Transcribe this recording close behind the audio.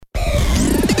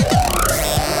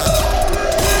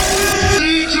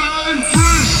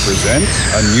presents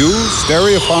a new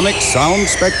stereophonic sound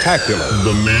spectacular.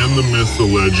 The man, the myth, the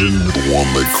legend, the one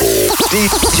they call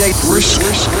DJ Brisk.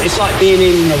 It's like being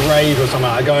in a rave or something,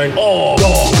 like going, oh,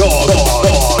 God.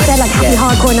 They're like happy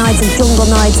hardcore nights and jungle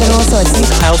nights and all sorts.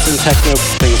 House and techno,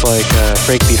 things like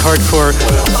breakbeat hardcore.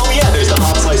 Oh yeah, there's the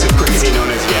hot slice of crazy known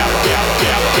as yeah.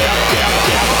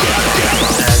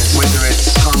 And whether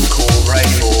it's punkcore,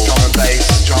 rave, or drum and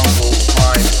bass, jungle,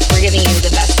 grime. We're giving you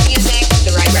the best music,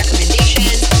 the right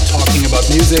recommendations. Talking about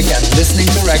music and listening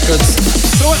to records.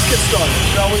 So let's get started,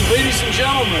 shall we? Ladies and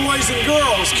gentlemen, boys and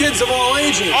girls, kids of all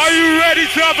ages. Are you ready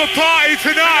to have a party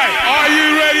tonight? Are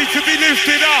you ready to be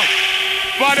lifted up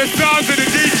by the sounds of the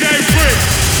DJ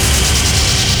Brisk?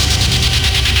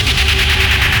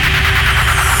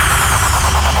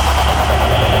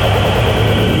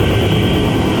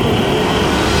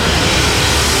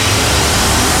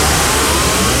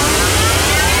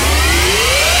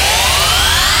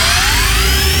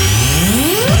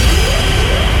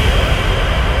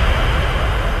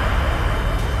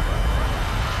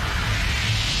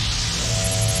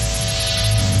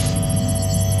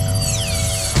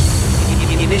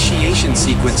 Initiation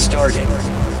sequence starting.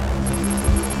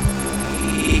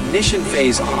 Ignition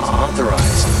phase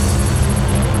authorized.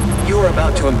 You are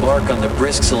about to embark on the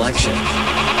Brisk selection.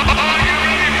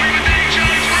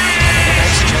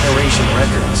 Next generation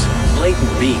records,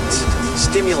 blatant beats,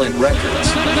 stimulant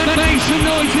records. Make some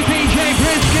noise for DJ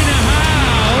Brisk in the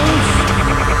house.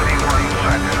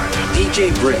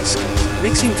 DJ Brisk,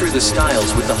 mixing through the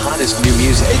styles with the hottest new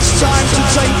music. It's time to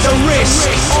take the risk.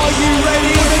 Are you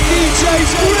ready for the DJ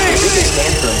Brisk? Biggest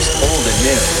anthems, old and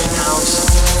new. House,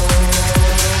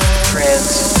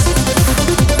 trance,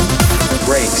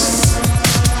 breaks,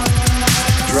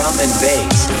 drum and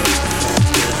bass,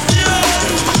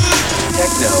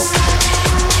 techno,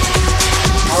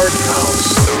 hard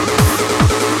house,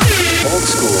 old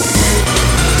school,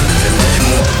 and much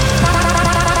more.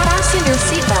 Fasten your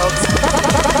seatbelts.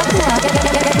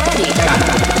 Get ready. 10,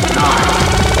 9,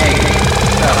 8,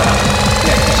 7,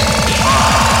 6, 5,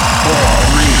 4,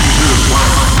 3, 2, 1.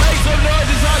 Make some noise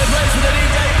inside the place for the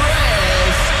DJ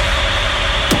Brisk.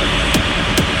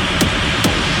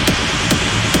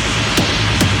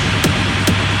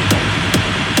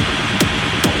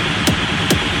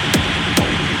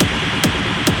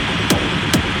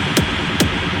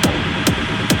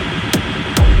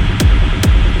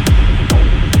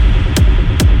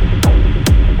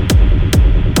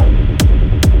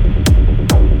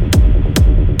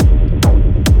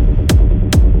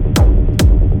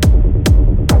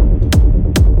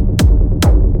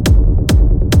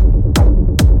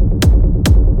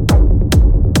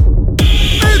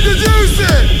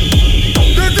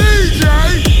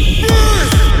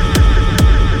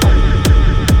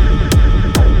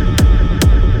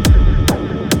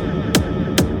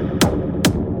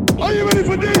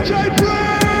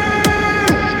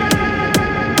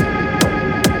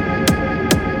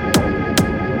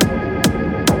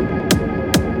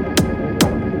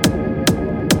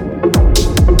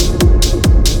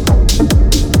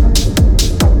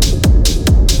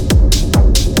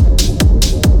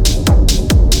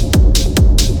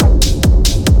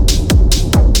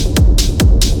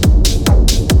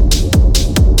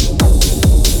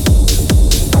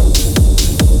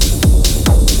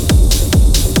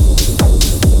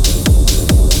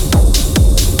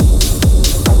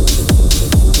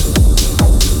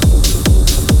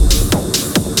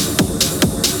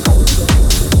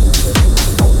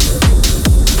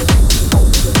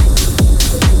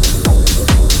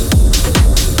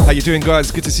 How you doing,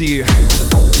 guys? Good to see you.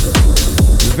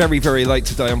 Very, very late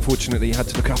today, unfortunately. Had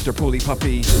to look after a poorly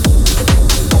puppy.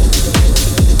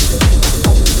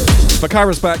 But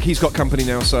Kyra's back. He's got company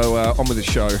now, so on with the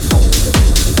show.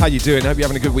 How you doing? Hope you're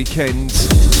having a good weekend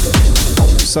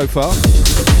so far.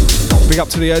 Big up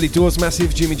to the early doors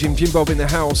massive. Jimmy Jim Bob in the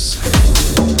house.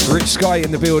 Rich Sky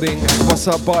in the building. What's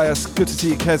up, Bias? Good to see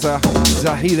you, Keza,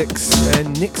 Zahelix,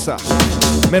 and Nixa.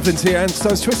 Mevlin's here and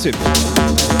Stone's Twisted.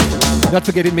 Not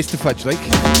forgetting Mr. Fudge Lake.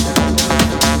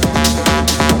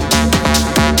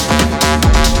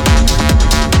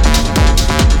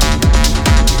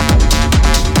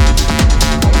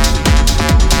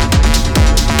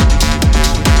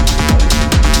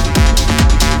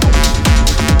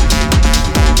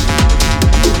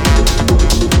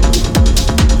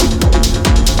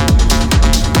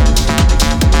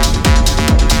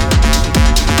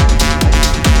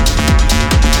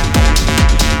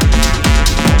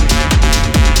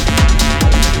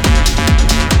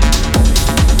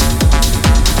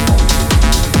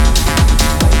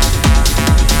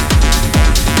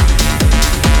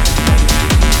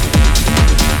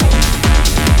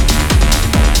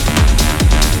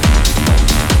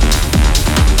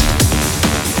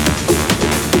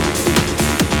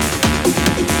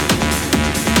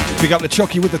 Big up the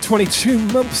Chucky with the 22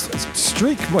 months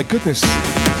streak. My goodness.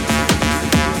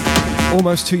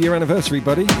 Almost 2-year anniversary,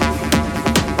 buddy.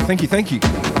 Thank you, thank you. Big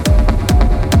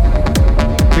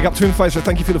up Twin Phaser,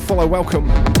 thank you for the follow, welcome.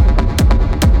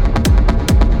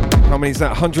 How many is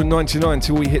that? 199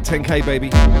 till we hit 10k, baby.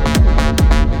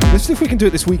 Let's see if we can do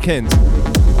it this weekend.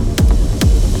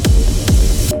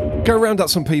 Go round up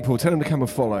some people, tell them to come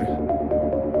and follow.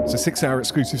 It's a 6-hour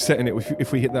exclusive setting it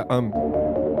if we hit that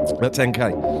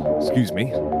 10k. Excuse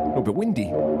me, a little bit windy.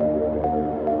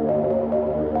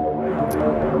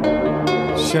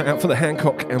 Shout out for the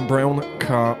Hancock and Brown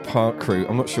Car Park crew.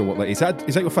 I'm not sure what that is.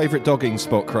 Is that your favourite dogging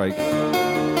spot, Craig?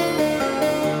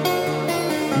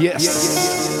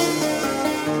 Yes.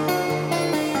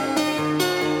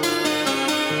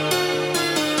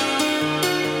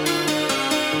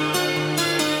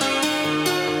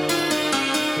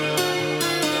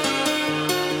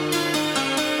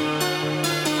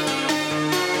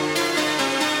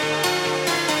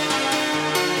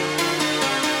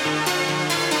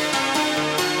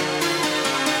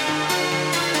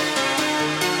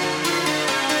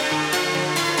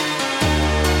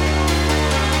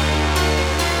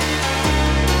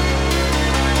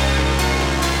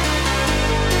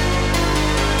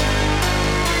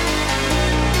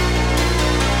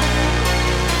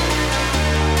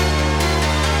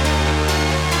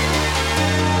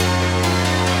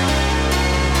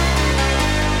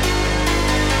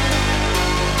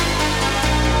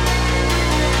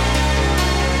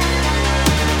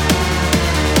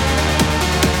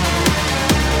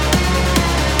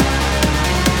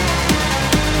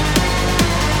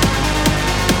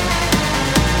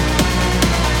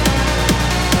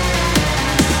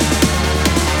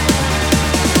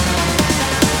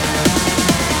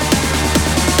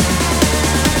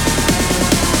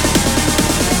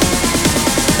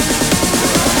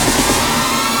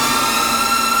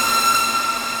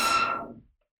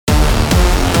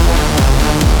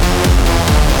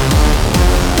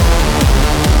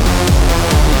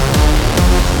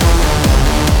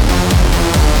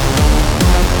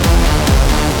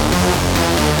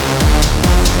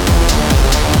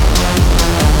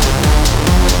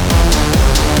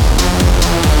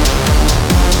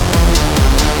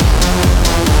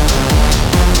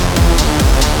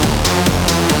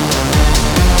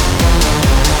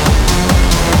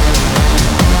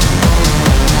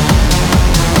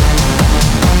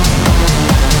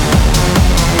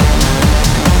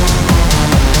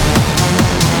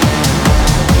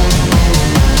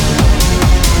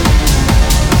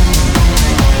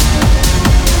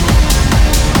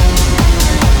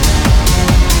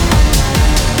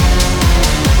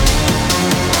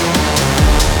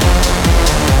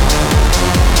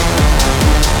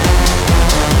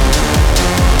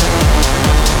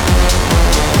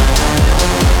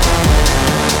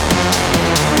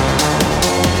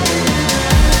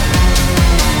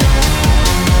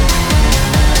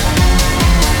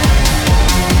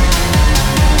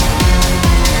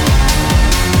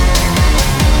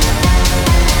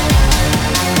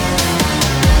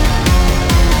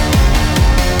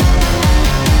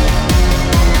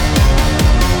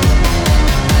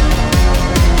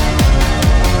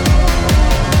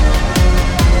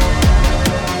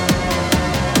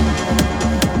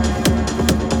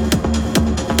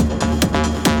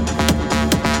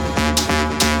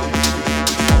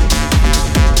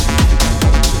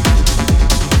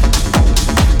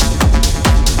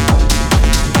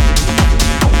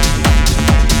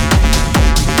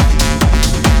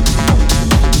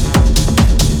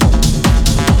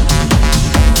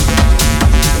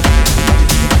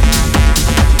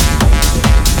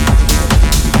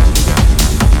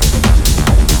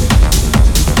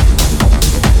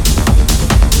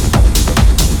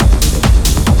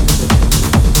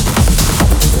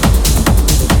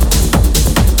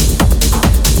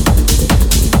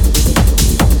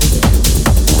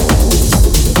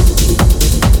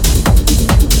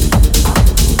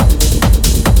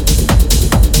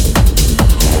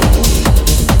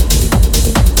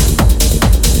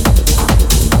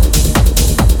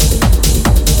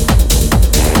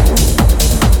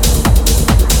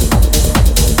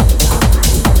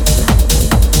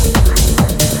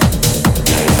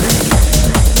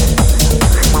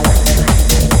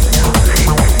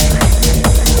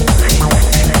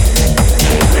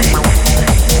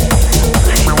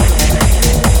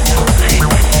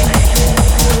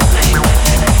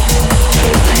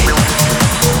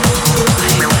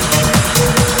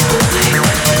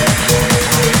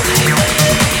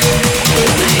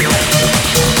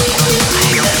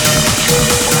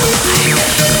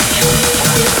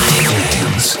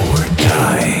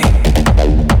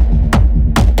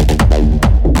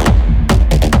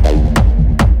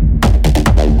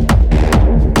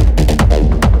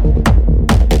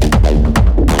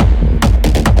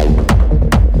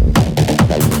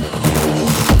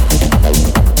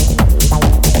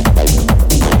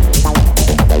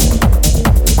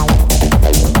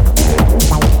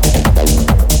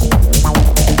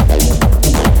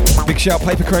 shout,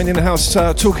 Paper Crane in the house,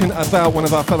 talking about one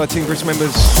of our fellow Team Brisk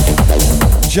members,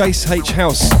 Jace H.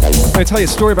 House. I'm going to tell you a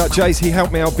story about Jace. He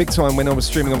helped me out big time when I was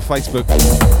streaming on Facebook.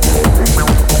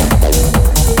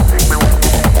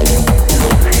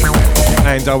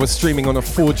 And I was streaming on a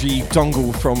 4G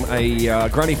dongle from a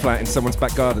granny flat in someone's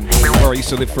back garden, where I used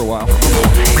to live for a while.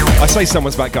 I say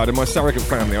someone's back garden, my surrogate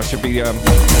family. I should be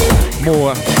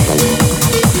more...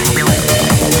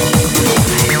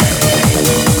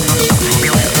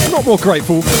 not more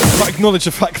grateful, but acknowledge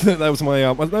the fact that was my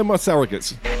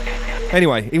surrogates.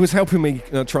 Anyway, he was helping me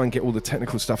try and get all the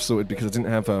technical stuff sorted because I didn't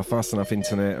have fast enough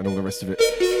internet and all the rest of it.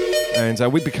 And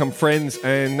we'd become friends,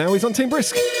 and now he's on Team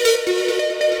Brisk.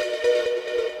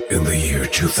 In the year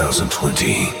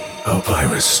 2020, a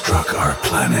virus struck our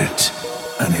planet.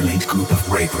 An elite group of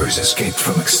ravers escaped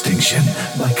from extinction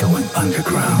by going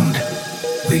underground.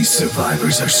 These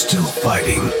survivors are still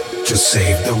fighting to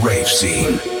save the rave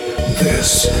scene.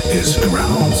 This is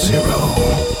Ground Zero.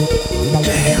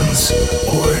 Dance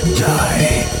or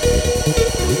die.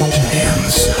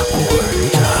 Dance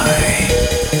or die.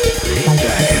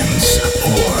 Dance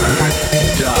or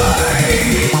die.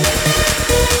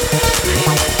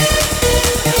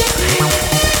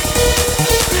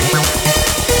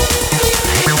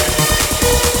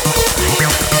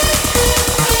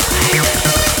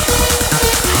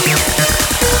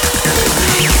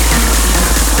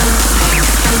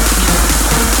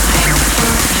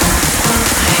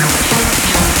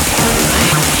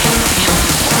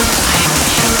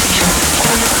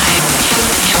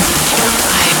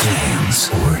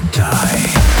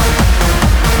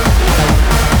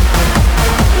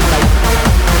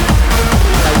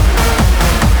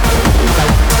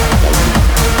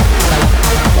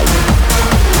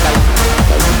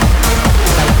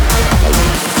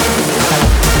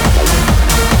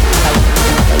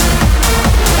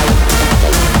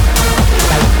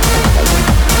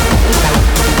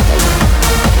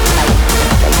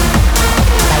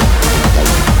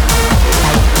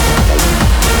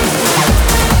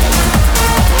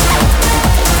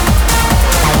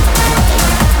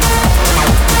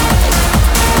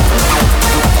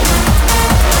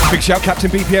 Big shout, Captain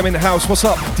BPM in the house. What's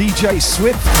up, DJ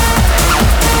Swift?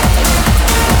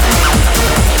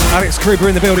 Alex Kruber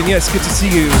in the building. Yes, good to see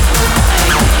you.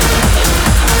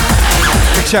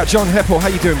 Big shout, John Heppel. How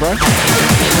you doing, bro?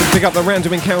 Pick up the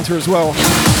random encounter as well.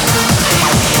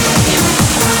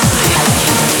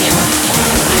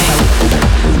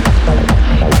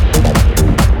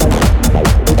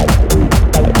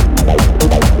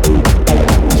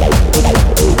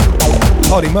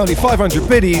 Holy moly, 500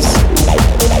 biddies.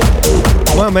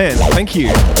 My man, thank you.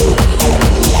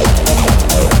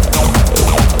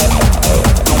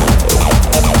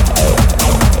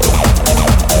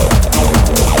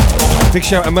 Big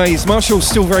shout to Maze. Marshall's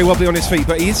still very wobbly on his feet,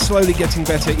 but he is slowly getting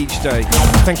better each day.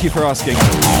 Thank you for asking.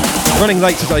 Running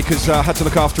late today because I had to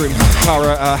look after him.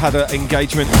 Tara had an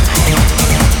engagement.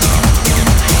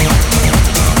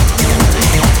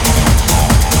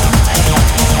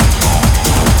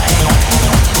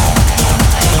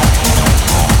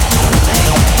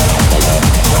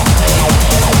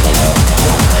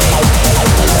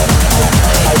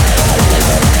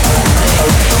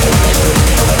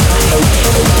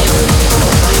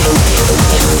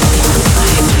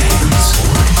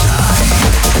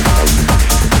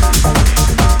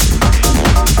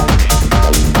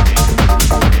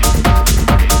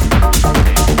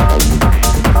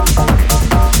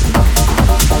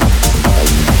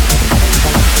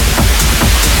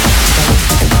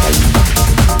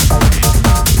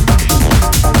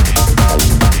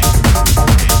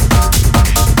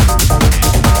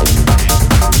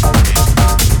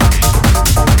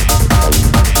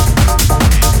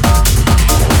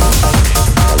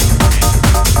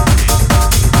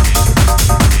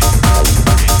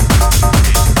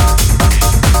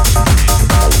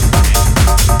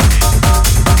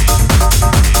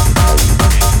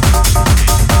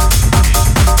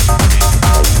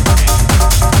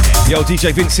 Yo,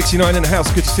 DJ Vince69 in the house.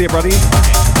 Good to see you, buddy.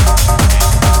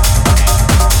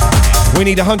 We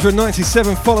need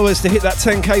 197 followers to hit that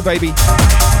 10k, baby.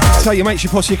 Tell your mates,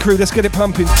 your posse, your crew. Let's get it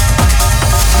pumping.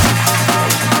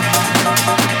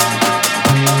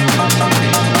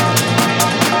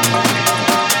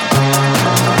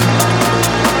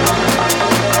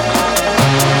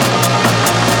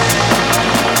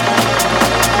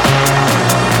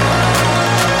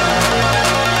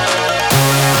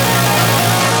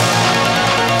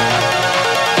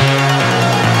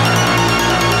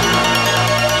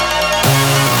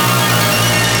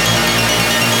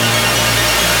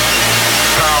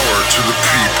 To the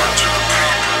people.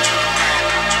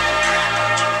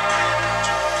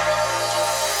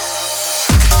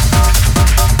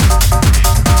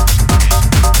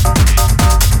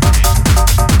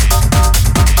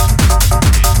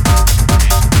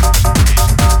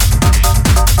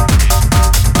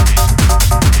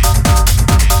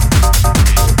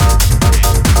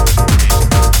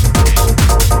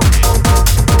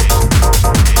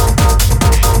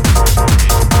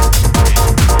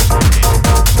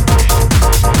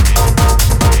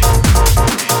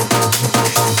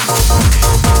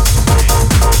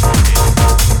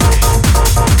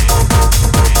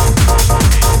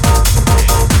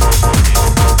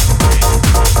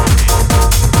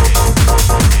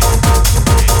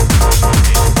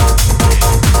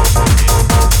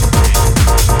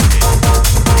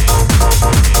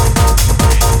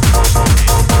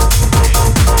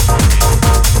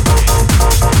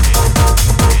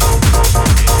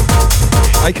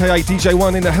 aka DJ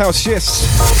One in the house, yes.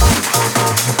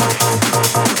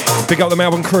 Big up the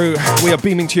Melbourne crew. We are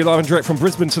beaming to you live and direct from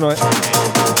Brisbane tonight.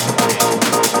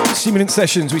 60-minute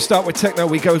sessions. We start with techno,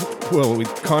 we kind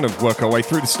of work our way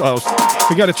through the styles.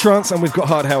 We go to trance and we've got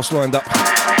hard house lined up.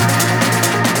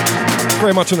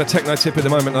 Very much on the techno tip at the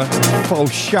moment though. Full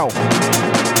show.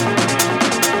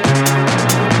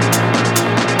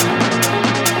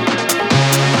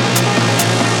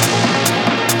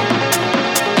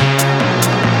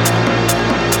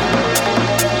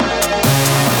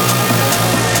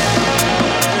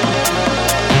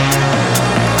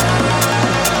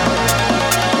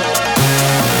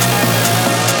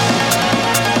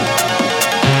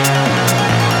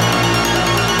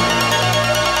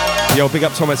 Yo, big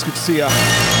up Thomas, good to see ya. Power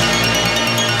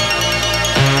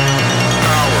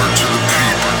to the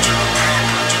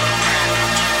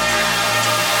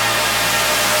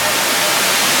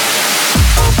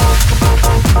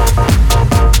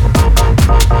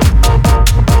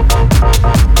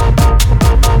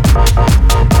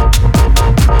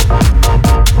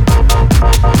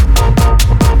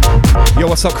people. Yo,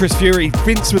 what's up, Chris Fury?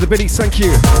 Vince with the biddies, thank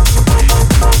you.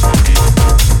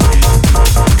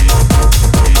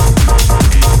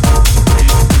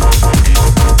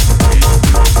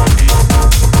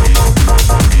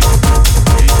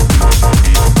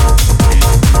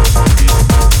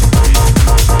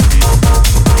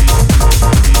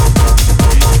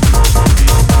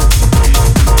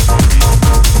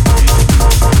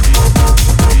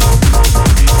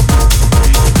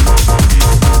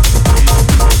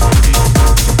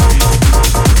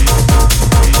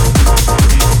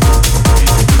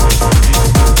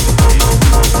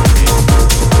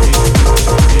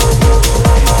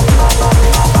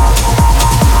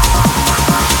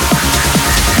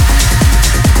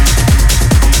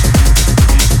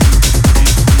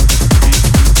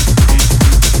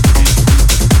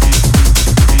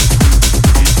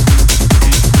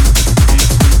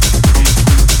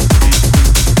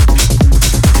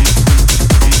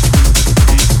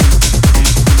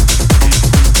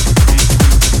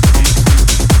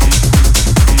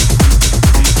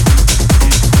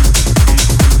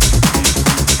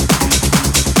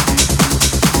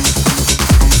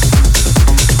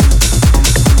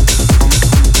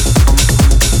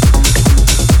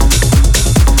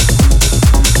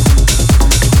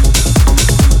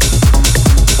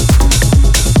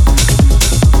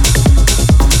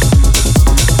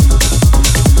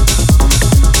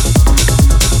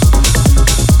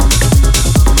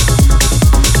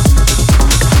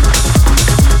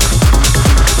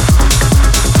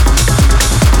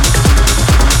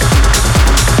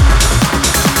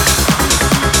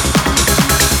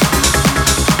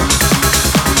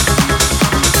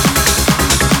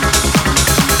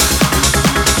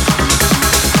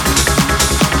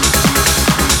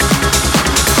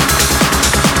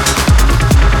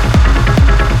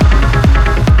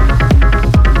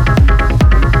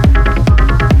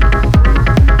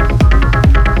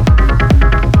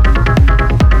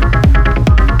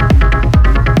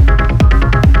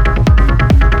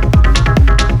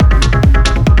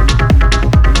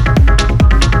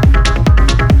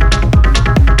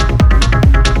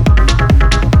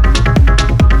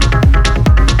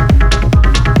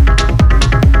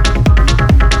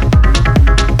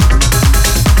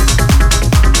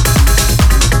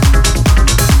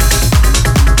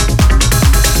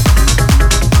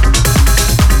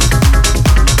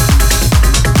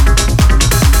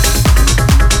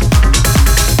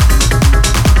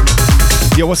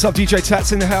 Yo, what's up, DJ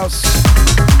Tats in the house?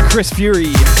 Chris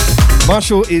Fury.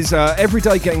 Marshall is every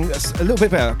day getting a little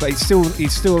bit better, but he's still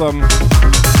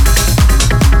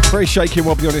very shaky and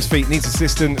wobbly on his feet, needs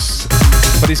assistance,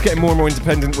 but he's getting more and more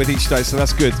independent with each day, so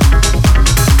that's good.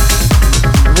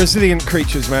 Resilient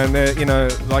creatures, man. They're, you know,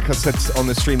 like I said on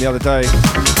the stream the other day,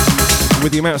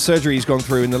 with the amount of surgery he's gone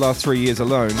through in the last 3 years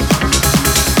alone,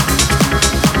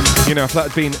 you know, if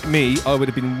that had been me, I would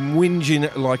have been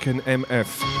whinging like an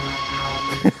MF.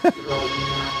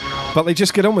 But they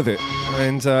just get on with it,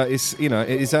 and it's, you know, at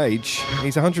his age,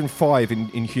 he's 105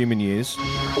 in human years,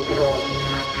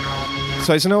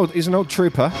 so he's an old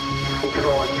trooper,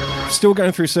 still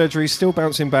going through surgery, still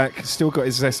bouncing back, still got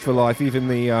his zest for life. Even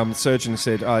the surgeon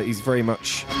said he's very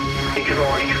much,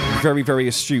 very, very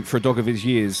astute for a dog of his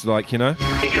years, like, you know.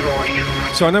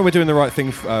 So I know we're doing the right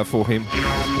thing for him.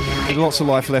 There's lots of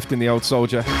life left in the old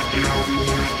soldier.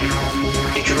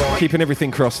 Keeping everything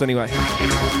crossed anyway.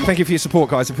 Thank you for your support,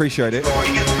 guys. Appreciate it.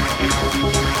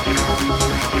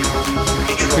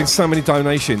 Been so many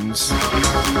donations.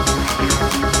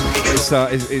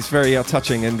 It's very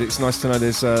touching, and it's nice to know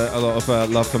there's a lot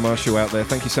of love for Marshall out there.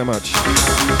 Thank you so much.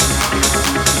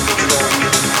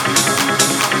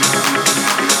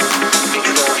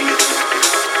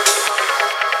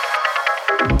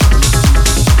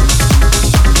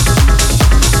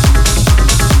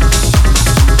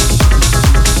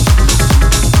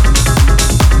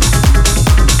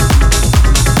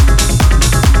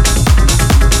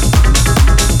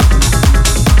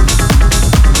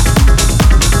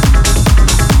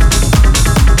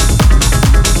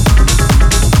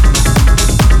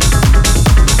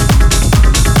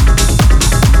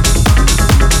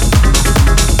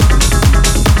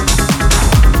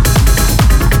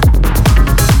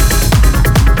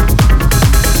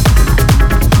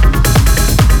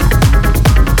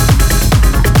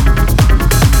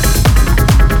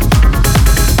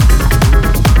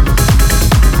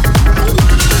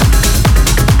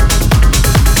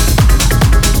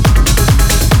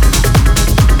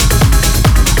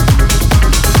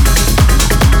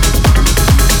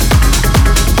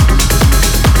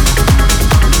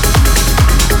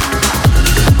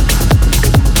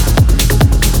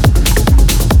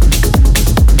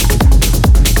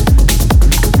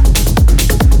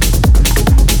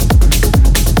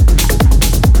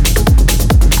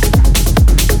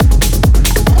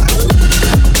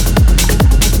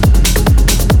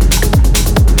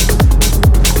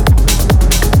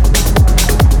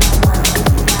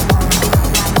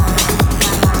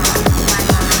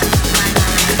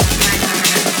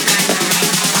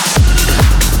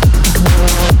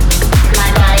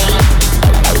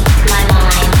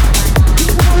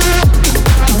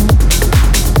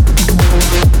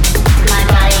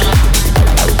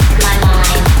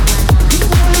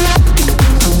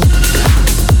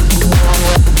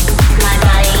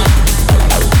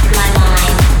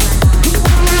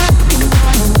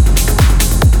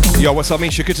 Yo, what's up,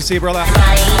 Misha? Good to see you, brother.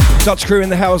 Dutch crew in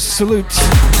the house. Salute.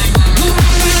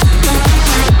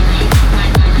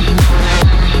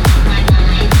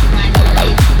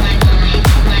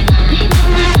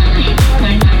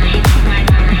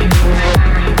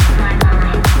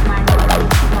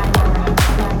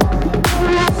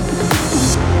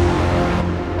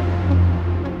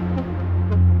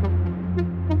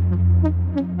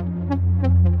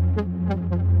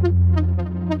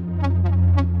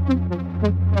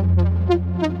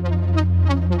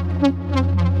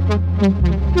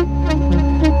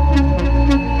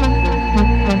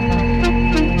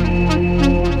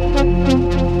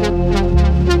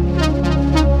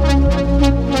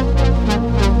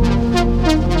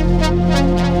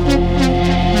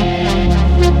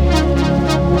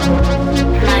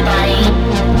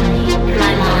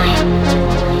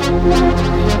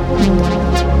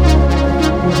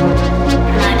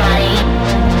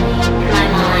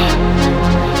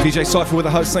 Cypher with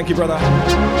the host, thank you, brother.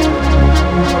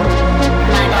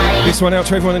 This one out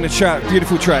to everyone in the chat,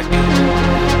 beautiful track.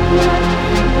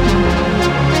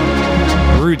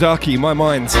 Rudaki, My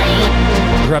Mind.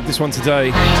 Grab this one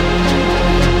today.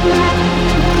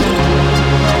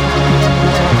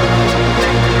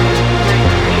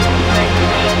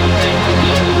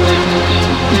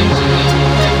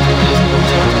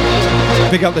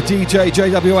 Big up the DJ,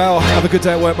 JWL. Have a good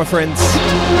day at work, my friends.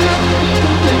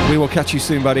 We will catch you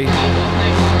soon, buddy.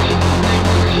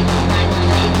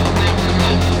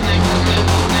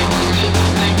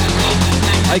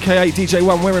 AKA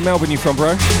DJ1, where in Melbourne you from,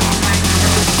 bro?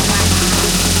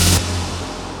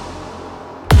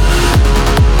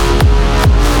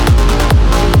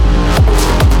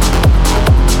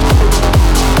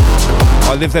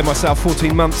 I lived there myself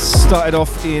 14 months, started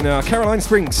off in Caroline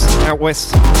Springs, out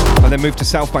west, and then moved to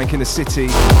South Bank in the city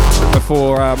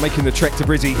before making the trek to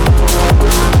Brizzy.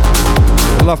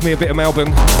 Love me a bit of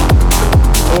Melbourne.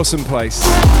 Awesome place.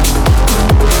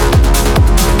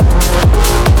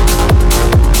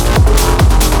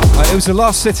 It was the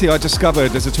last city I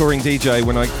discovered as a touring DJ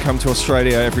when I come to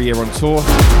Australia every year on tour.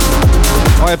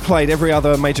 I had played every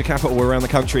other major capital around the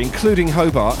country, including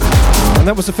Hobart, and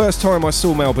that was the first time I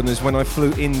saw Melbourne is when I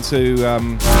flew into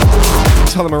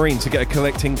Tullamarine to get a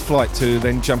connecting flight to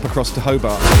then jump across to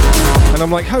Hobart. And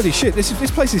I'm like, holy shit,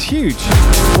 this place is huge.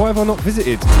 Why have I not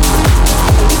visited?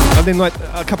 And then like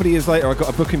a couple of years later I got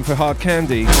a booking for Hard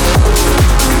Candy.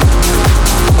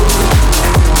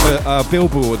 A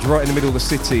billboard right in the middle of the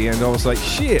city, and I was like,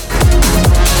 shit,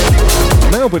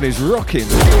 Melbourne is rocking.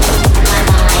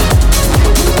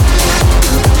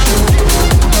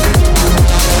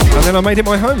 And then I made it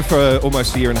my home for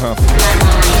almost a year and a half.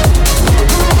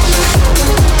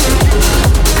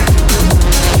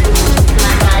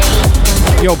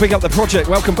 Yo, big up the project.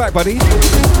 Welcome back, buddy.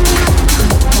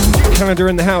 Canada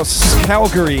in the house.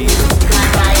 Calgary.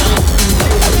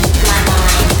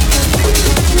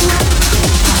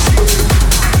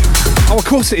 Oh, of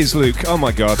course it is, Luke. Oh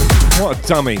my God. What a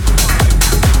dummy.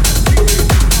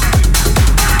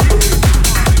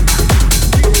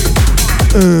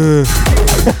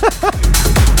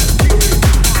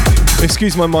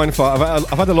 Excuse my mind fart.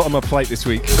 I've had a lot on my plate this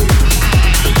week.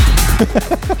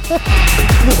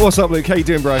 What's up, Luke? How you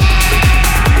doing, bro?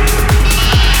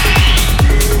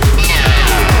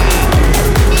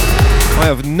 I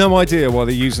have no idea why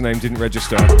the username didn't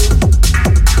register.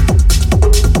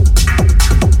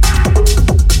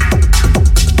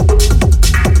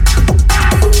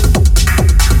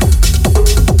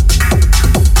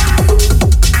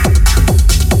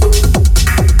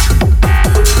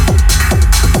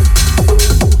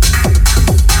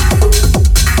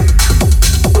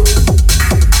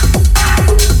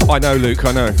 I know, Luke,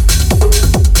 I know.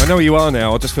 I know who you are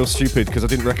now. I just feel stupid because I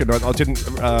didn't recognise. The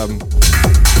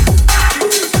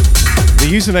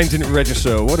username didn't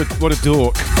register. What a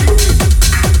dork.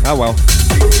 Oh well.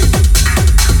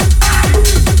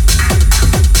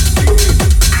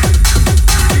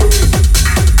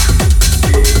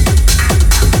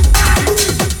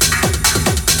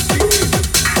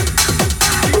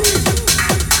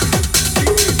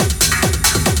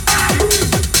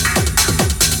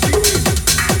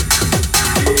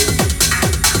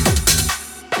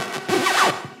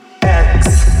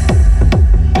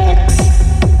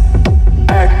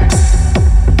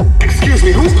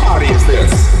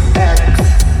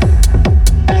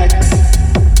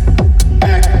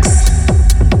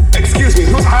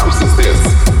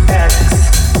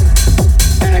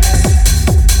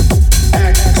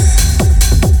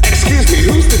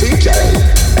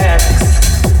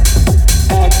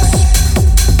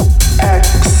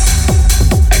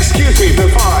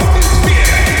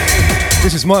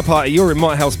 My party, you're in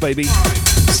my house, baby.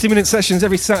 Stimulant sessions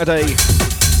every Saturday.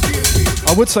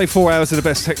 I would say 4 hours of the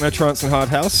best techno, trance and hard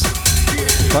house,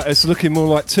 but it's looking more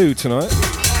like 2 tonight.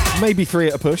 Maybe 3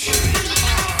 at a push.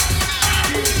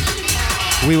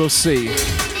 We will see.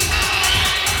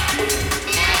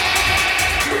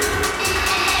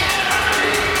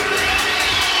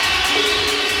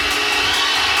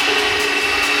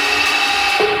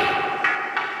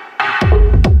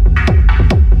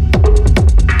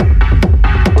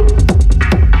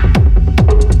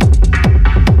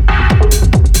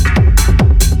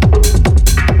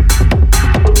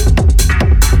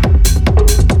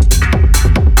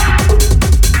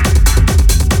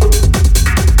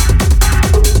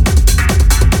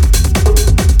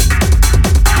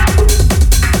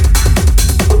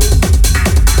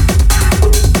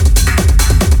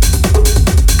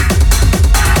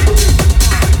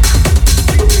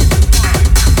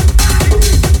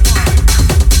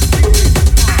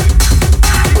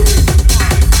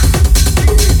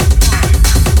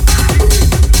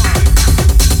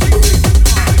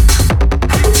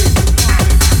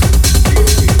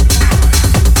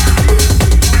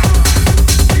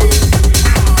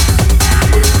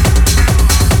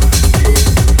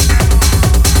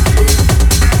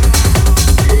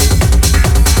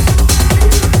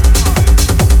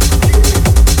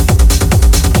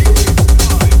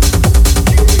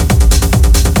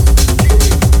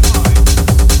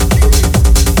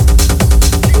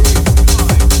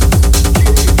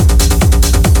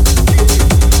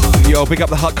 Big up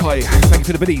the Hut Kai. Thank you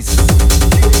for the biddies.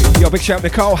 Yo, big shout out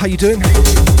Nicole. How you doing?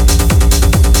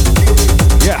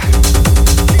 Yeah.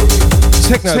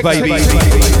 Techno, baby.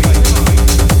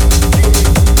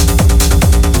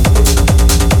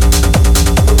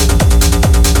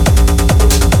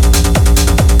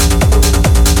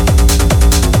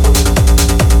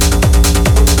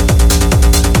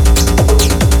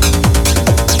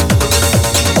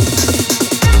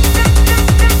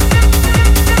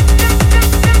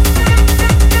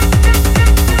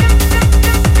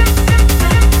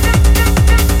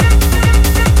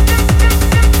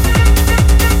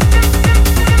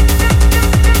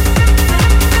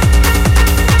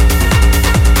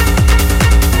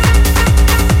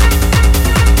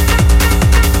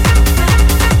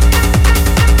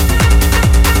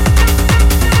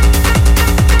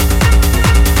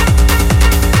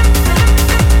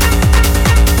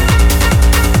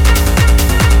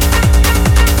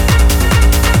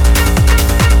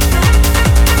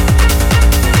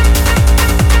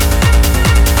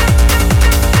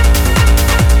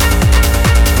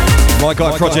 My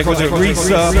God project was at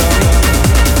Risa.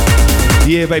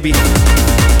 Yeah, baby.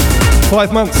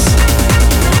 5 months.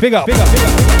 Big up. Big up. Big up.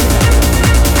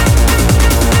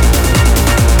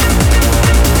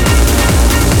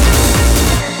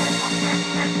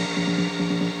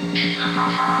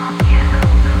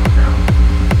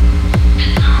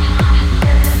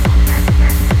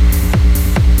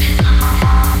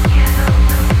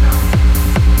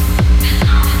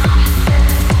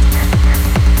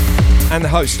 and the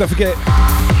host. Don't forget,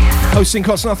 hosting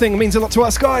costs nothing. It means a lot to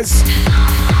us, guys.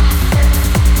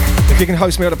 If you can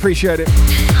host me, I'd appreciate it.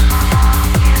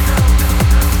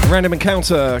 Random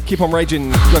encounter. Keep on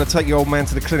raging. Gotta take your old man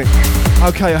to the clinic.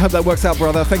 Okay, I hope that works out,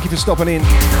 brother. Thank you for stopping in.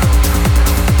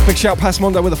 Big shout past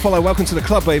Mondo with a follow. Welcome to the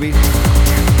club, baby.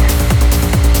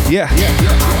 Yeah.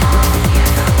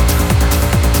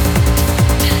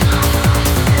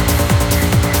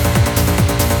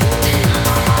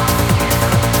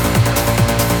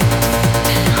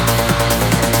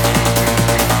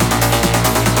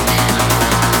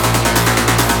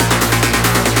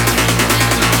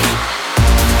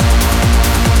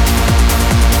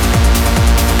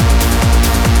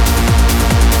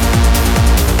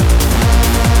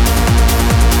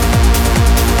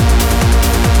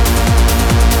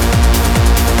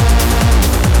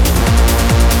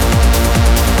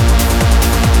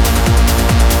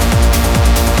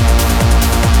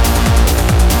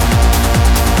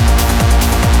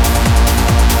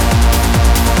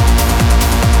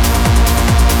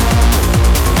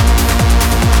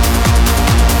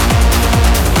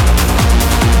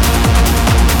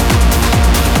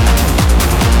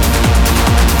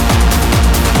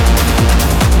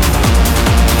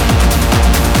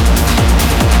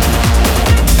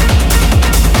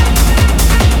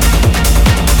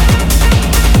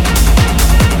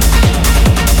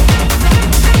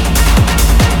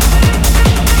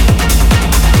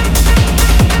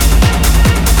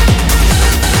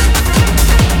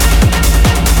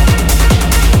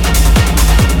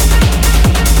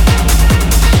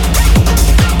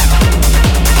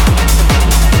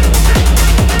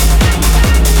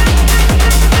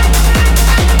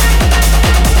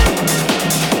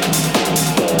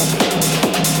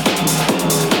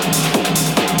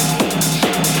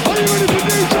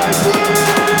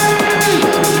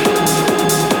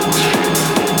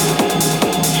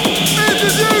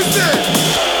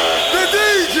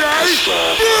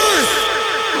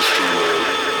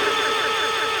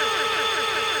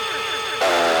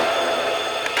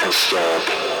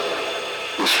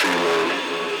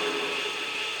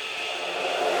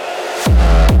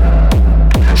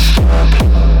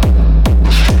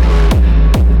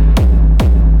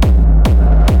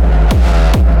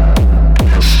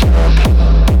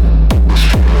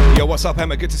 What's up,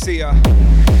 Emma? Good to see ya.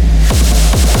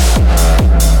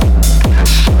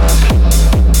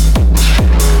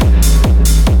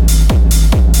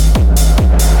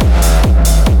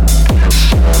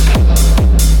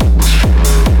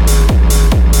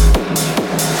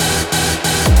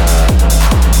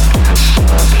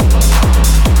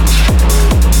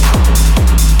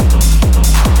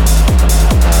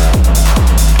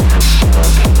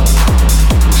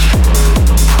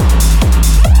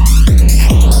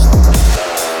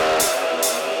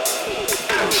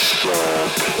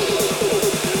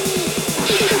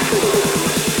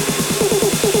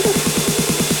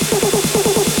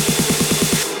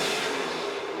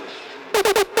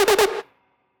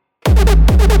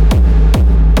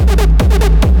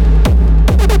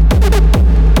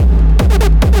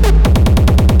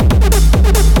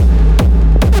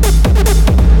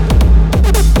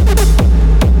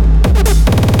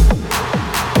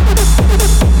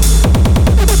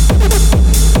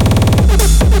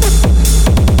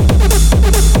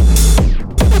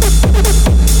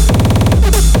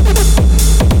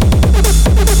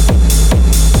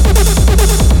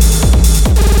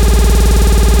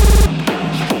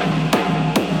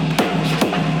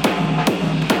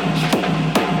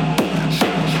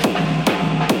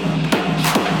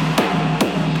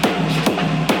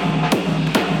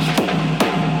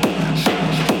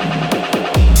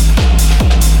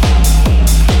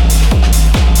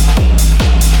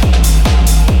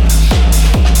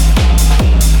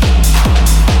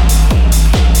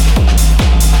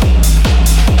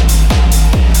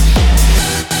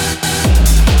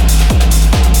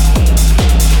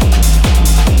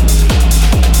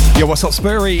 What's up,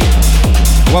 Spurry?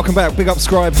 Welcome back. Big up,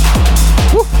 Scribe.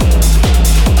 Woo.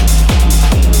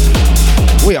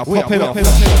 We are popping off.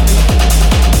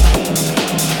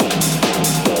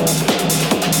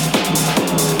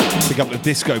 Pick up the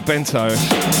disco bento.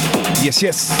 Yes,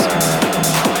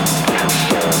 yes.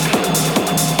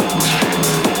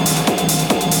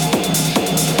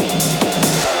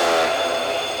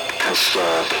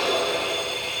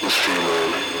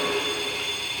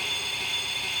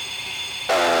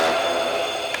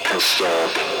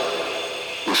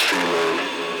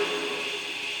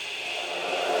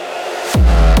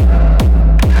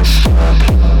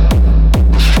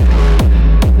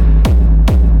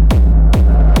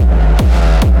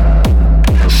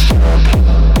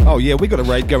 yeah, we got a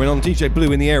raid going on. DJ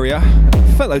Blue in the area.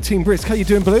 Fellow Team Brisk, how you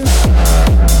doing, Blue?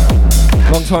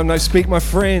 Long time no speak, my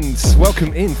friends.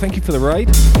 Welcome in. Thank you for the raid.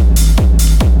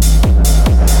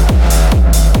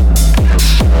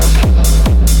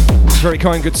 Very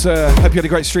kind, good sir. Hope you had a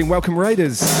great stream. Welcome,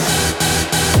 Raiders.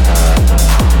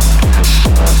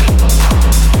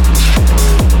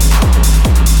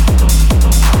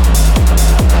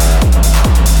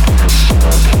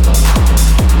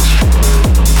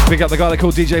 Big up the guy they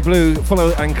call DJ Blue.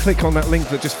 Follow and click on that link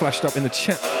that just flashed up in the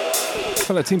chat.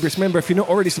 Fellow Team Brisk member, if you're not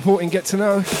already supporting, get to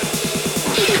know.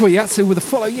 Koyatsu with a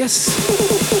follow, yes.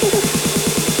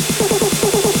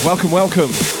 Welcome, welcome.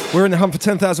 We're in the hunt for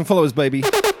 10,000 followers, baby. You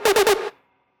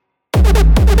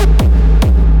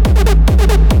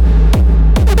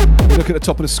look at the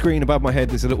top of the screen above my head,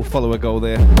 there's a little follower goal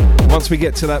there. Once we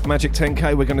get to that magic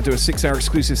 10k, we're going to do a 6-hour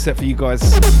exclusive set for you guys.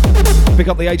 Pick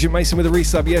up the Agent Mason with a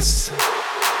resub, yes.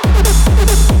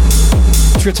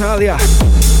 Tritalia.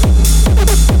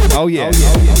 Oh yeah.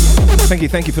 Thank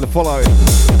you for the follow.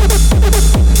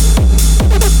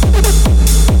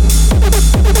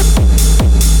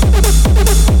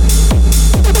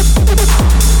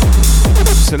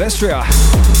 Celestria.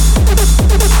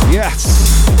 Yes.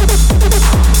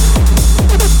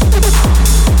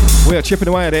 We are chipping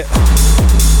away at it.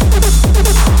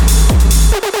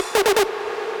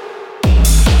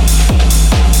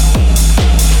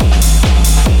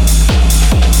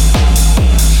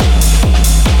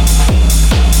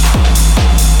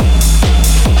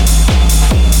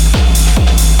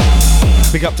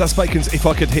 Big up Dust Bacons if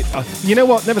I could hit... you know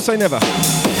what? Never say never.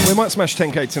 We might smash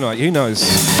 10k tonight. Who knows?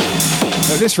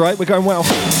 At this rate, we're going well.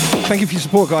 Thank you for your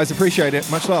support, guys. Appreciate it.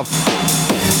 Much love.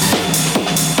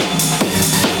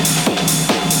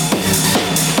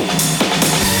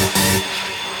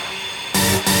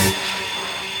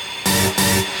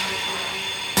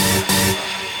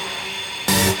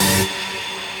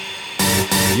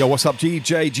 Yo, what's up?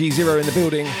 G0 in the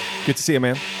building. Good to see you,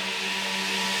 man.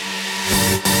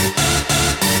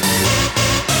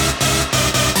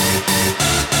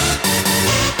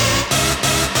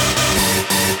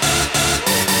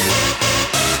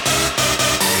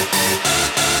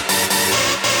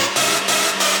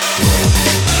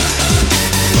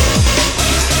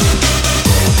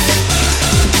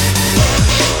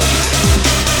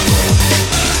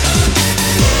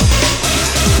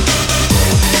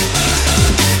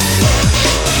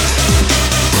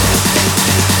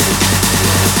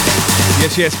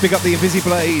 Yes, big up the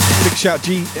Invisiblade. Big shout,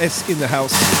 GS in the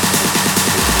house.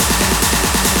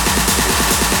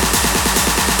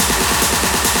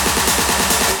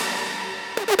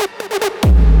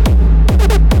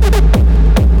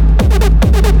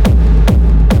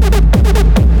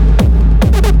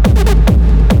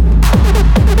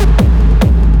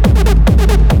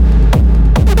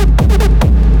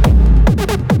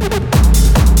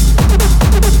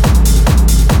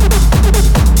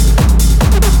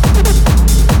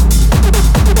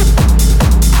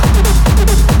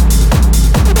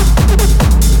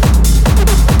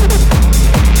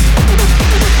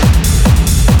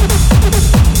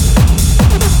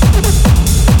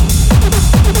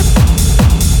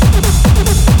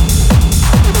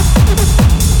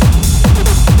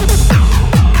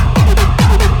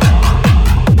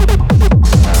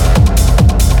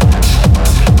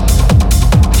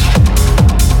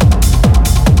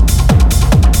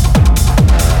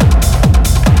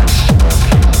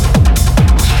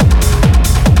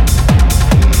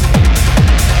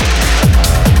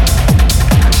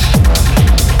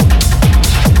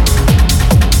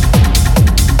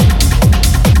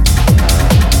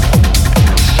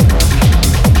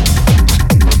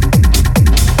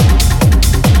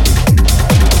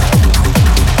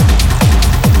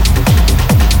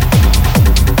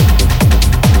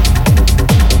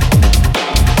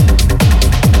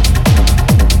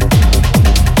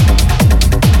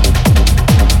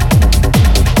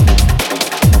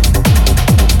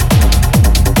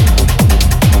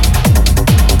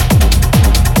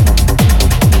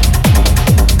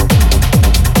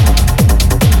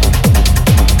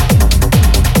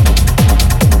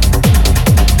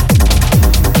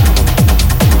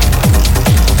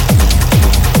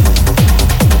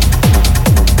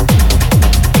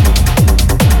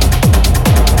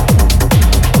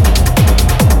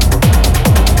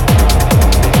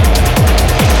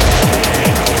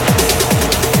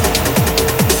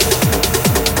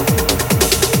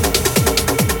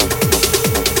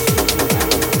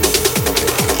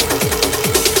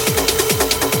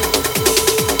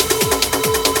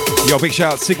 Yo, big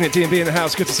shout, Signet D&B in the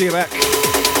house. Good to see you back.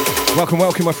 Welcome,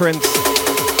 welcome, my friends.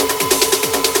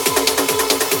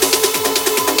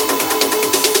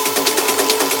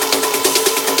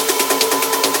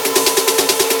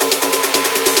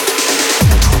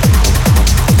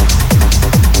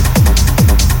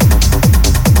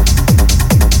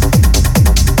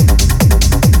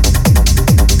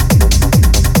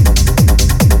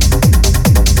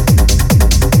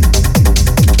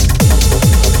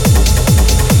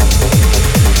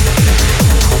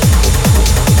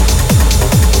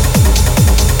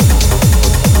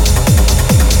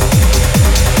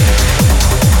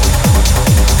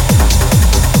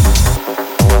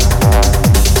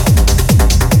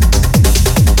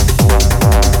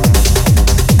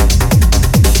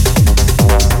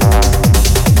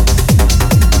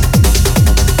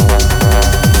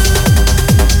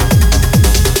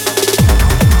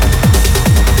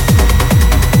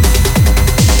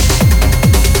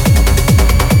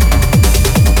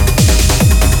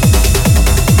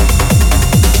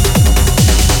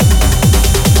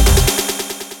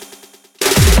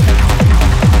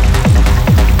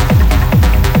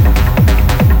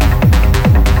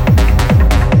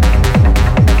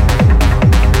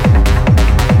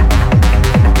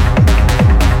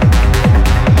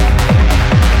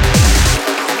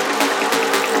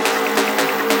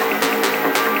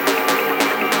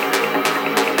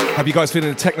 Hope you guys feeling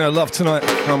the techno love tonight.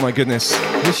 Oh my goodness,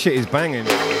 this shit is banging.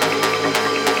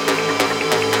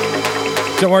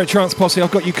 Don't worry, Trance Posse,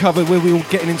 I've got you covered. We'll be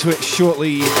getting into it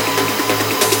shortly.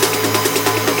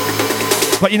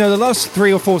 But you know, the last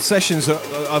 3 or 4 sessions that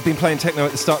I've been playing techno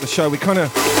at the start of the show, we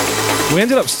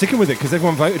ended up sticking with it because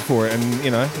everyone voted for it. And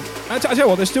you know, I tell you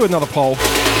what, let's do another poll.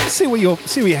 See where your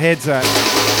head's at.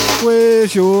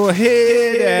 Where's your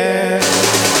head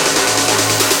at?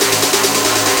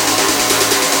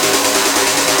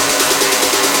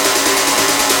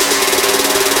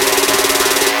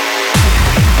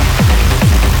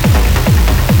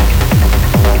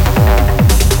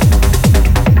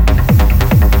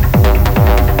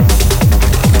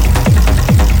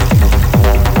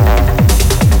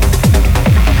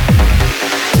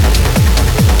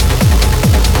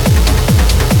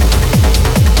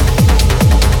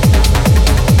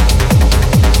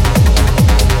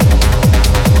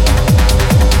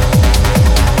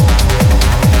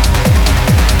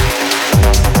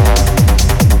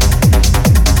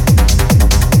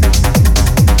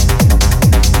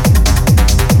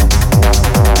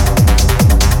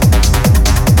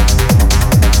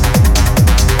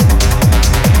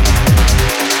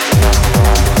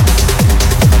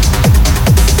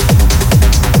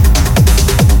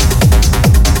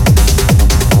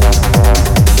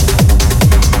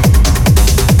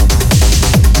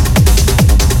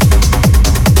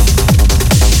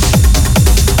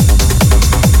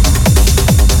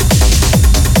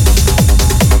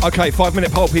 Okay,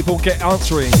 5-minute poll, people, get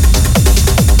answering.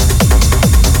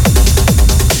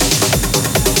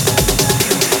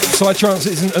 Psytrance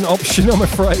isn't an option, I'm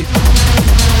afraid.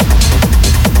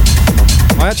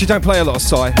 I actually don't play a lot of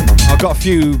Psy. I've got a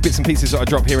few bits and pieces that I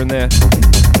drop here and there.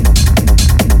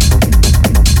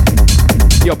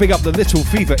 Yo, big up the Little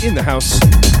Fever in the house.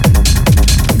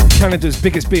 Canada's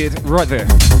biggest beard right there.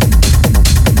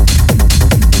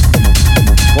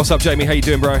 What's up, Jamie? How you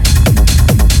doing, bro?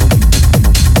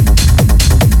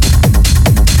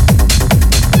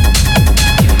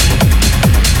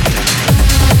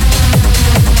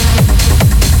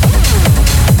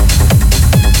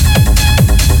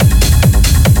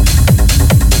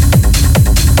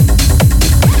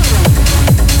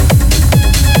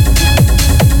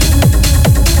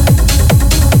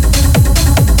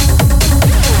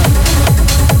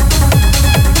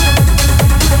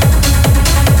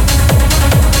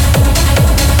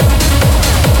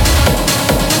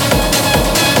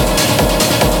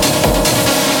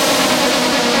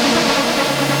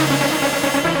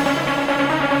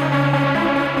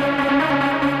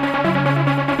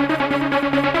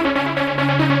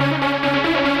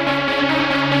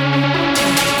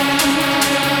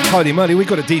 Holy moly, we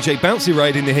got a DJ Bouncy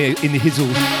raid in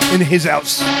his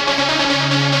house.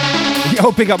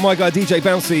 Yo, big up my guy DJ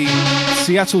Bouncy,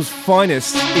 Seattle's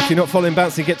finest. If you're not following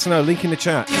Bouncy, get to know. Link in the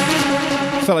chat.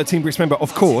 Fellow Team Brisk member,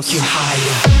 of course.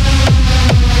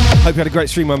 Hope you had a great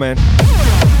stream, my man.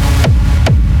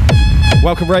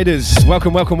 Welcome, Raiders.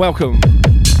 Welcome, welcome, welcome.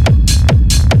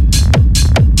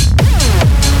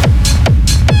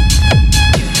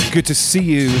 Good to see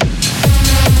you.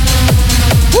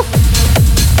 Woo.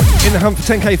 In the hunt for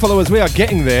 10k followers, we are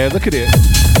getting there. Look at it.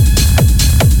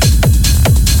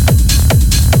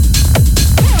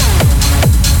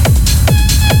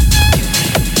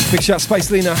 Big shout, Space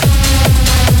Lena.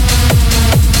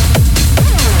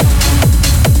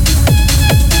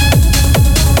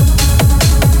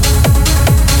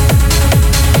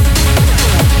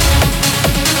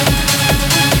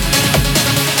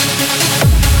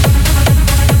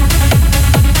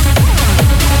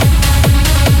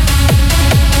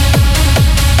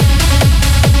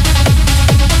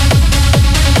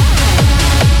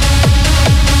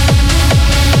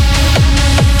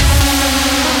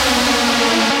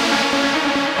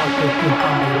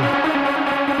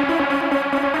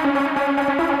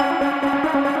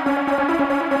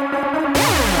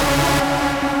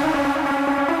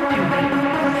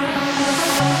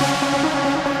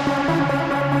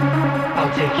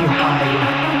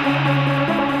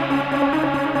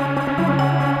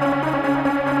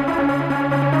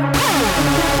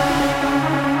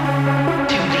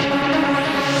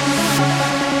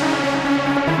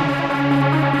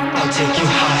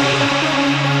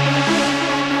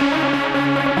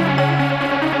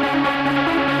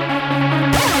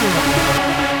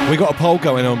 We got a poll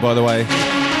going on, by the way.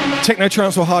 Techno,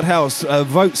 trance or hard house?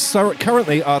 Votes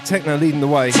currently are techno leading the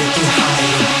way.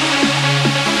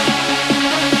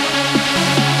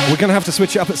 We're going to have to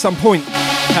switch it up at some point.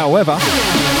 However,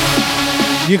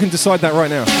 you can decide that right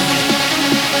now.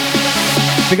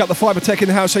 Big up the Fiber Tech in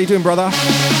the house. How you doing, brother?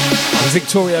 The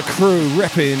Victoria crew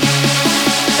repping.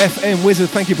 FM Wizard,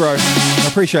 thank you, bro. I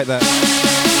appreciate that.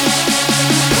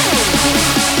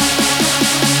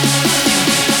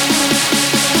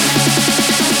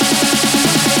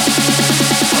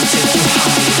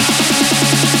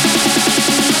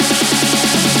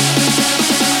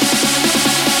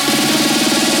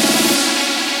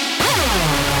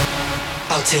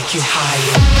 I'll take you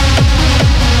higher.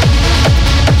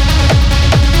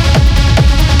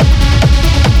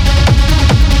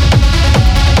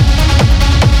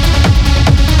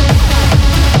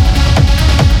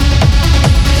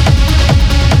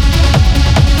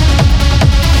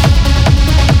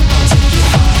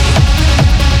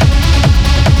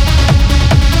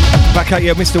 Back at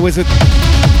you, Mr. Wizard.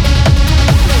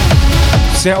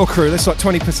 Seattle crew, that's like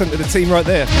 20% of the team right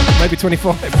there. Maybe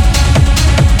 25.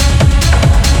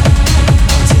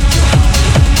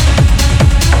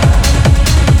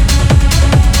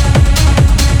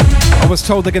 I was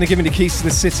told they're going to give me the keys to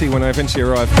the city when I eventually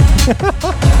arrive.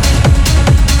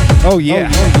 Oh yeah.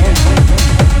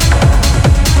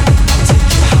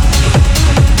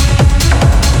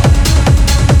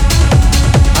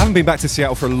 I haven't been back to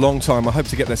Seattle for a long time. I hope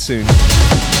to get there soon.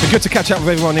 Be good to catch up with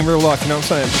everyone in real life, you know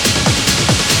what I'm saying?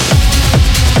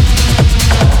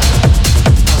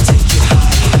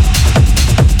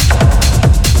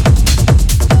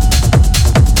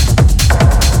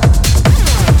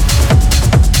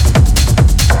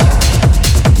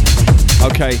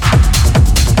 Okay.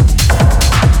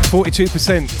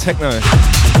 42% techno.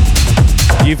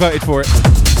 You voted for it.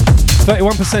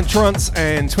 31% trance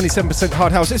and 27%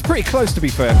 hard house. It's pretty close, to be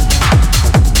fair.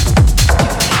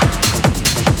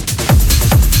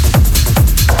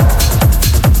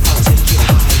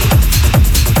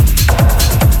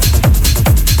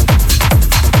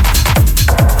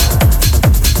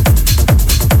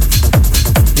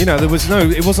 You know, it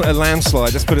wasn't a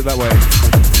landslide, let's put it that way.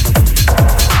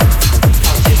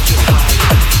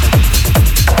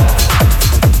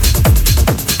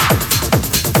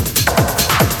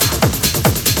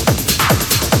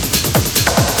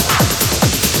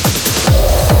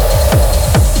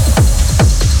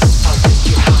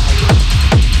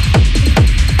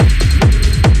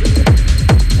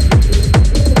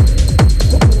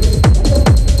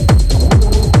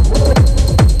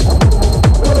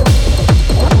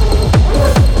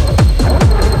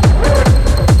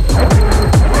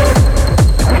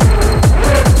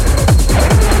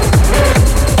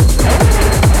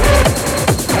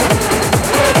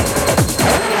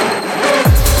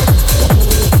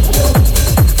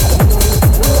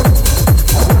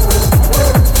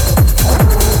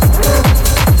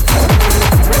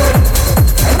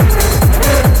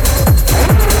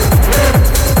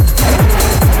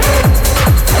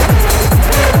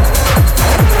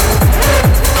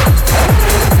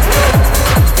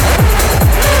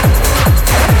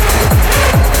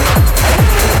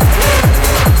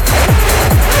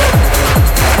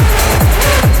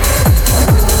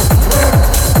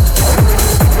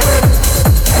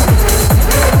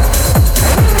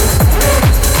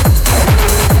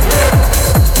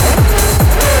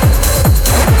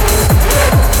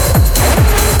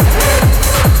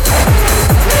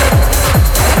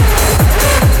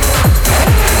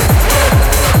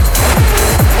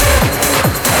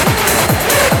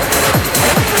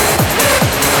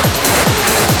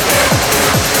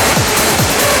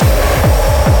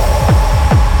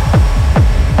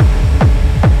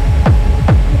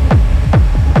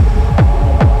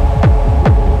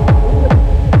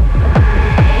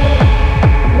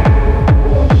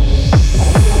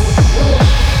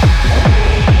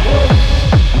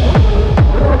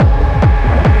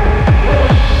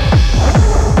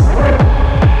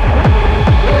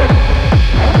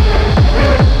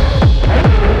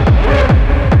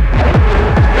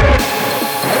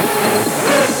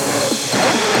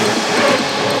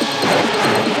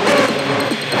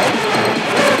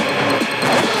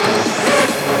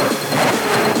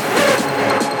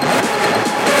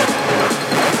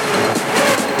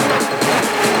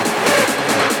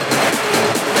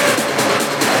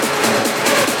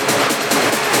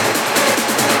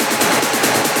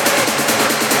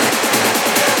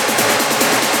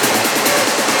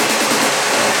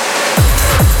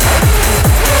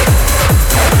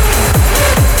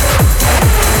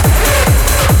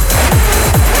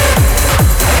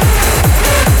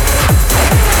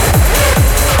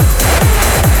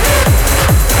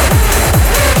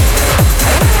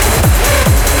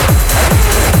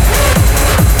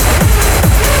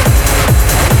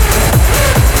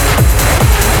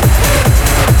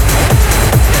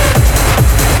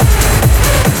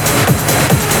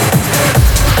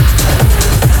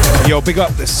 Yo, big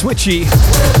up the Switchy.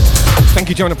 Thank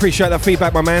you, John. Appreciate that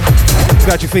feedback, my man.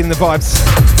 Glad you're feeling the vibes.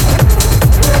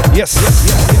 Yes.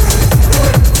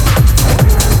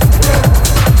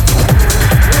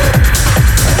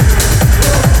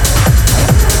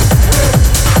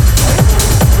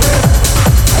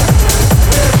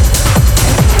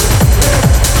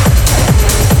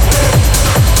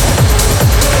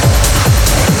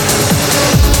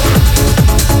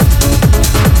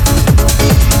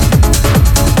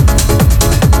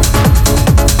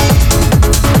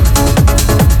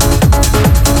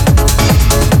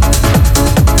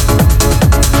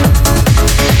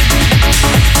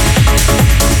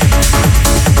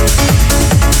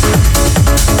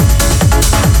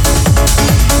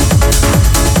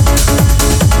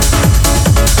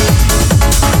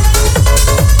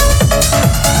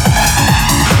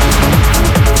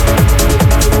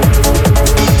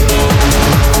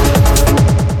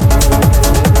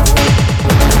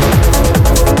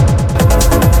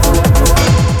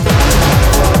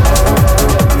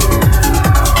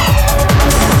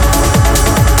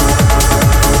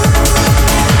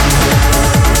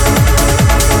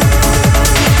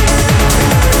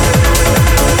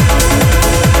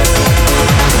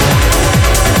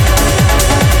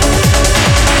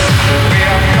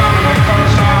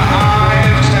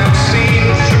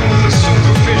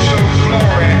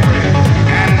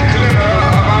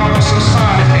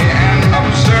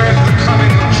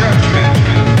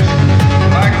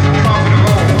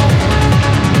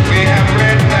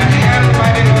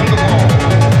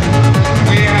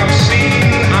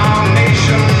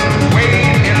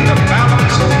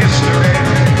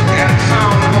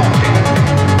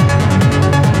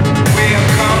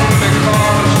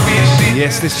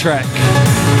 This track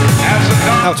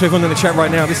out to everyone in the chat right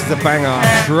now. This is a banger,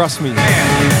 trust me.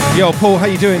 Yo, Paul, how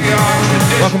you doing?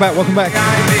 Welcome back.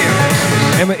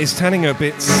 Emma is tanning her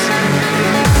bits.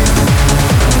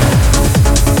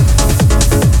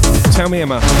 Tell me,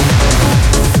 Emma.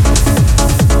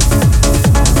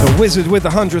 The Wizard with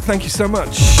 100, thank you so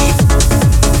much.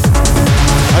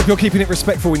 I hope you're keeping it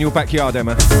respectful in your backyard,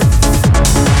 Emma.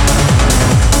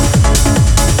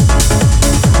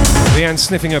 Leanne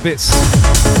sniffing her bits.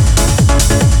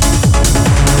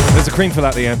 There's a cream for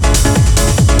that, Leanne.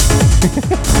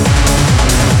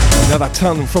 Another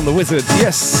ton from the Wizard.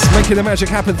 Yes, making the magic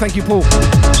happen. Thank you, Paul.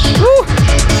 Woo!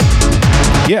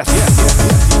 Yes.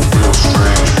 Real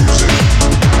strange music.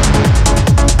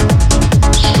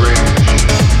 Strange.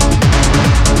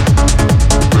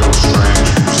 Real strange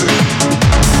music.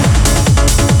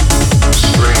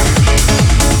 Strange.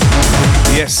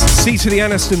 Yes, C to the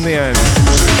Aniston, Leanne.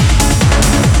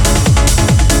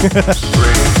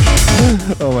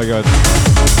 Oh my god.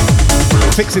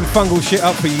 Fixing fungal shit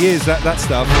up for years, that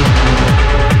stuff.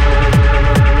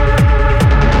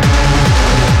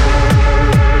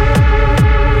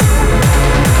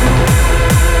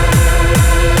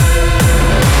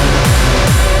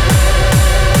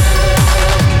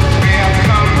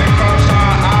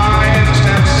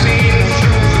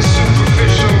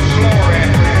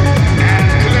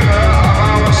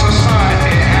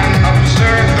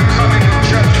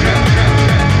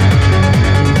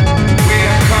 We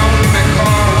have come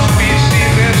because we see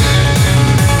this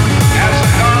as a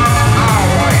God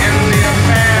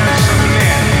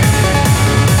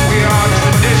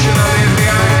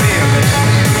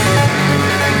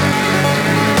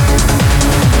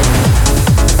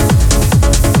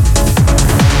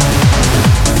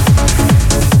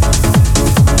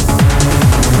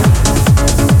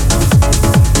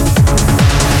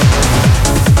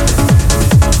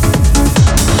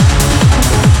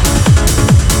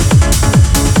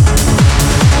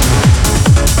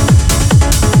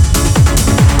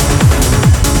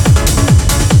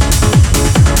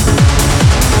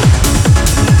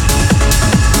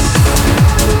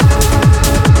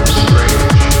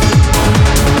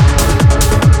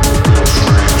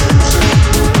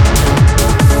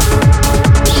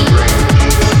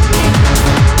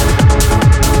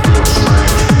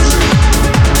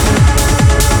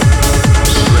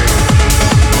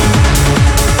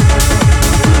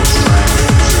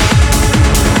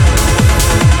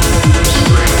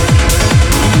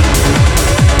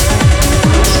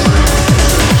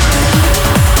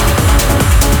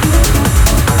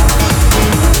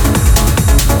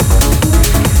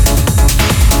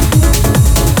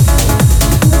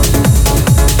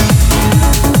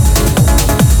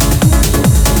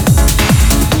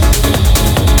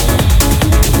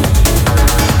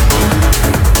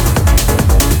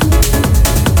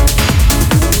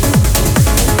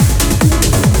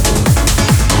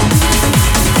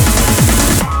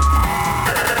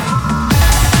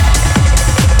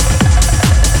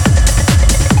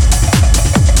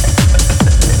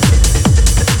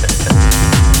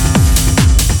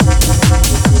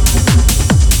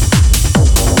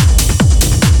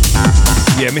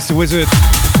Mr. Wizard.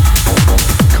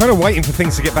 Kind of waiting for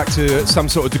things to get back to some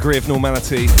sort of degree of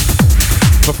normality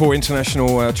before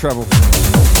international travel.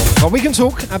 But we can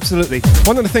talk, absolutely.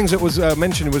 One of the things that was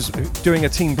mentioned was doing a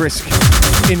Team Brisk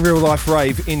in real life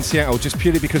rave in Seattle, just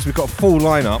purely because we've got a full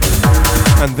lineup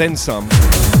and then some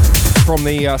from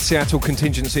the Seattle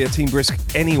contingency at Team Brisk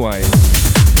anyway.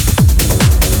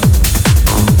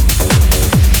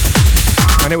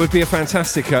 And it would be a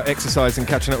fantastic exercise in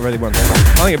catching up with everyone. I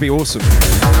think it'd be awesome.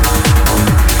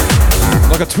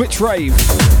 Like a Twitch rave.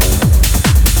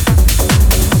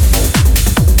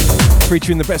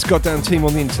 Featuring the best goddamn team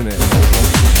on the internet.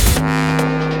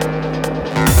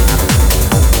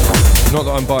 Not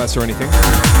that I'm biased or anything.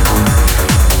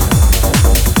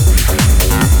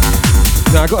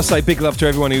 Now I gotta say big love to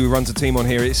everyone who runs a team on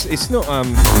here. It's not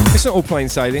all plain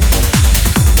sailing.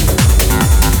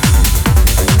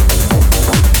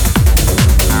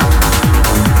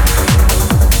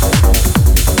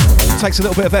 It takes a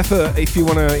little bit of effort if you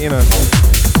wanna, you know,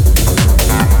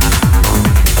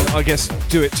 I guess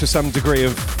do it to some degree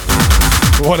of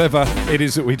whatever it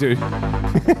is that we do.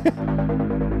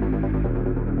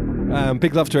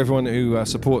 Big love to everyone who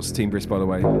supports Team Brisk, by the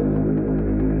way.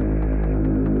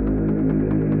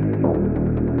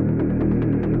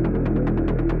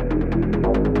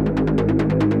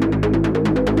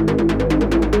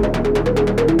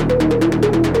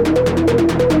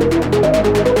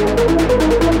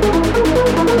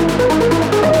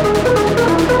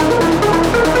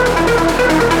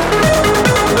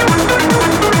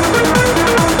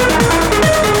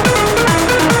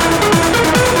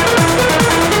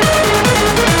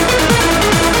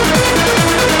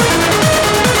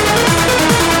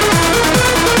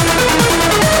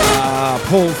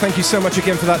 Paul, thank you so much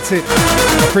again for that tip.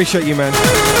 I appreciate you, man.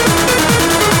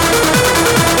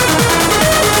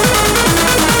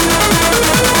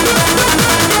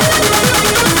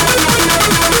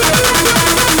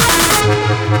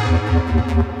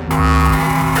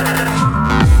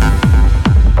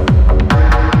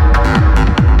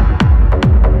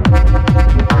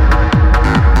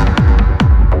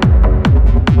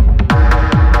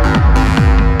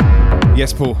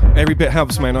 Yes, Paul. Every bit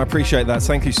helps, man. I appreciate that.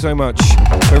 Thank you so much.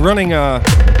 We're running on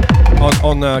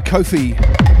Ko-fi,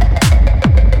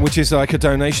 which is like a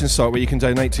donation site where you can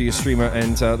donate to your streamer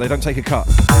and they don't take a cut.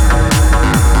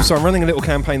 So I'm running a little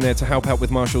campaign there to help out with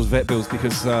Marshall's vet bills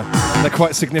because they're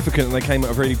quite significant and they came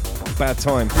at a really bad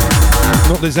time. Not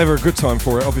that there's ever a good time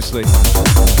for it, obviously.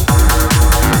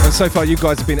 And so far, you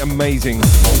guys have been amazing.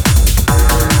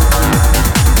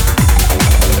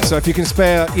 So if you can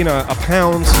spare, you know,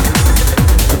 £1,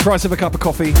 the price of a cup of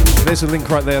coffee, there's a link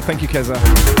right there. Thank you, Keza.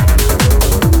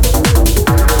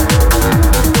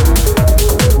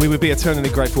 We would be eternally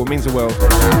grateful. It means the world.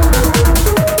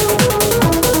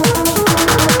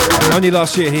 Only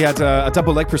last year he had a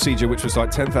double leg procedure, which was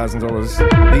like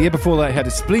 $10,000. The year before that he had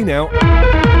his spleen out.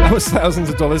 That was thousands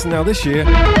of dollars. And now this year,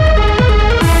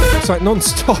 it's like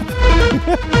non-stop.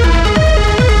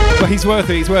 But he's worth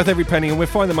it. He's worth every penny, and we'll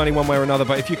find the money one way or another.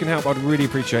 But if you can help, I'd really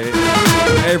appreciate it.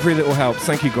 Every little helps.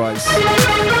 Thank you, guys.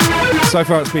 So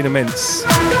far, it's been immense.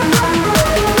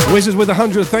 Wizards with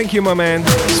 100. Thank you, my man.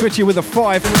 Switchy with a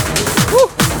 5. Woo!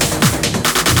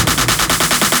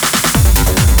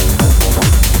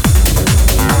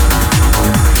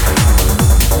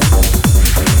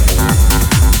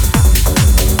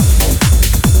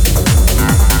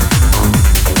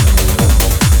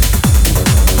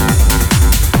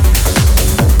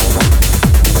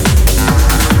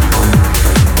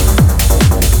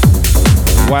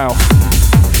 Wow.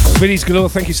 Biddies galore,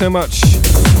 thank you so much.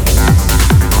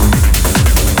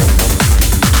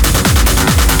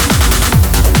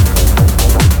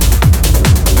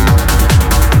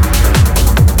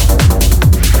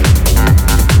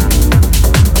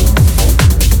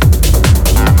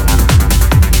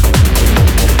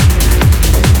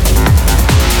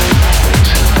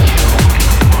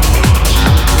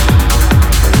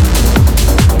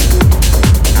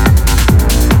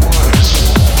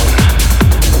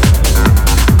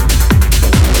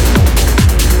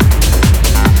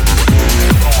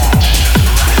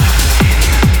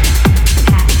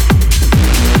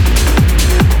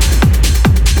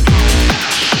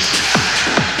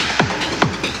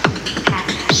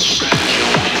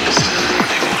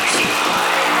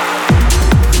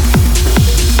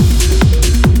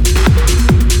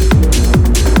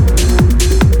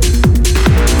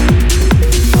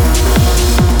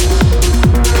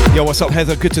 What's up,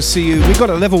 Heather? Good to see you. We've got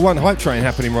a level 1 hype train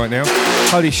happening right now.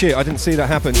 Holy shit, I didn't see that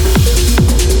happen.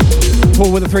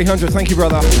 Paul with a 300, thank you,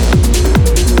 brother.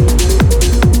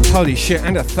 Holy shit,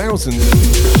 and 1,000.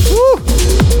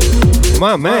 Woo!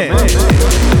 My man.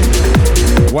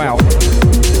 Wow.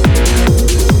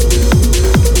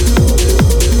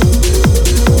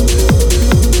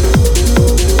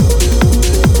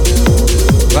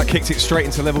 That kicked it straight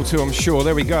into level 2, I'm sure.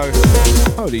 There we go.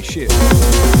 Holy shit.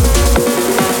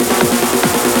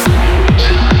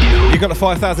 You got the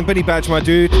 5,000 biddy badge, my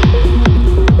dude.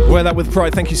 Wear that with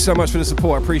pride. Thank you so much for the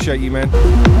support. I appreciate you, man.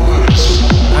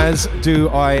 As do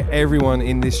I, everyone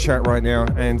in this chat right now,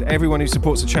 and everyone who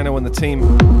supports the channel and the team.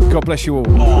 God bless you all.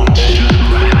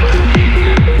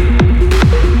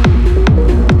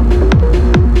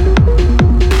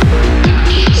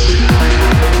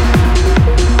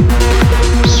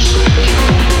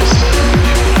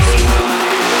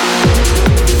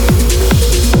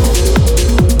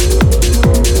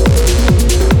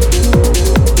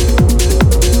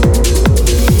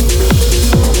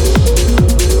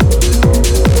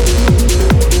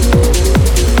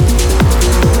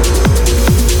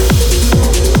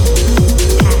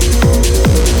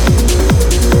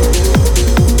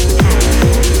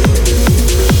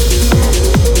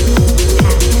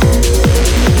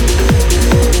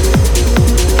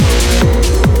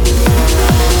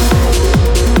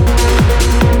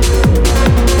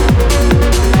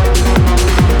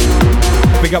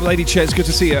 Big up Lady Chez, good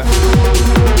to see you.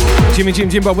 Jimmy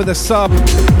Jimbo with a sub.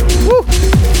 Woo.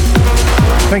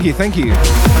 Thank you, thank you.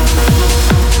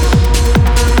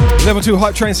 Level 2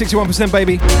 hype train, 61%,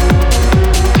 baby.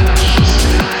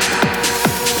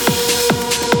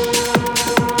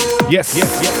 Yes.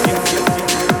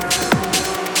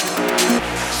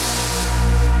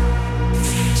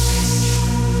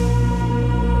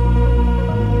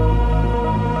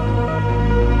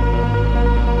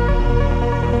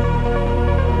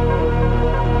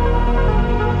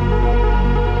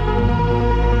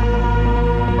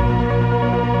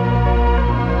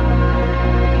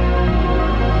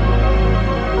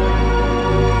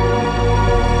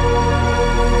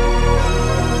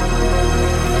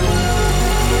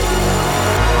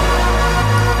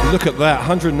 Look at that,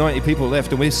 190 people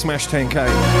left and we've smashed 10k.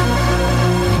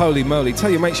 Holy moly. Tell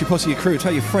your mates, your posse, your crew,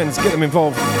 tell your friends, get them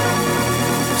involved.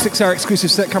 6-hour exclusive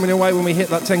set coming your way when we hit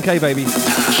that 10k, baby.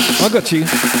 I got you.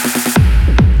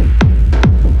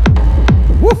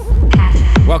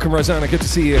 Woo. Welcome, Rosanna, good to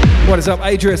see you. What is up,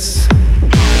 Adris?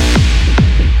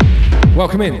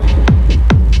 Welcome in.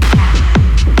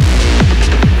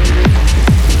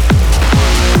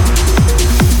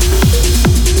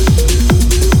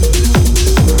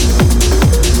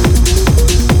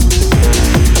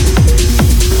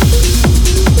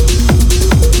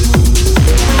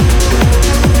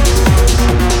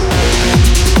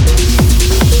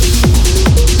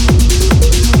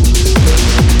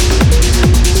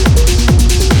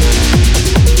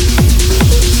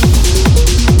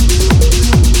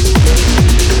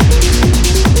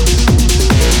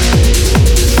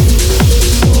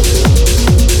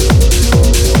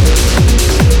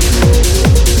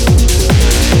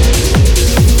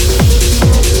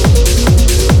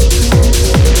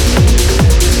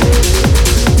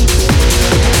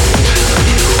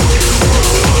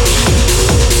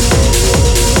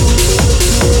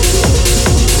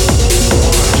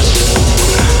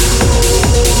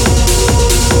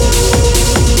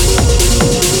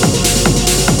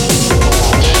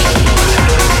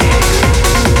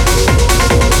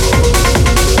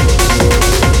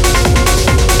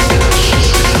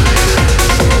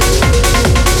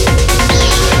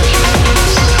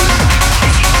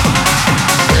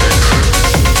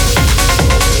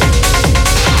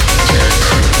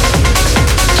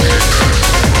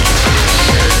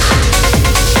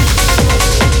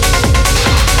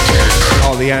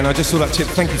 I just saw that tip.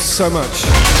 Thank you so much.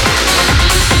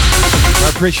 I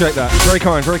appreciate that. Very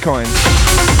kind, very kind.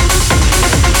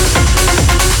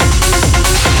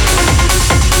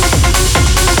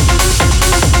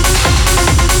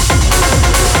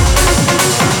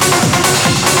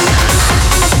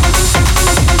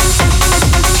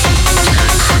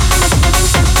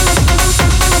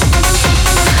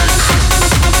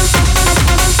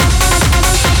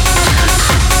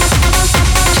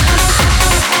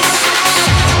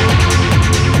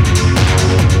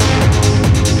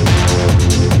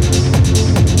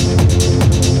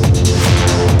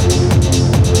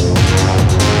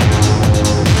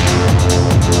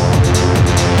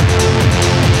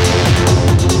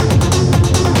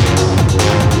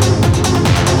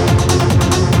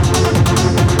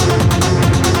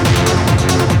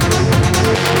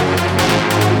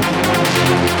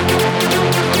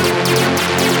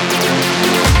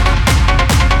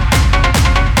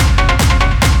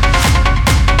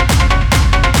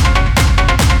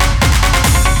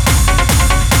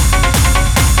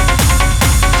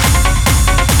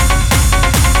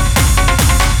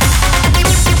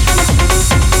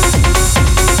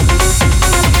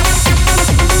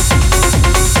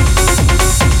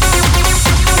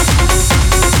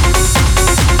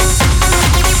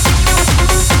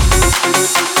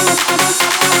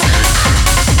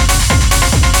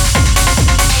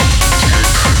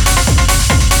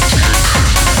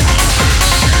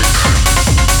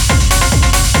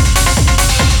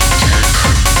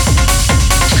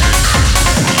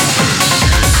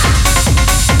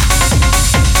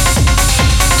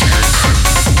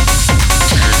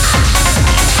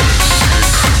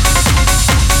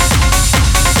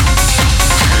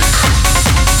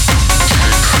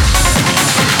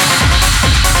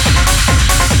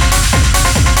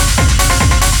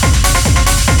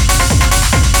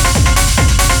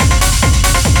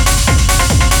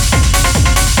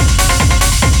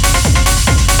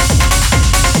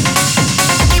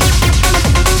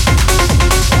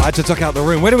 had to duck out the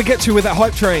room. Where do we get to with that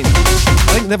hype train?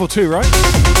 I think level 2, right?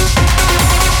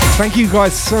 Thank you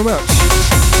guys so much.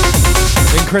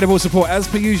 Incredible support as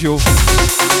per usual.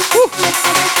 Woo.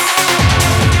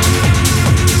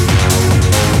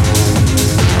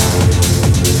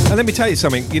 And let me tell you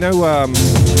something, you know,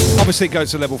 obviously it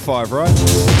goes to level 5, right?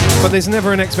 But there's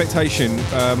never an expectation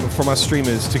from us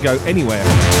streamers to go anywhere.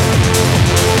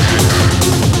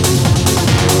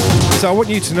 So I want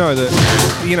you to know that,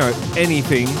 you know,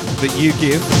 anything that you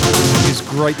give is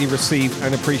greatly received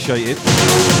and appreciated.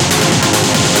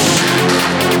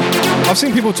 I've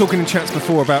seen people talking in chats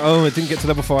before about, oh, it didn't get to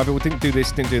level 5, it didn't do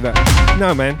this, didn't do that.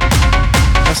 No, man,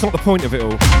 that's not the point of it all.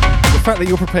 The fact that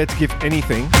you're prepared to give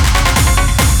anything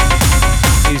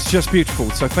is just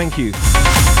beautiful, so thank you.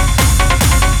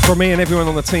 From me and everyone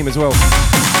on the team as well.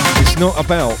 It's not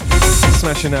about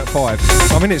smashing that 5.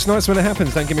 I mean, it's nice when it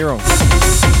happens, don't get me wrong.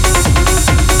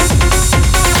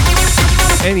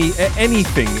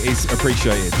 Anything is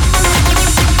appreciated.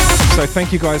 So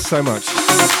thank you guys so much.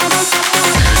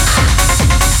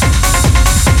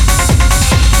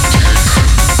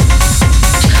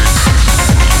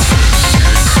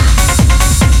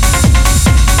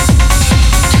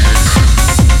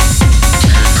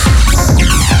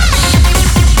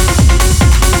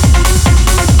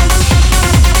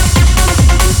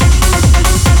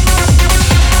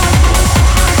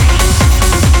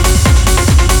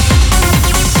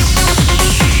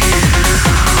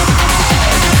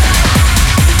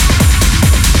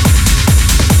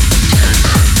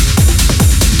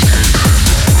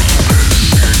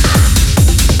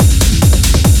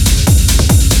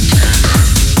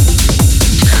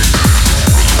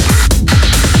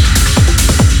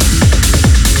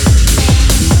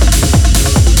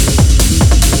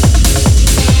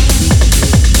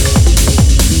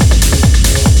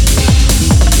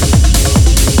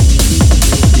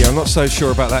 So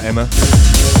sure about that, Emma.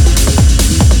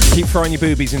 Keep throwing your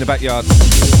boobies in the backyard.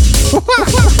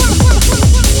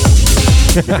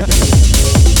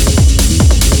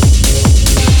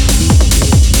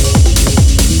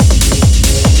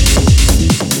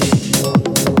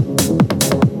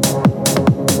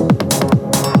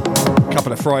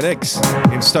 Couple of fried eggs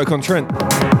in Stoke-on-Trent.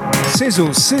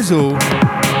 Sizzle, sizzle.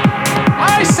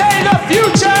 I say the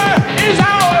future is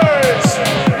ours!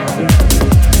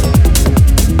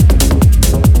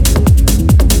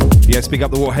 Yes, big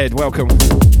up the Warhead, welcome.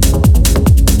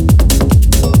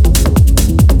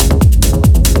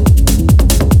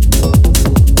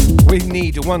 We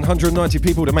need 190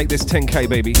 people to make this 10k,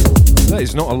 baby. That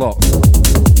is not a lot.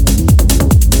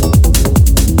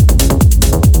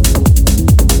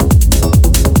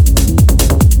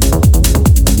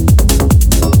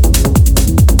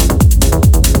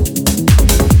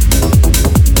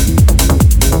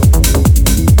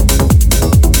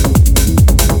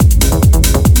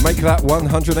 That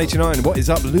 189. What is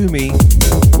up, Lumi?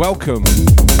 Welcome.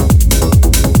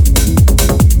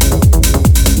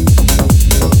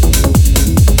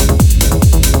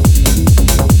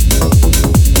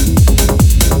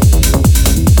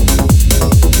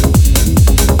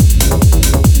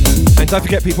 And don't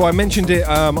forget, people, I mentioned it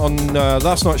on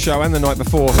last night's show and the night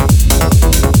before.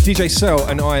 DJ Cell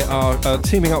and I are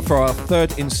teaming up for our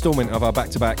 3rd installment of our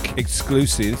back-to-back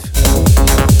exclusive.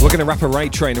 We're going to wrap a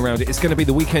raid train around it. It's going to be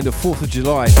the weekend of 4th of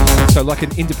July, so like an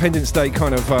Independence Day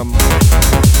kind of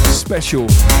special.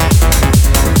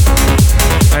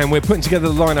 And we're putting together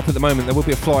the lineup at the moment. There will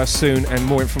be a flyer soon and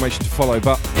more information to follow,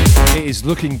 but it is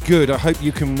looking good. I hope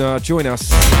you can join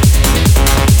us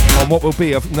on what will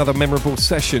be another memorable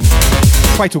session.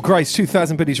 Fatal Grace,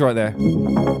 2,000 biddies right there.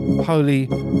 Holy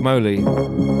moly.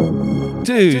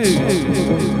 Dude.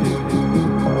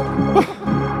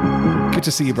 Good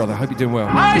to see you, brother. Hope you're doing well.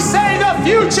 I say the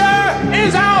future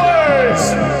is ours!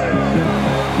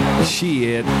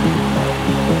 Shit.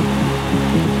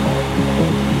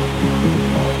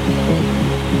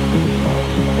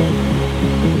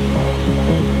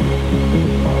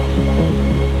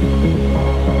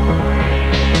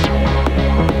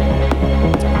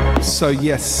 So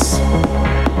yes,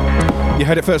 you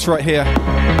heard it first right here.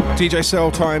 DJ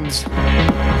Cell times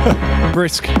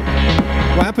Brisk.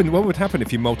 What happened? What would happen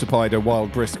if you multiplied a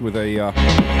wild Brisk with a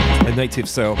native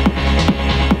cell?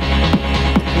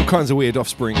 All kinds of weird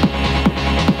offspring.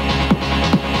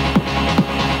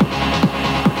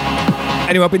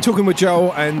 Anyway, I've been talking with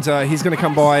Joel, and he's going to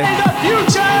come by.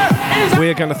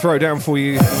 We're going to throw down for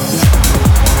you.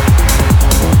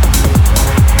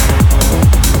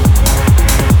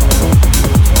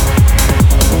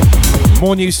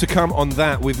 More news to come on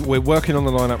that. We're working on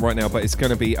the lineup right now, but it's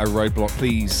going to be a roadblock.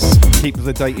 Please keep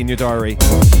the date in your diary.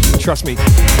 Trust me.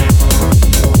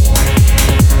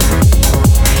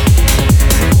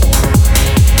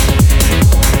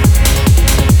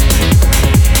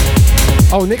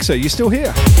 Oh, Nixer, you still here?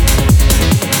 I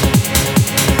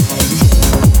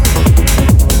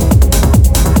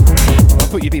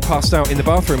thought you'd be passed out in the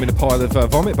bathroom in a pile of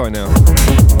vomit by now.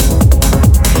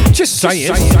 Just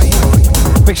saying.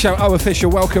 Big shout out,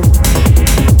 official, welcome.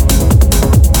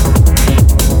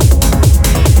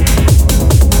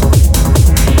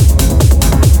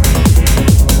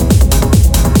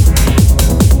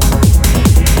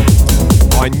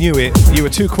 I knew it. You were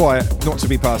too quiet not to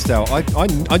be passed out. I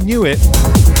knew it.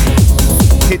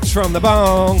 Hits from the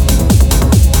bong.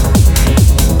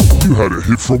 You had a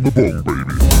hit from the bong,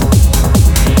 baby.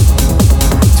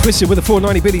 Twisted with the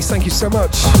 490 biddies. Thank you so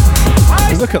much.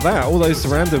 And look at that. All those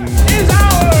random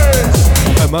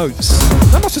emotes.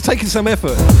 That must have taken some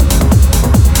effort.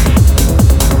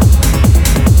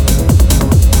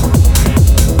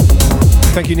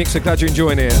 Thank you, Nick. So glad you're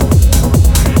enjoying it.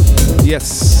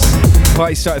 Yes.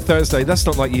 Party started Thursday. That's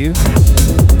not like you.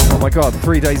 Oh my God,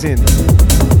 3 days in.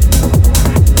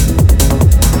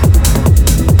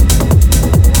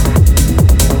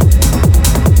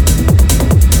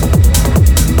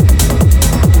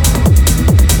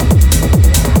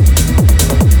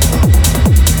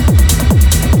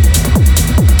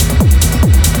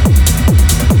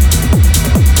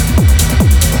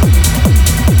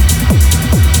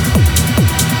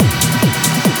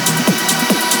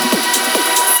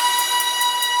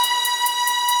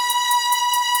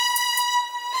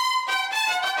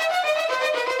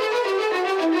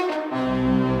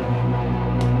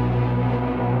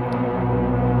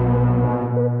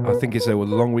 I think it's a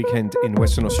long weekend in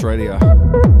Western Australia,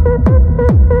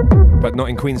 but not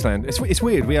in Queensland. It's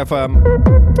weird. We have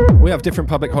different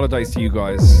public holidays to you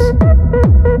guys.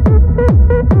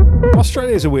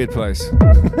 Australia is a weird place.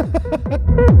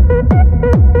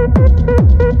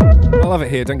 I love it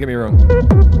here. Don't get me wrong.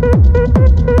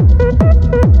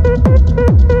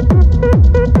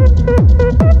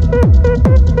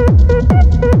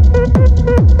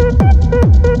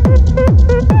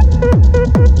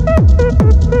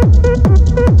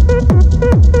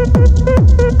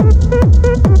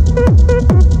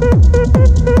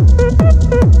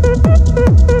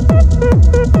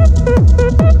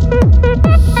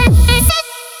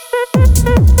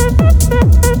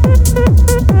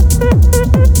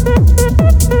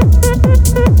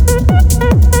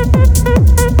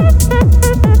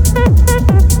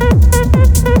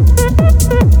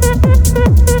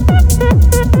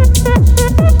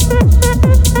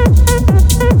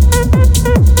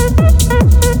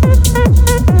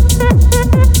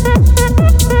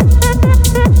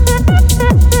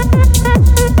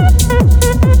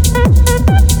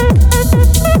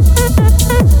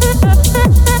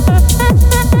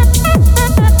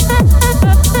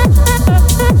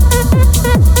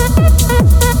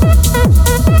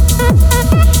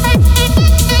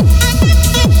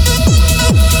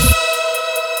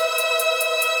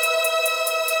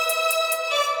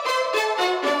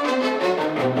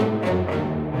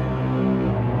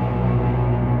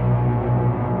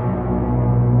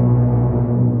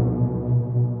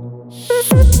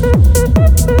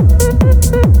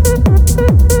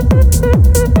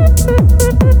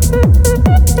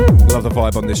 Love the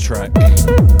vibe on this track.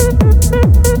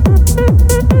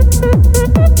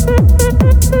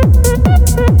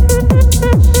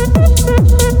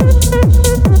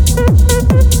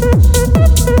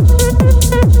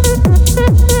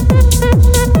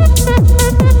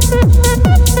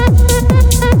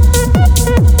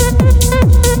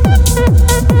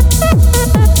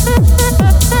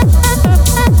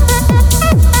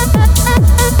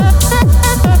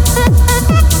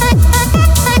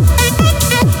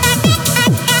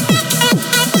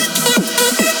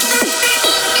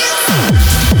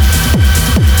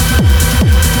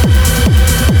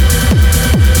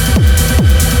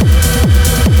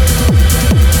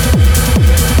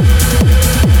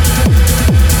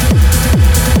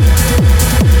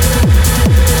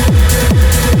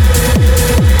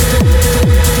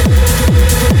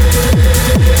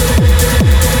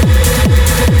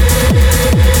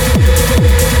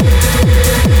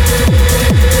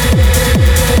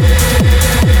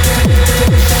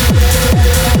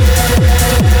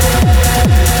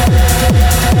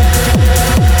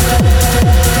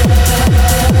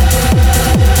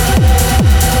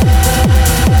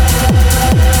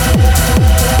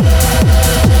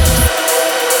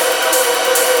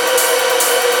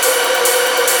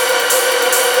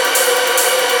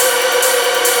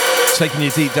 Taking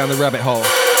you deep down the rabbit hole.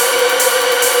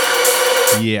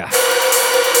 Yeah.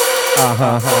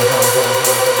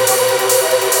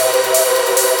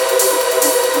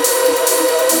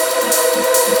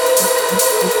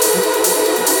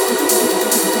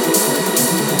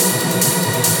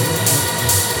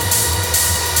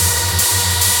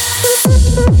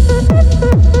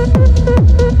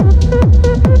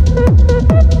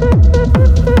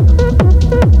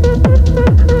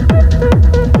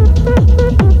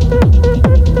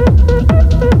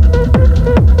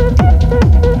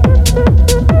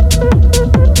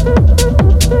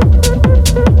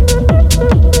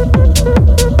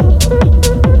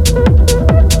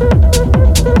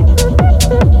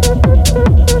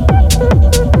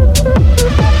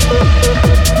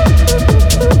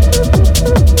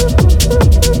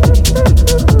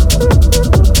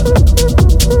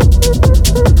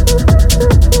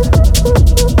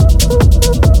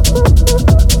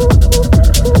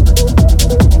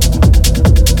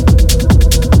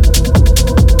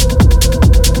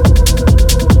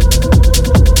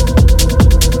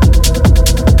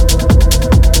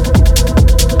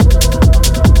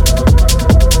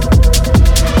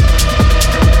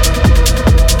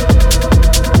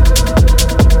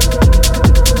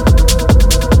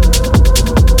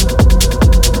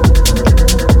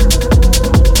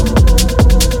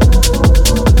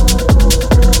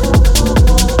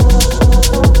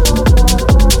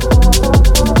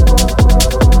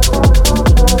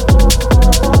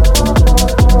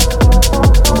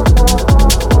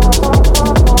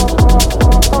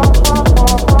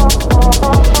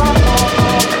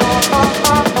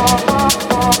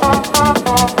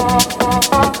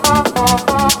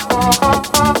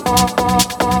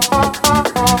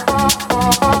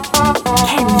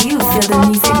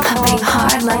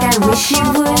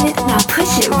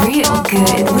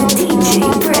 good with DJ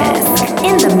Brisk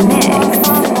in the mix.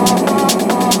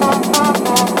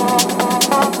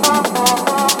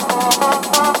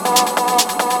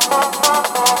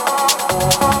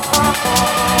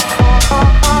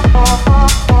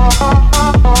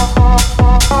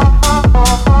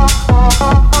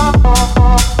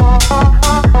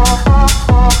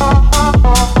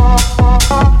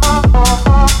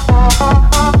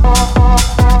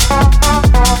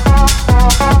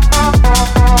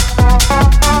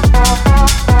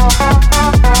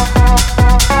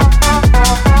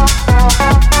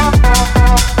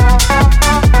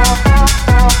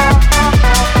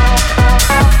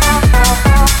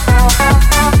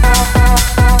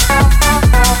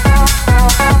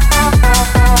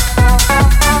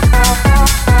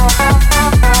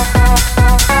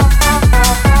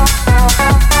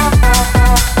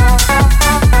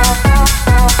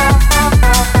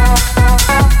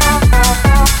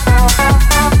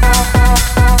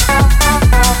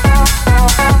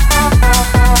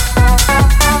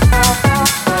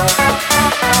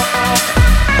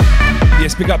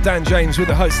 Big up Dan James with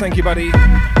the host. Thank you, buddy.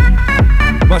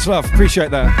 Much love.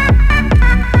 Appreciate that.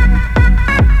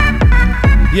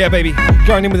 Yeah, baby.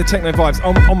 Going in with the techno vibes.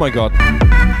 Oh my god.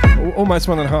 Almost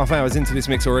 1.5 hours into this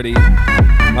mix already.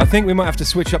 I think we might have to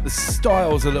switch up the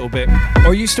styles a little bit. Or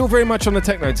are you still very much on the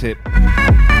techno tip?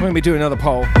 I'm going to be doing another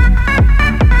poll.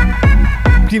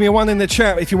 Give me a 1 in the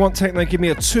chat if you want techno. Give me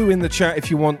a 2 in the chat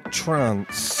if you want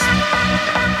trance.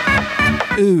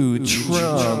 Ooh,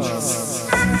 trance.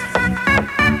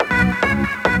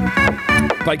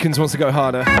 Bacons wants to go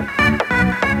harder.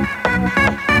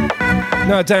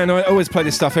 No, Dan, I always play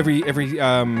this stuff every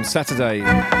Saturday.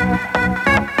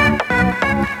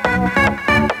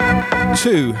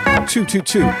 2.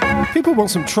 People want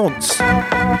some trance.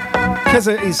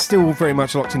 Keza is still very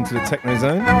much locked into the techno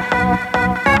zone.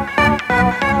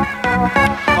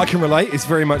 I can relate. It's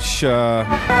very much an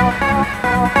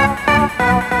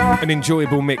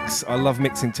enjoyable mix. I love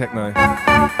mixing techno.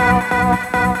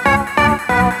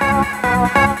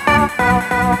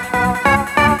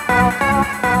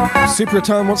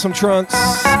 Superatan wants some trance.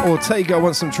 Ortega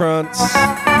wants some trance.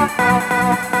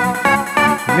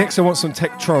 Next I want some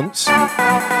tech trance.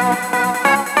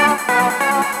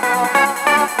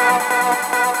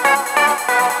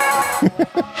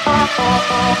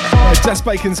 Das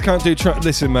Bacons can't do trance.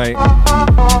 Listen, mate.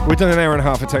 We've done an hour and a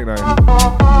half of techno.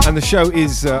 And the show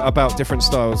is about different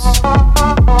styles.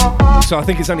 So I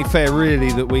think it's only fair,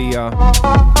 really, that we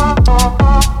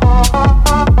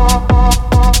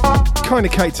kind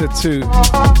of cater to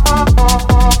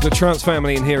the trance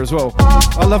family in here as well.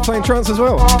 I love playing trance as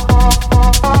well.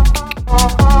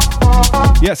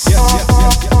 Yes.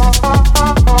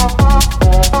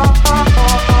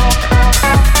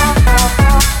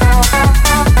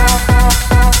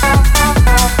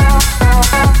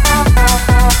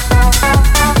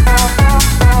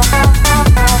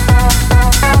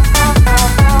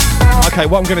 Okay,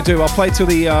 what I'm going to do, I'll play till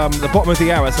the bottom of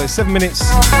the hour, so 7 minutes.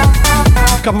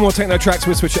 A couple more techno tracks,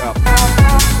 we'll switch it up.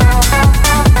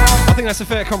 I think that's a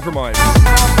fair compromise.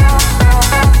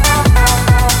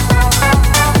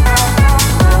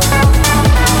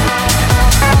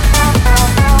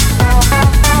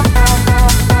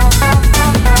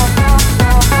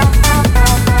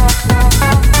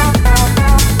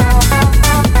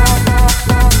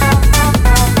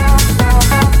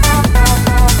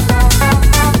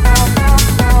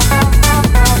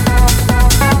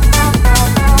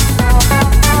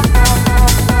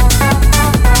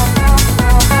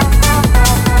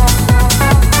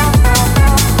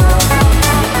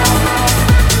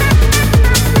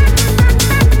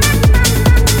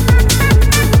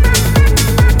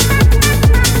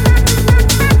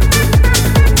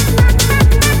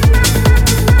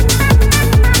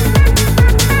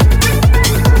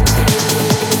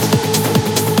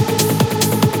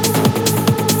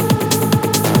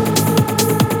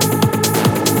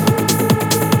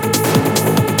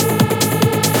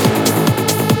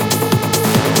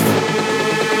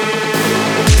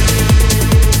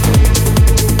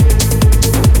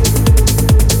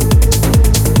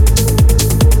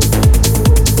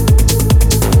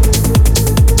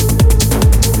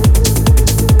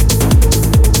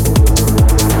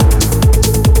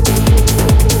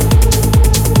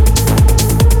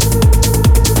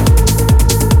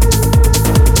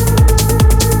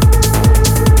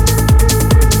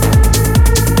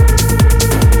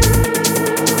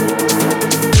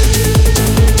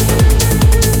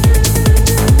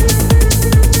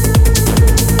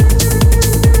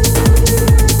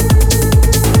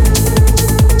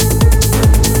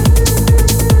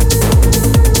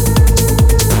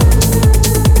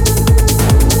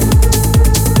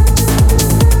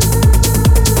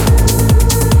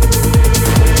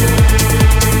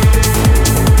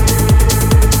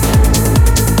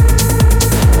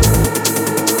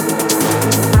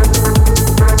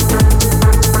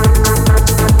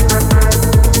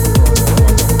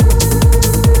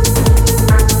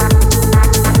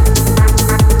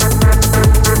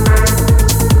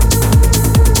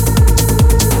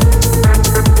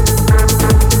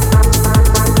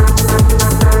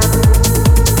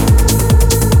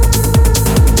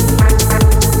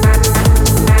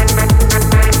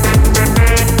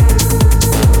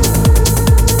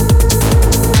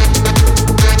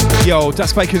 Yo,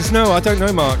 Das Bacon's. No, I don't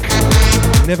know Mark.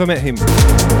 Never met him.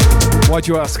 Why'd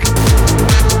you ask?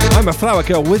 I'm a flower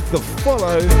girl with the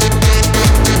follow.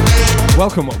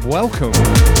 Welcome, welcome.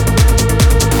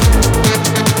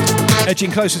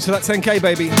 Edging closer to that 10k,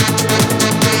 baby.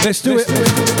 Let's do it.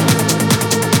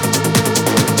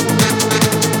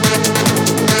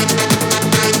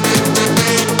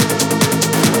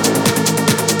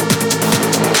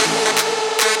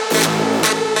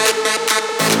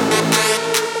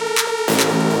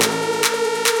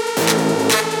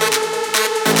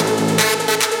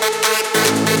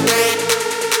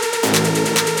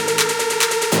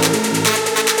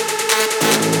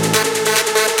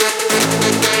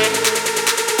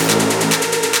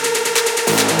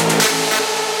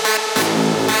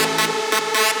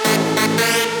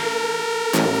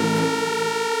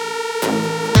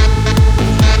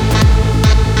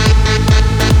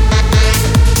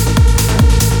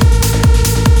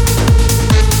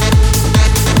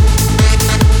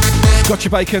 Gotcha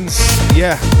Bacons,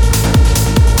 yeah.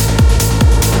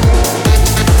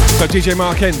 So DJ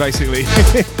Mark N basically.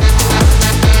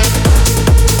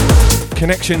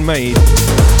 Connection made.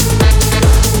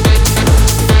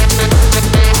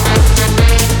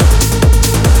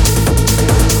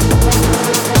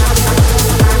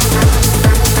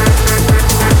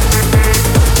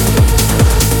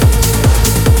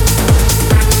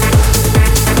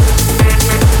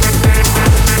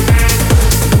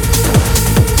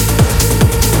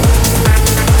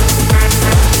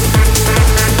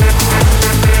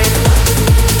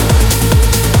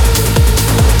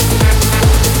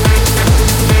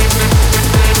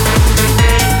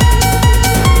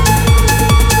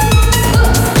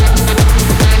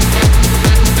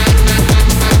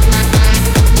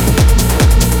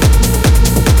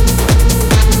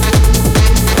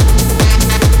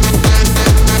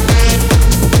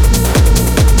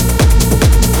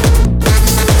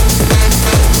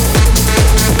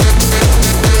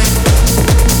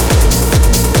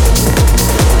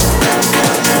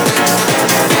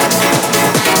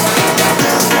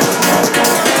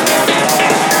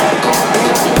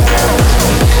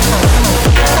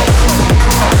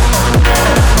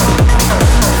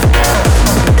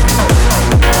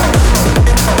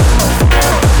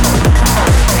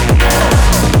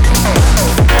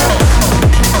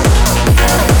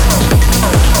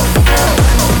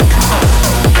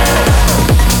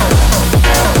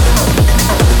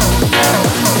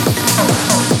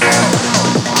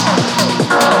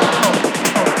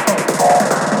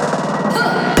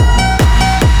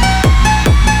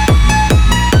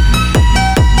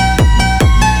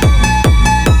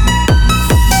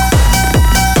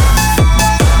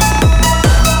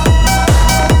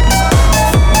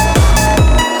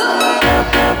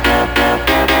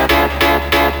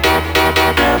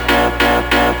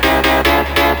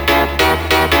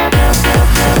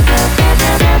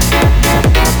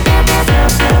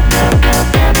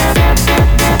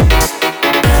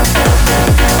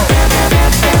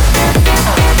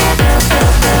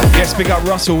 Big up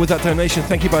Russell with that donation.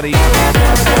 Thank you, buddy.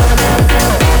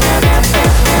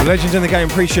 Legend in the game.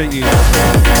 Appreciate you.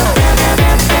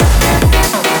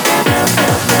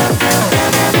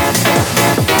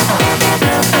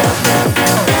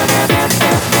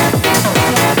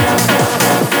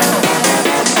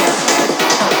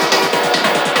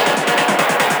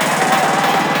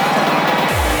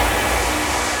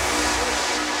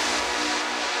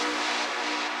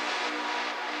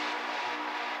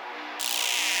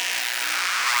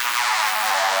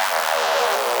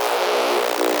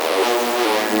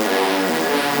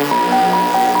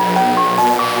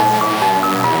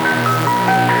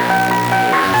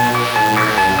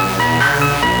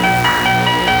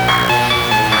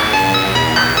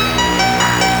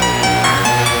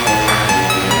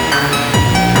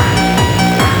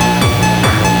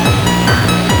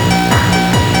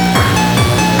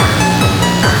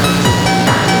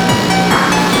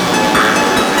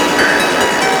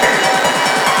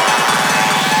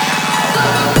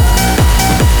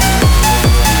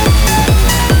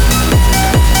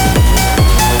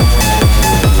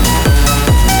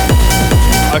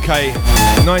 Okay,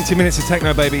 90 minutes of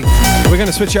techno, baby. We're going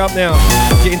to switch it up now,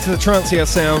 get into the trancier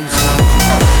sounds,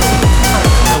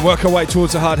 and work our way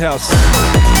towards the hard house.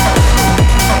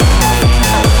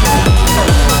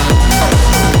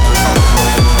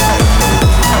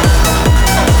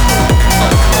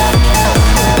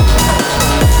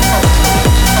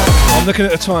 I'm looking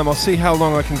at the time, I'll see how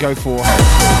long I can go for.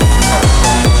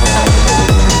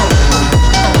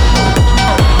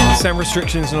 Sound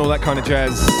restrictions and all that kind of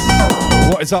jazz.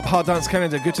 What is up, Hard Dance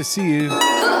Canada? Good to see you.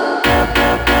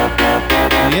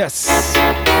 Yes.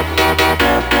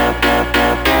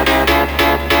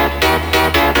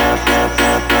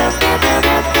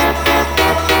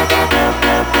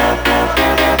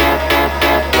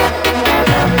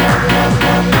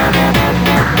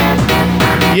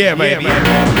 Yeah, baby.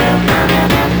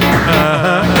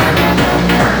 Uh-huh.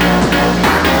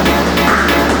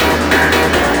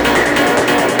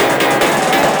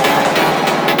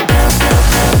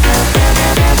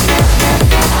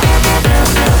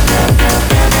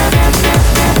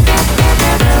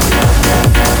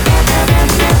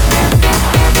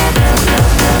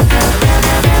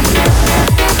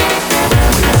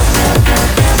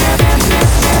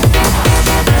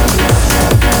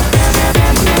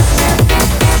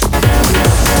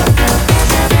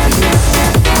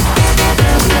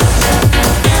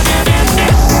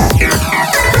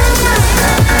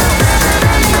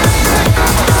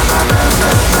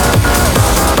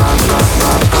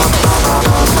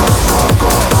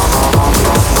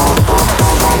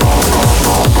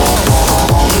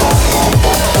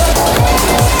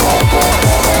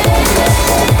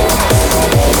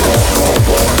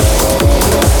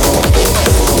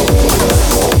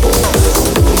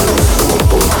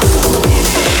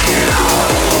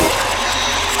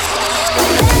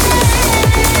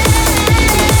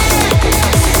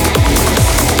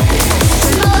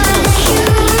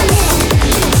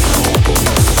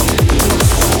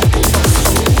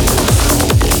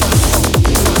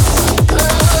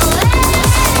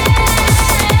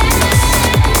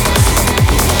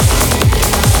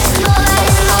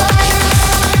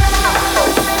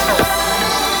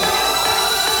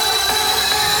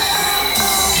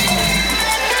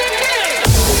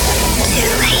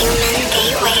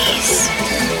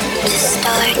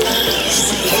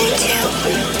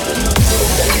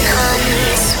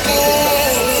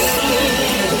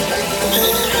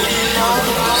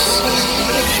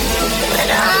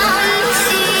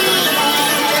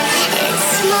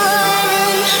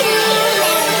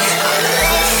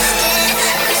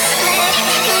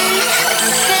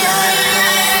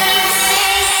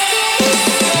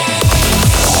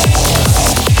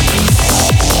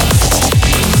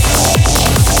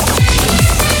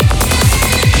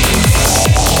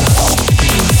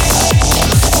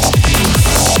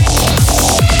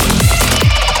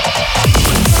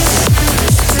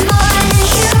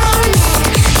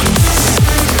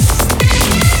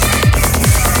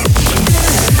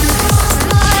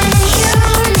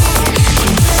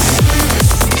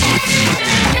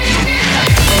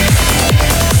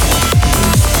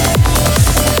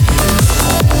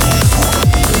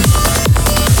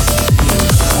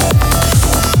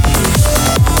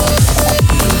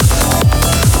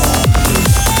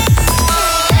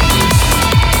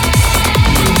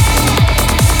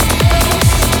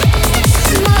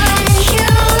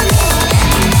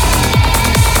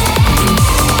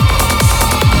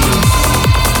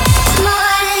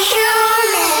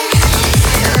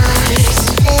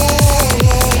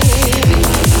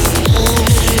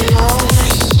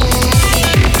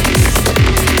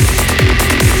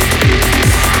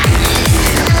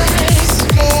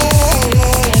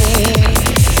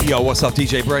 What's up,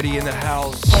 DJ Brady in the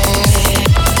house?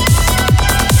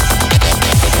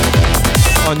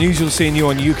 Unusual seeing you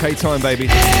on UK time, baby.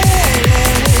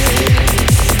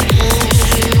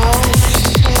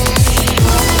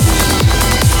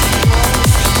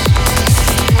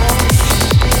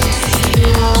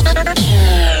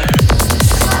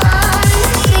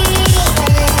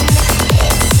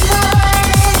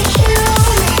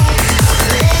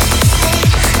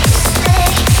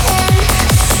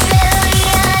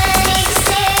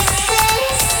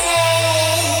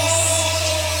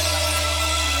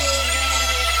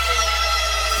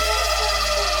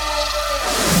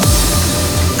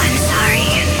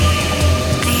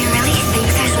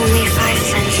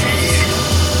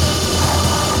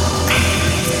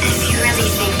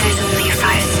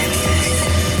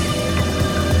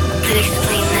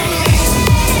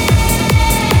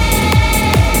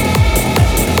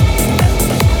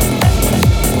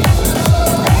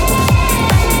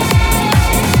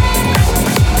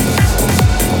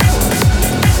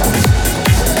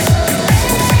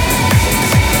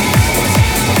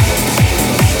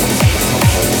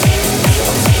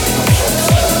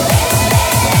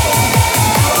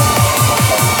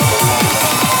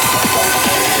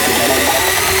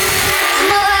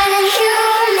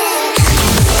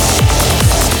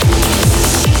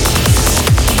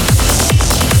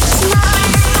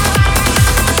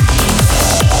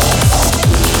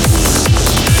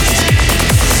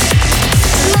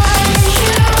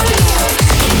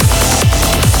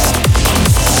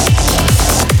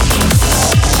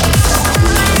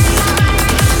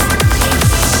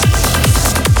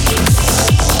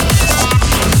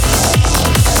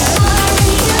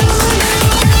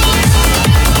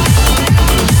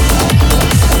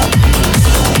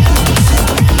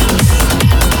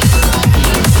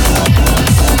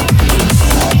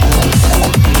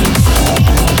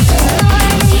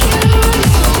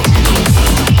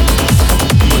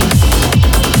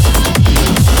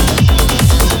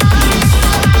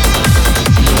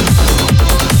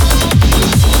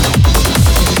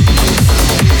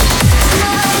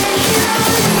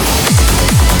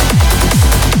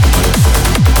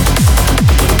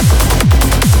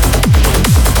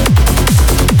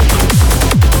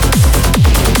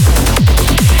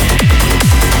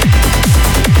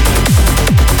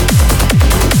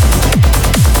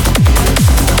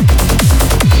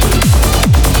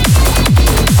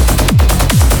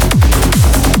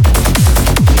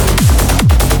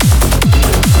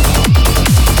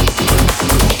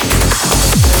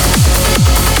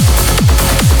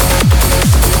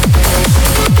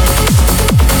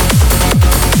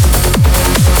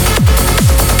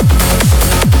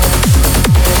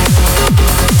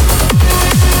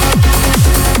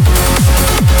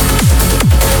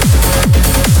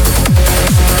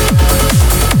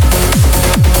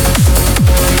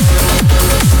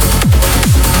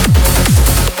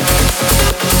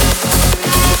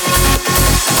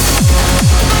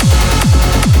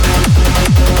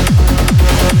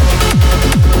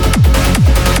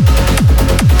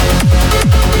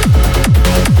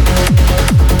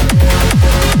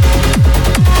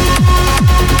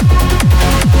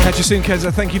 soon,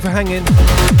 Keza. Thank you for hanging.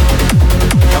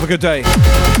 Have a good day.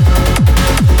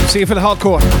 See you for the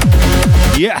hardcore.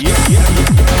 Yes.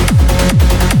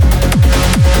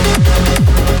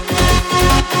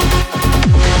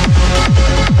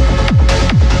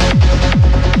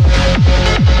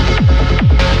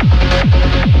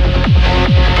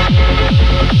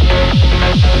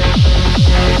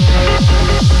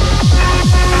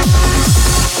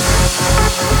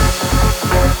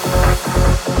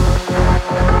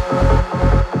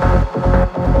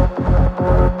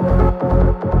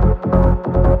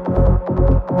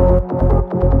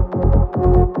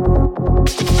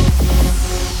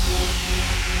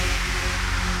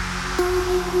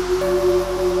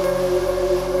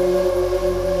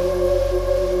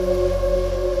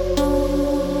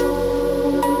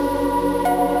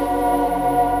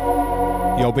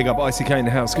 Big up ICK in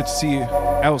the house. Good to see you.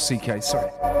 LCK,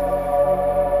 sorry.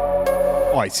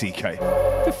 ICK.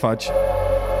 The fudge.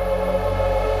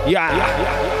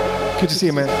 Yeah. Good to see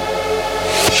you, man.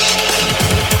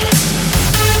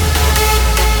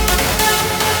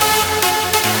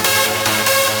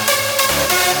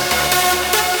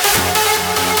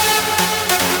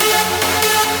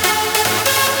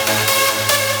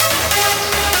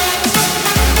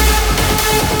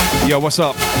 Yo, what's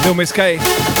up? Lil Miss K.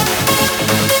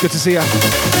 Good to see ya.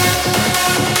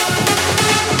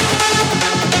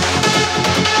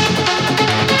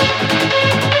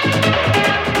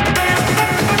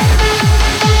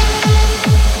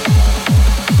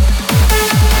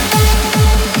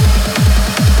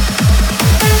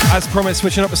 As promised,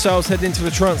 switching up the styles, heading into the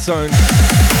trance zone.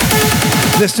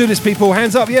 Let's do this, people.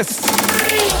 Hands up, yes.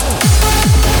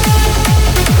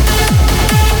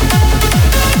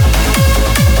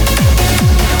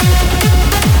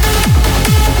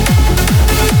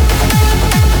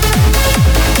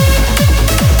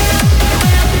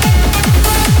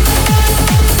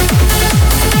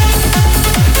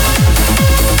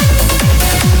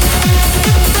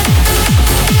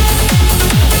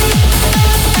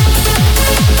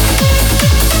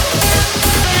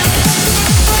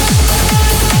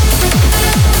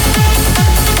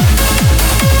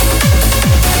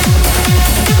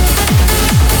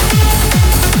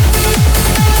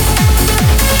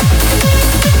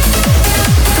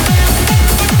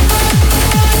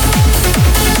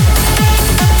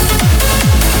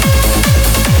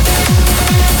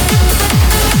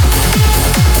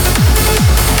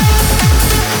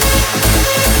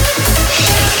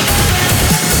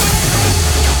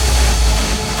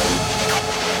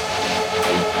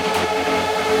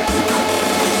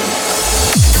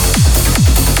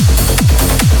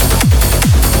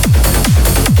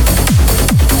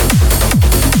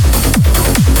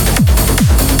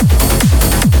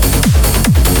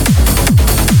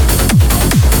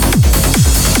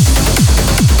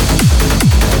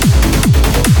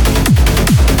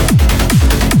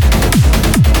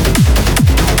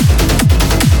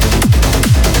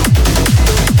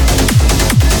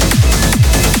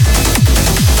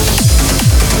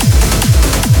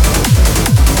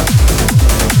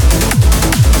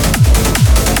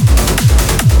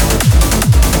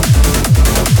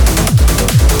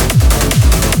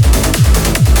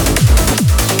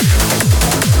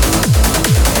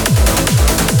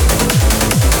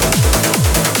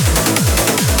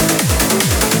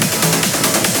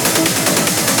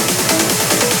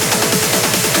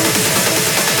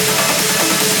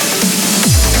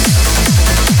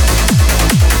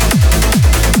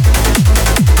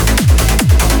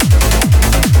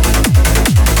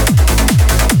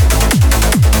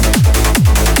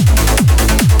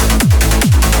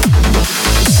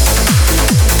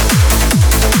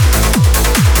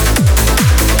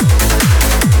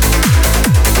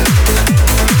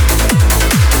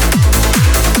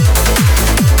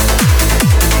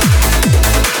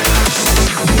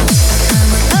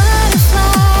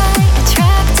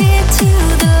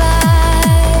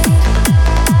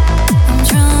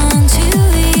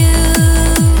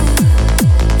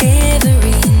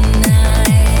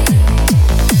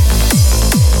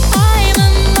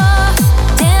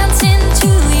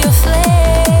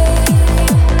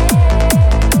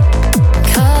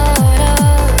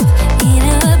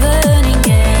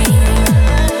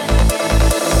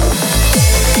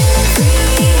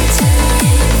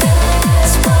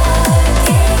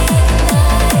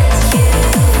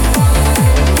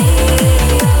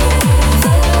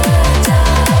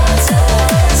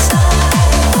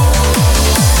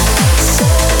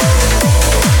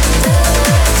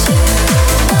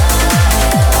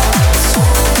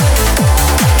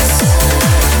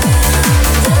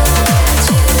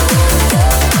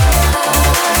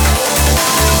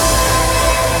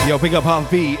 Yo, big up Half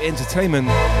B Entertainment.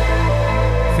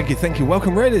 Thank you.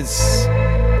 Welcome, Raiders.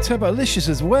 Turbolicious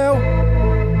as well.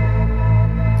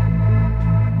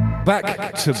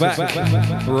 Back to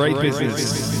back. Great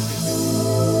business.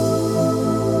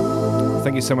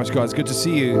 Thank you so much, guys. Good to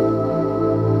see you.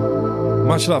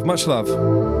 Much love, much love.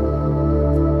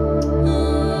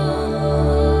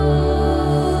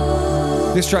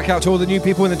 This track out to all the new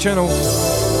people in the channel.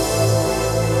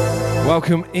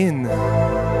 Welcome in.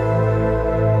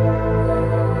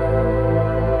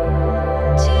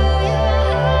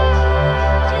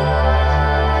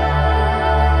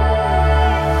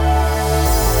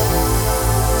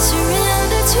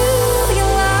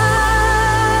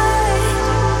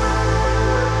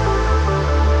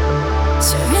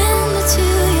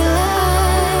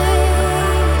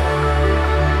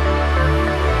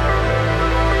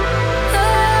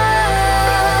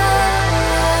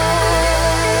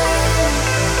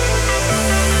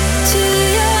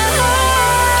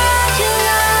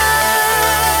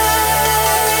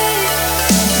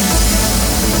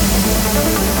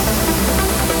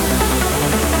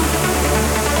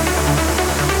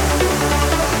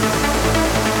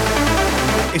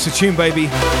 It's a tune, baby.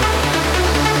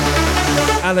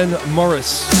 Alan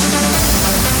Morris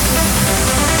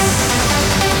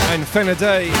and Fenner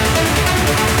Day.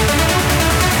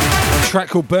 A track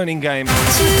called Burning Game.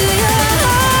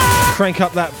 Crank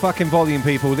up that fucking volume,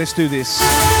 people. Let's do this.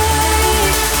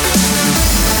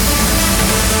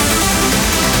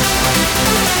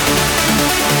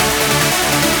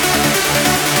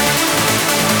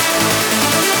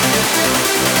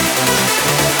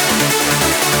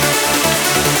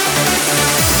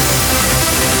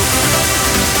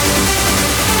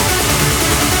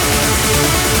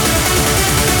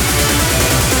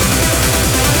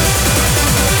 You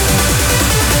make me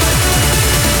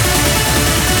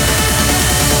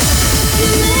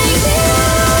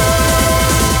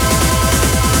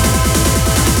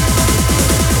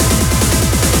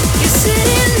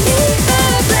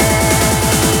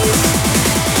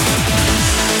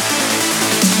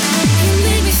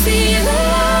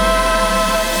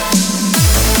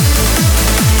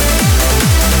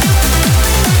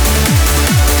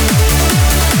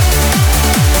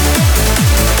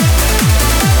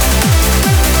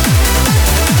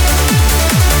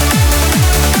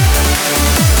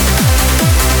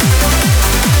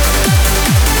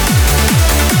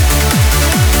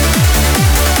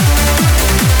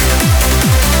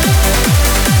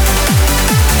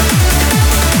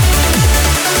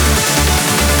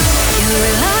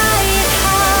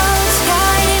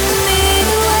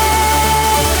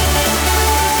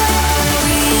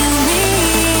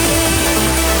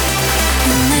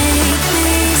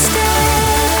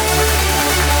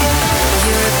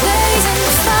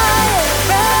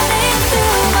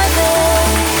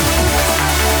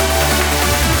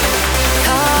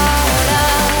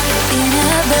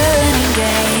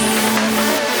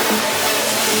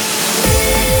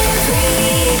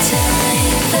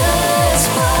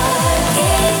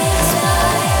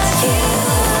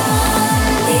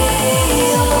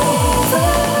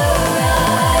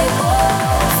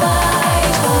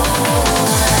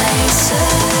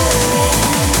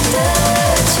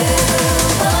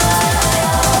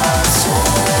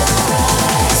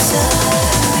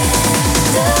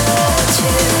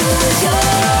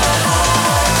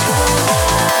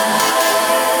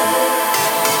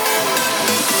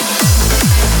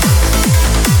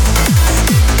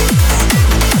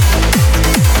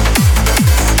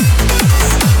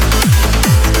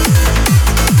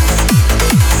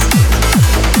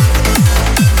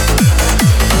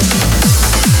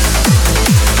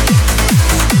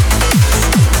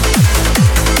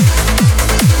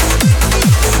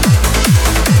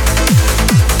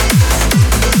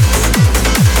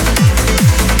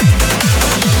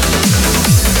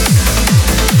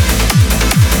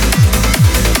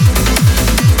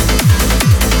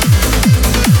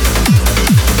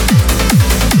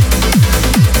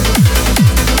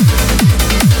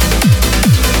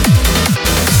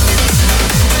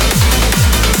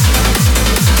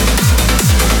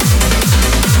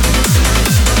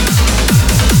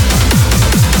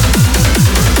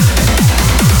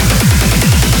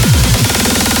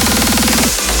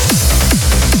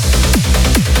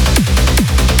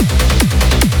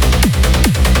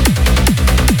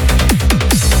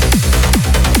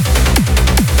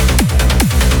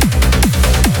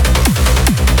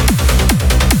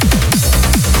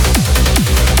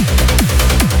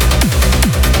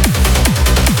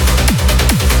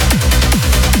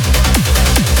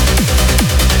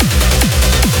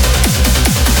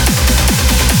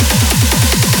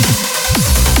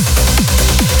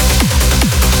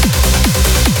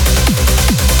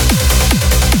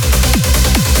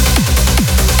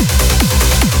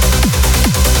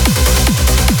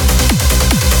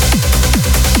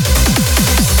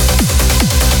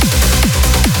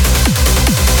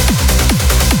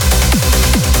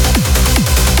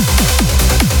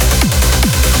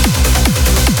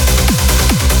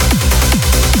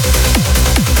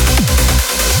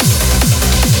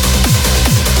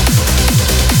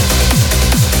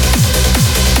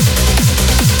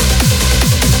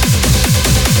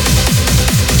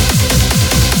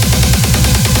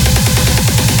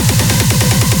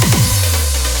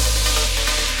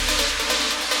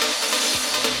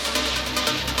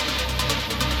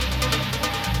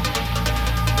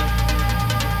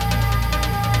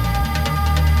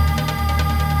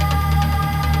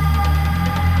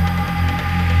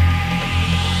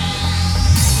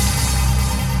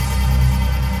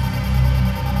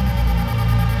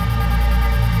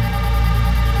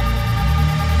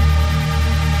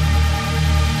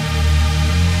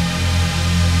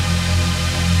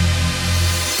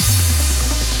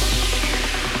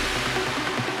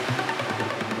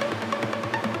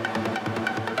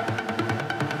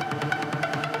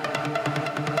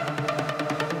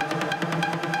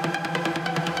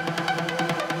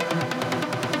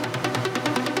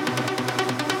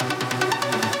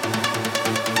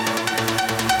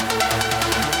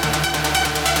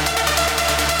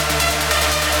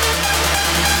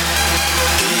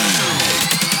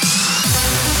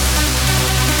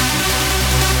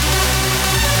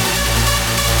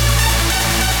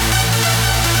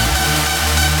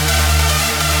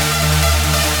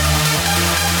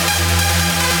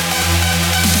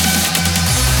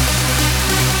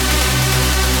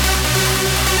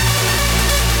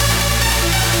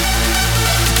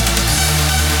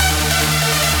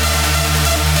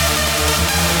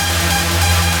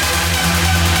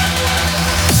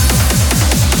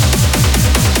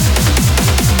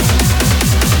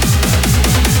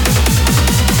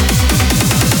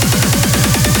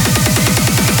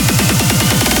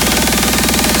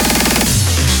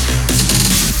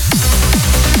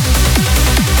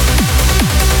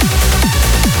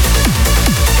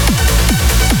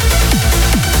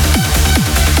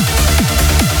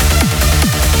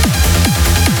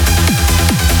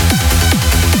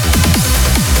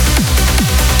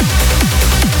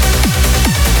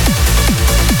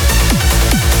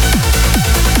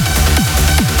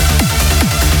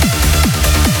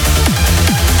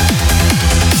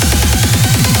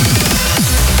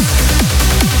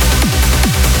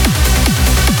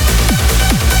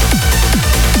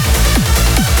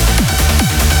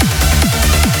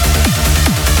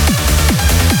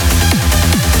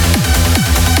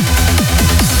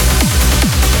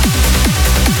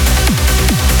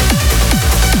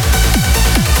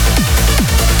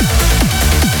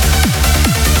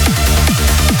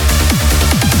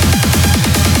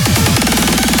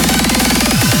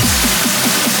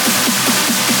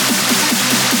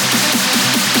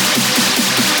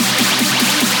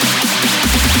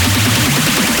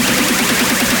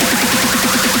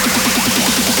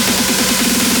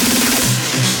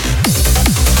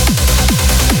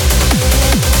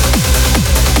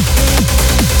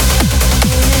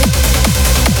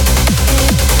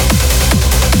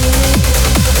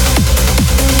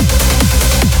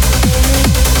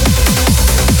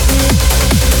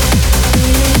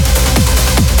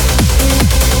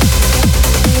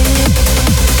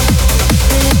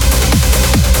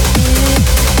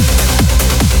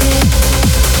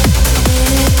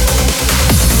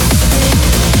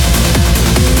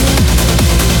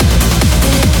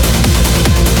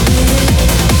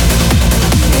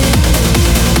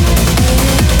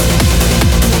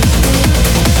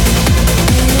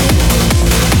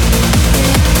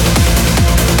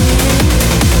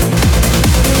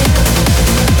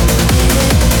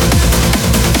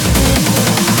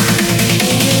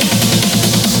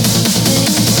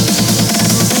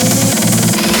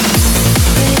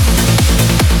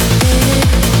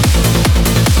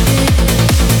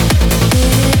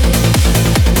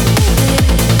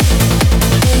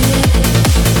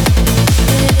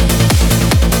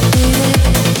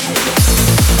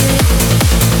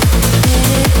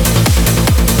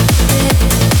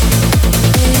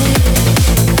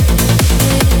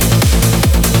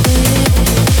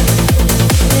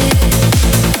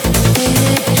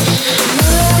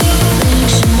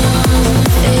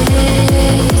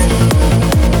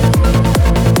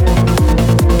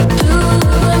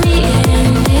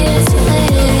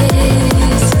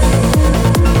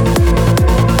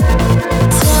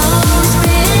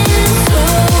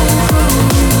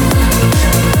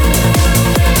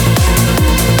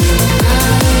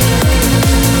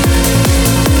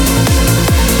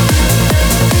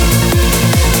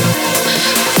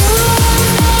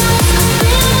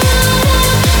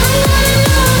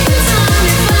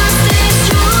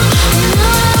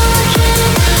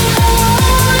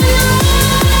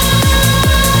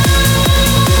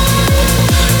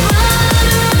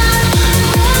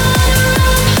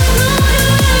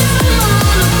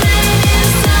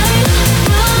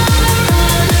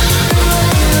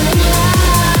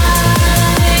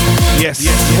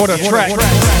What a track.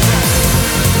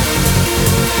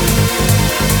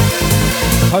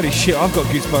 Holy shit, I've got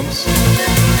goosebumps.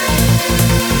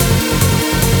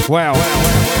 Wow.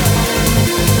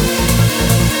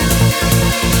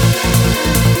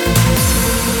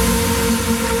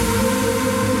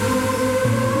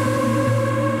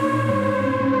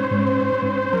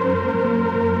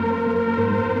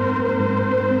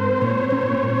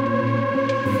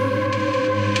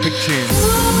 Big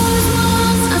tune.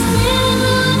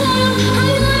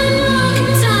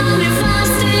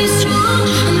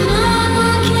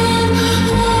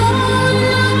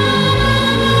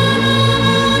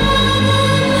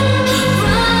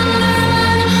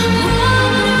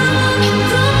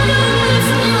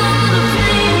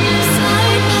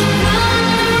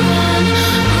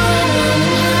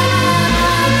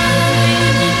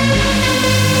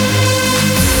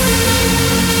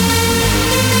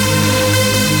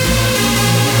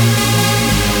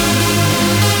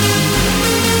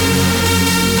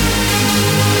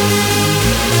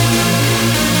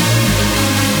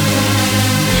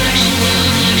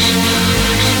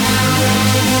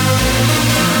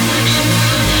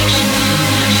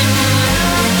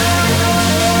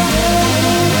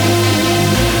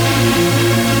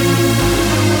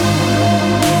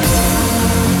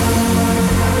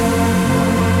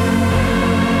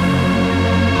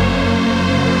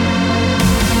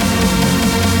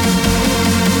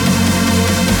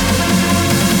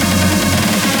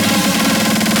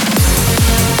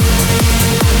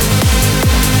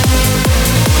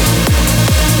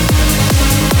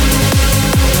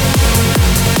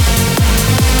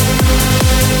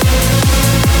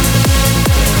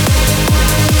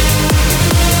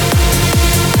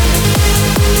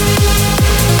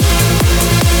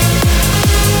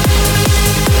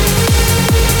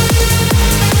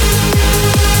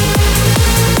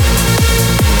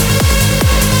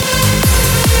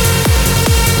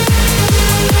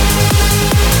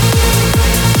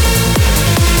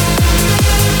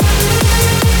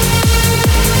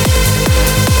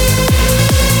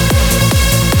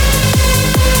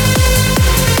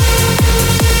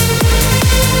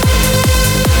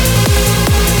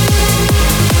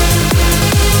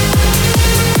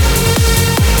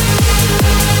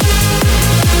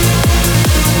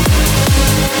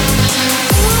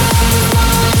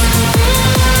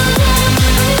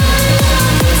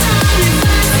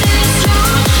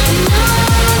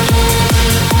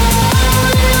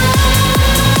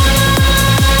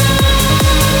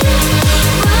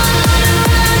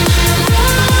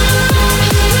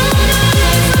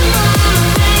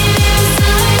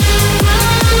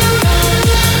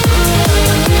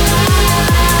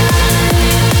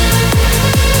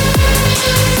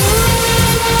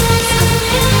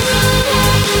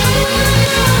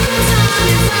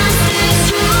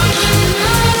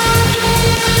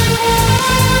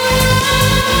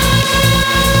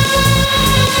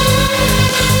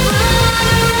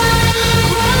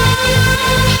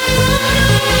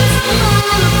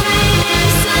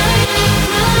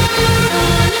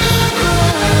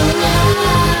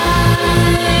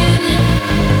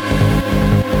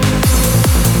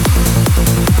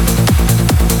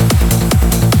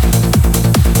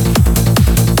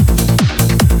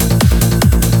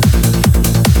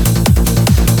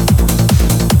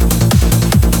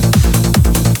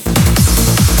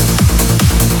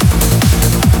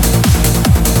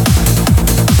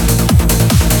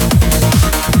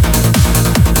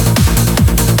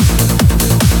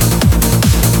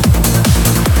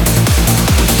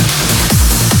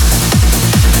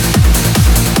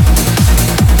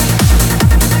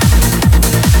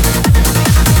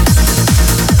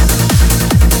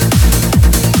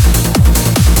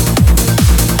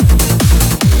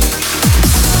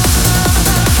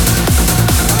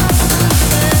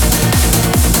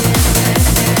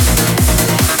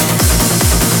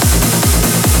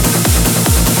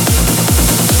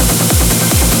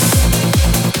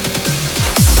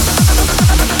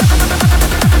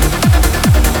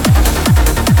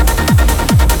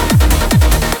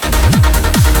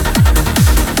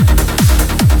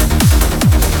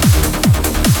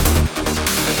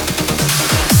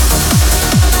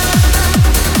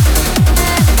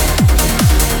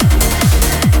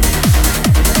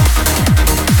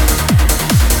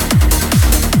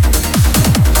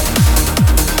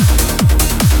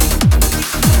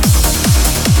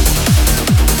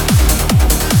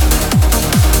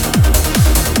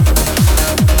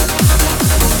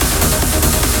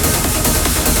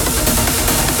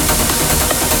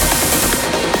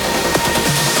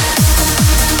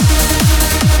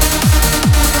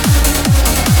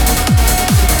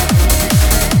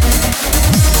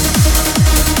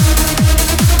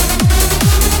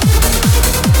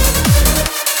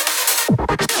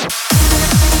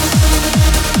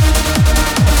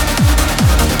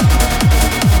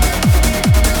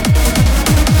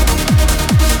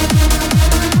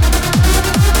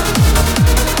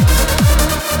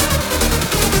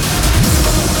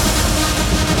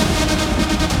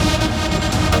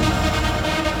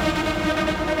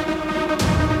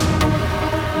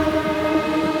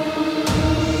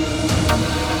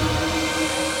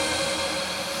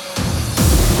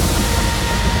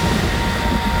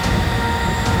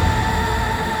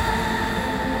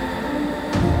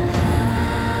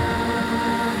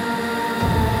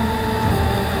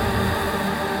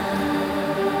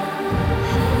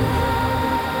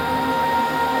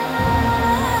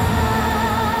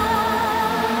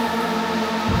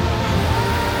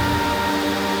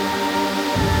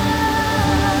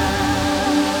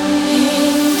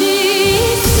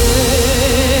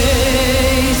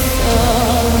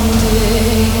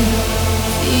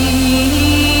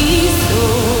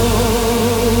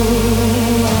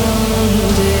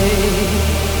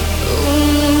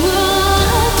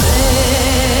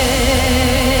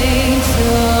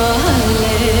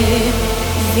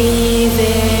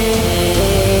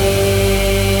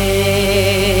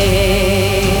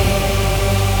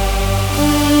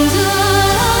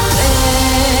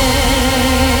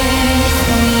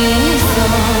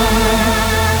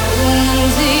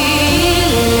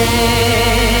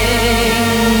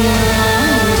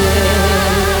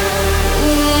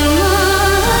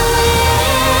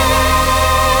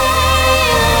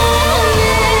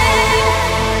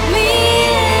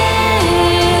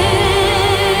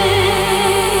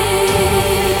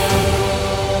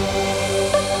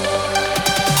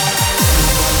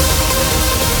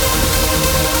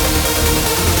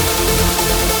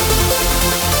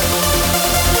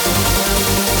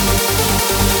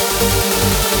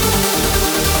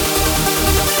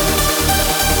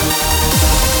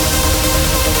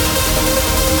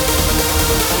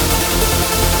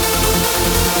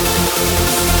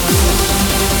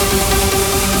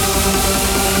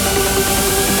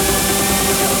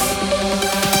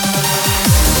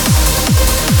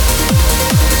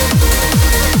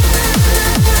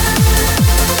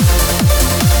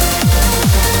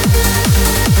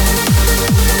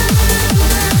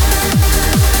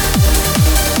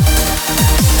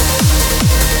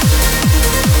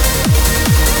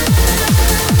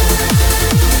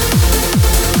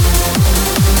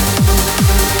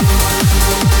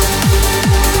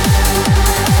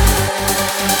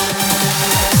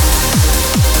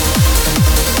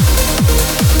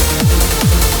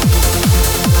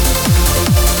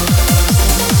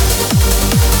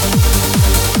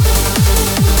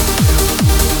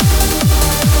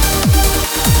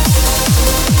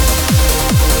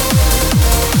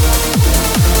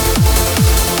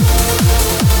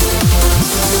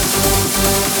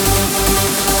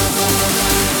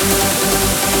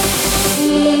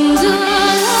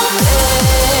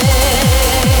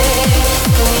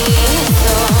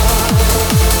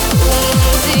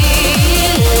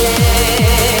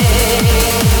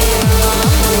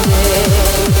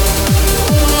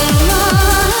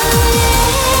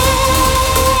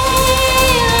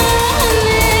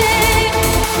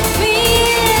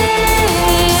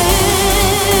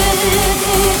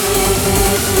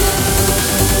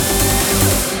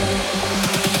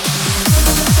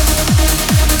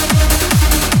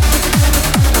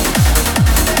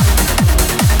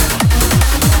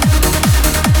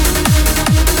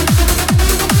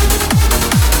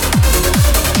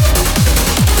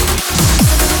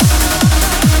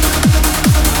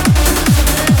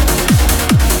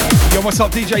 what's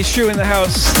up, DJ Shu in the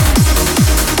house?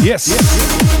 Yes.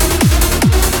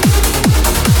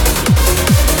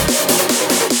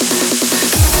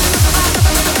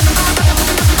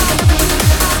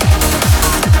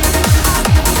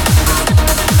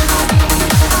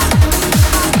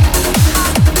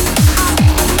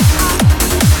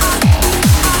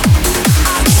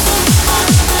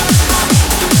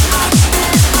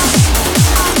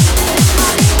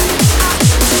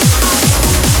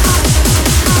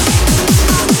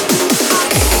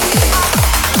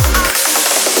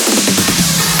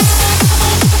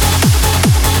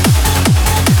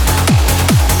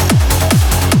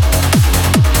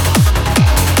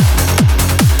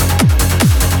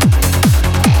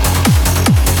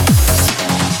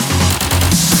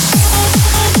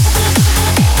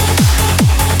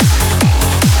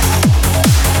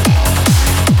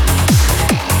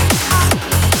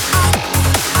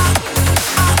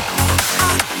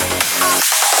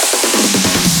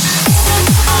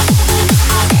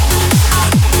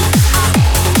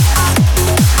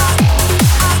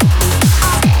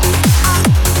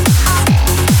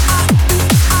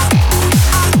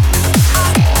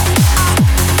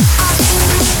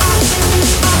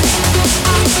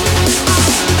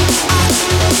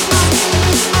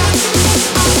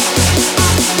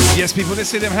 People, let's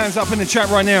see them hands up in the chat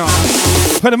right now.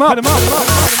 Put them up. Put them up. Put them up.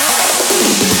 Put them up.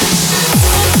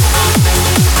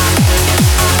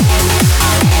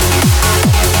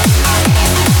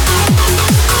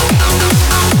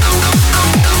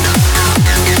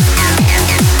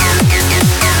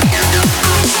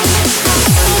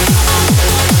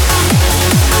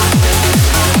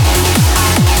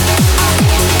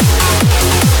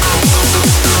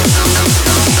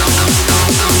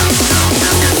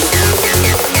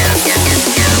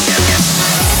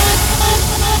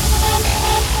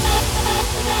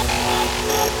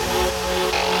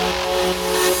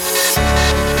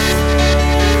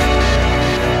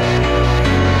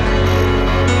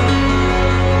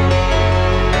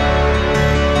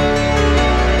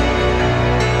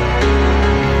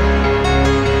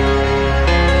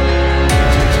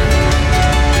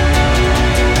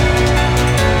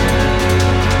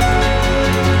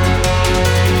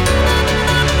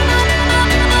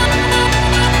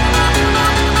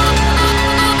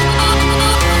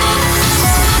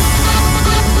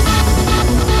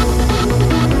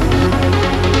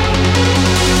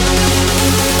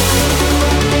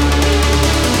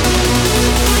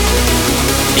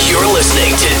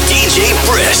 listening to DJ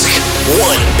Brisk.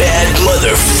 One bad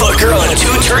motherfucker on two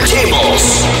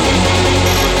turntables.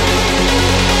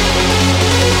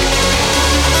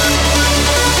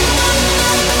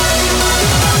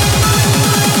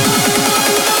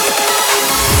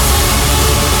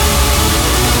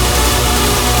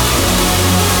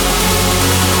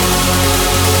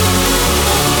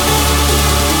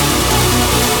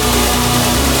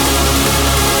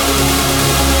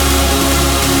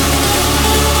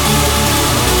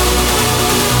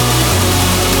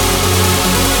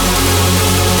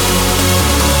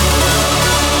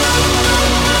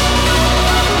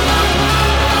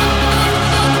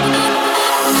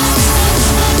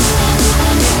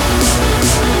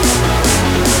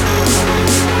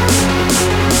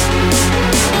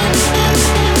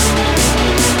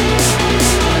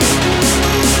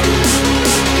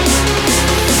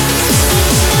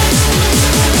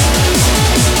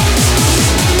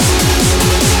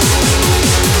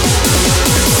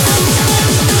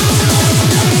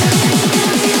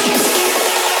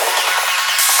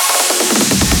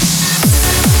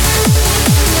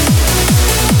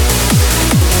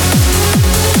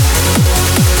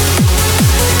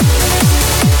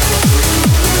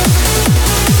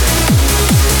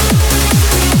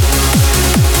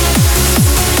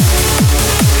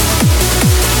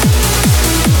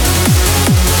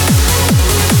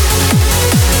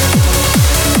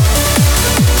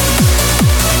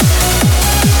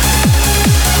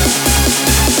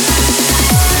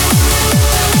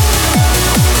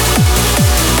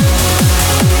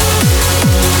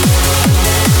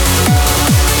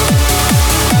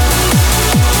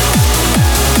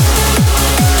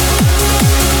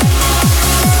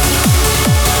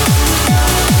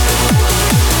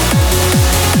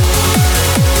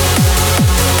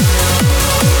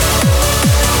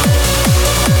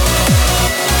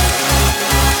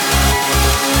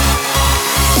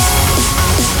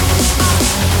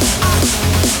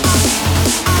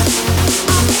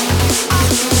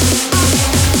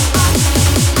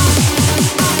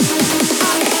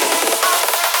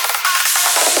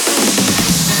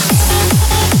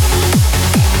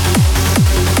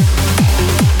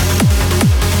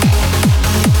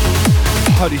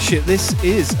 Holy shit, this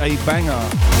is a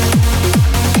banger.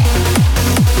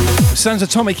 Sounds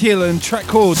Atomic Healer and track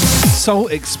called Soul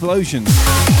Explosion.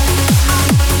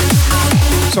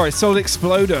 Sorry, Soul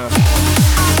Exploder.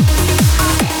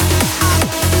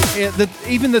 Yeah,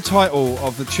 even the title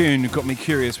of the tune got me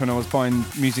curious when I was buying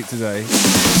music today.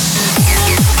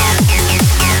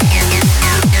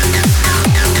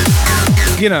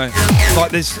 You know,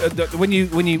 like this when you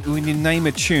name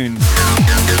a tune,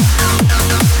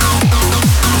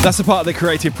 that's a part of the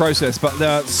creative process. But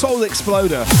the Soul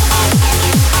Exploder,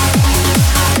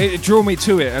 it drew me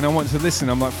to it, and I wanted to listen.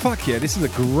 I'm like, fuck yeah, this is a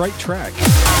great track.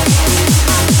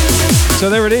 So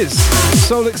there it is,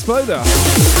 Soul Exploder.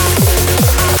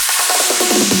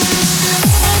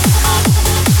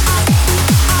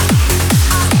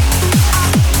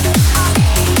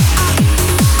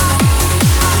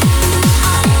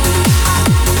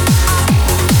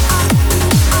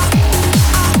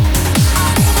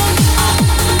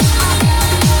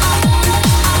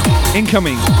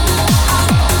 Incoming.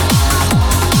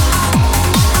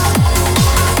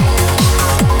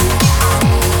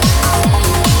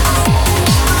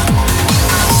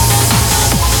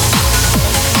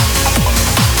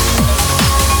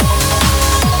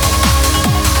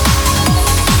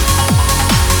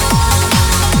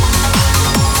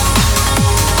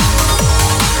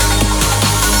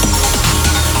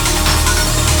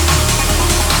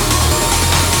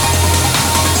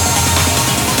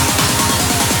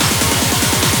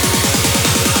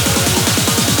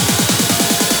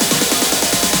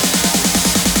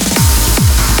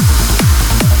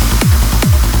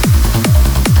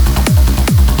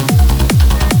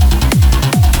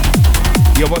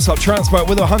 What's up, Transport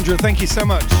with 100? Thank you so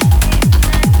much.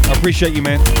 I appreciate you,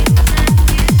 man.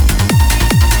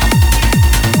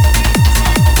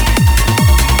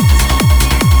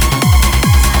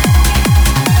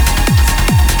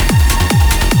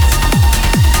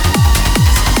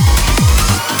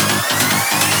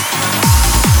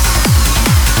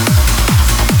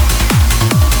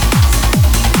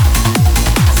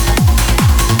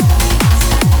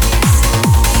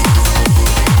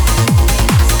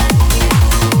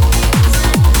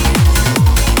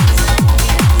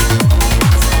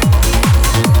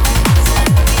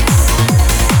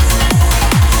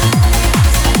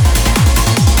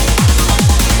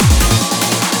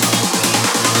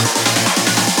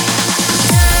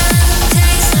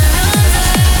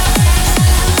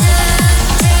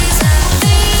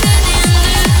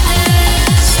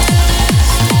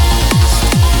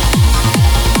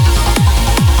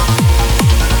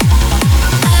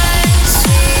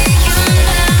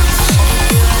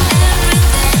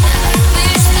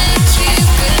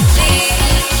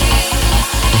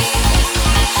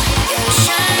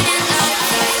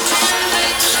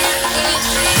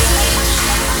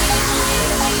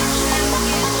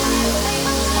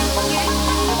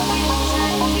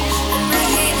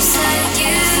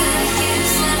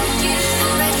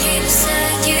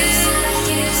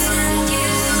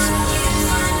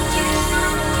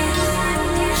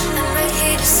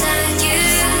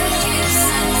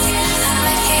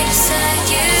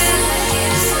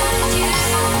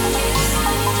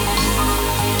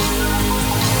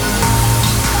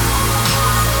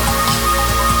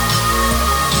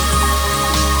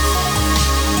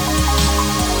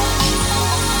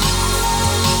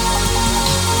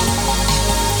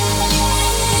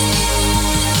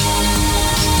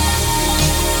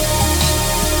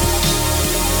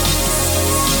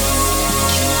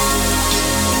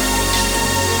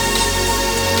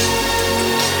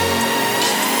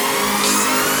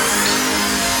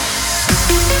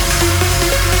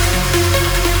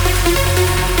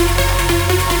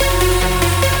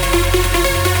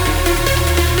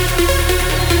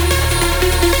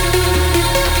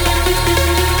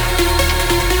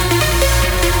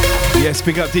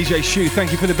 Big up DJ Shu,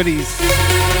 thank you for the biddies.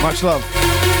 Much love.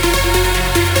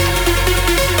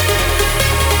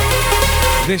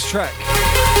 This track.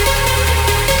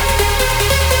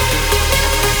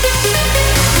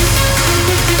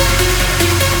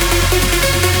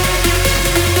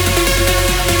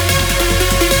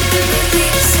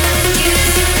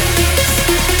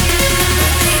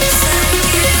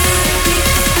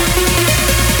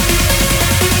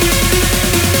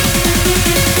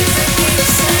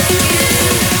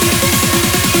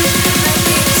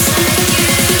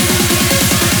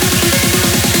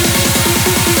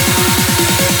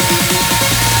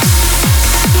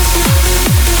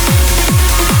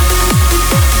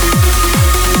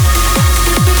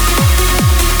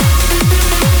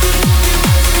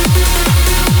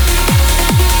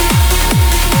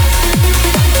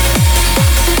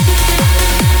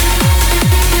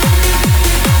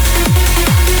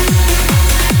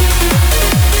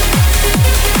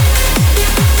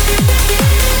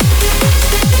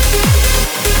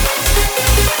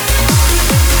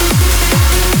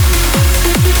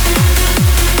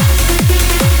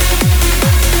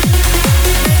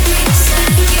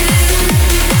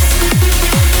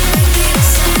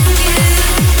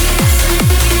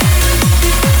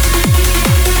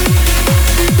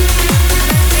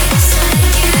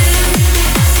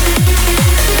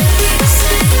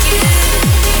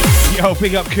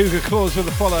 big up Cougar Claws for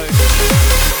the follow.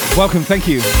 Welcome, thank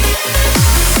you.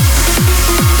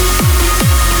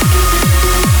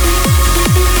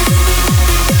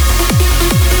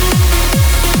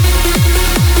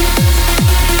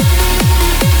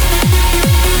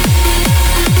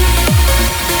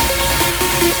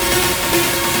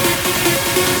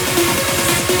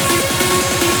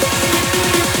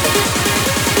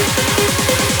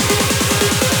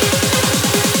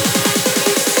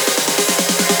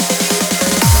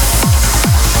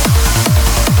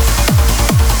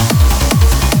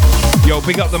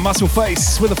 Big up the muscle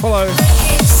face with a follow.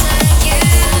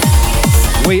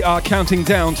 We are counting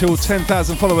down till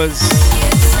 10,000 followers.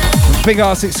 Big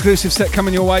ass exclusive set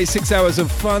coming your way. 6 hours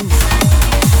of fun.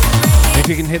 If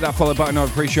you can hit that follow button, I'd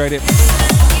appreciate it.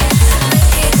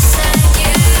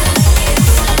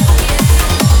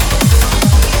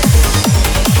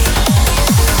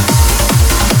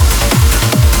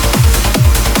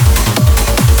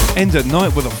 End at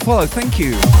night with a follow. Thank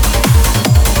you.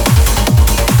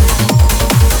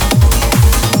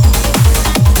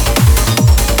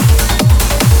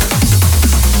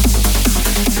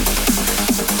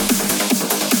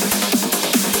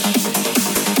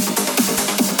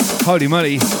 Holy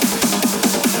moly.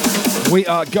 We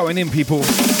are going in, people.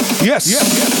 Yes.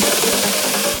 Yes.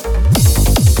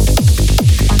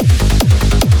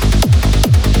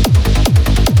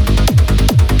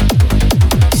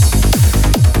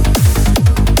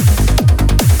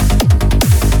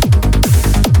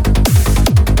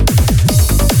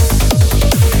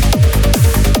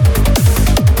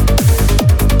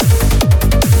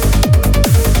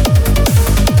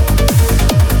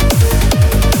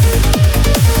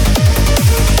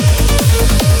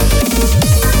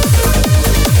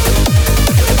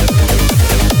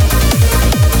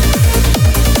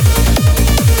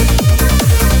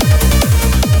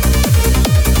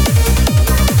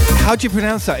 How do you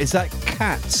pronounce that? Is that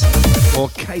Kat or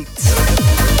Kate?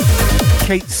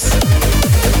 Kate's.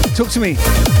 Talk to me.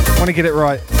 I want to get it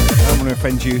right. I don't want to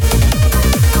offend you.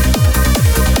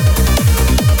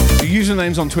 The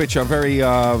usernames on Twitch are very,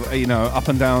 up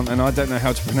and down, and I don't know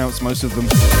how to pronounce most of them.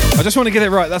 I just want to get it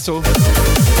right, that's all.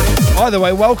 Either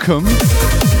way, welcome.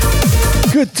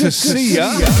 Good to see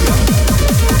ya.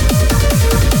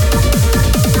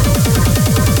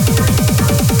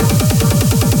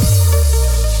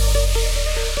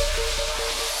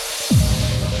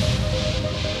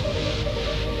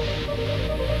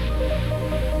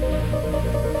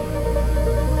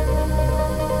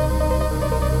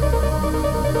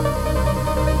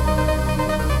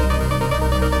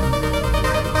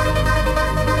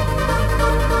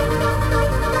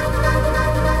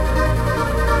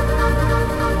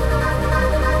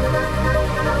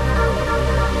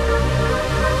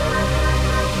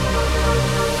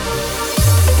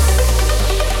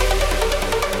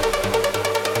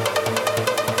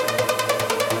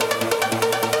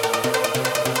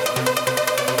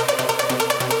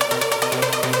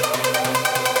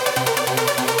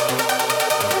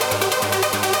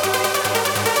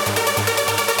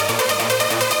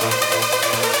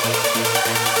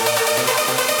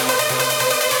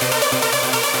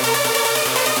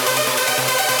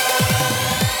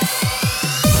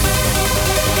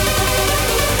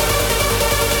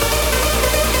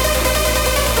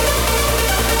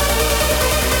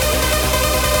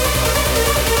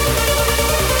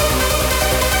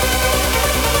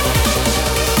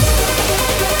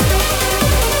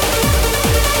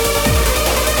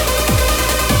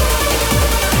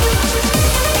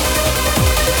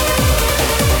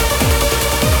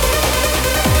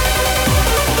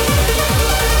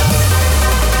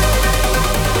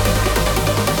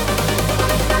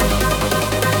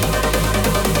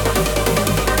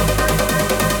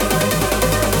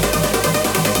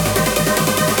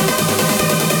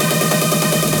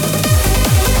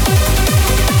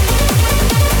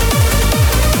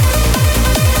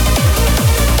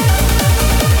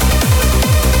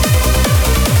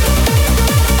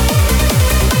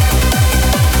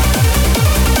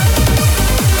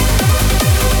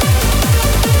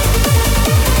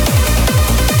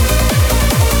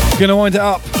 Gonna wind it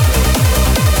up.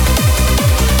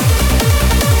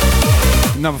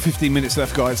 Another 15 minutes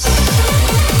left, guys.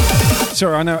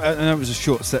 Sorry, I know it was a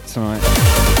short set tonight.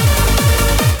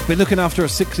 Been looking after a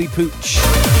sickly pooch.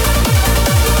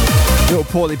 Little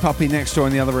poorly puppy next door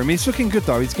in the other room. He's looking good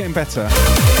though, he's getting better.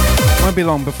 Won't be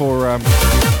long before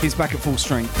he's back at full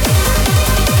strength.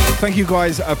 Thank you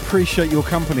guys, I appreciate your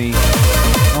company.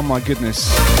 Oh my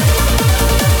goodness.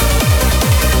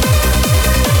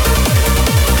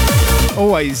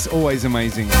 Always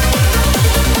amazing.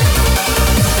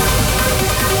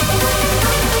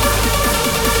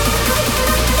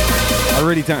 I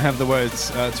really don't have the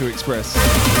words to express.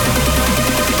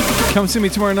 Come see me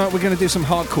tomorrow night. We're going to do some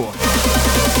hardcore.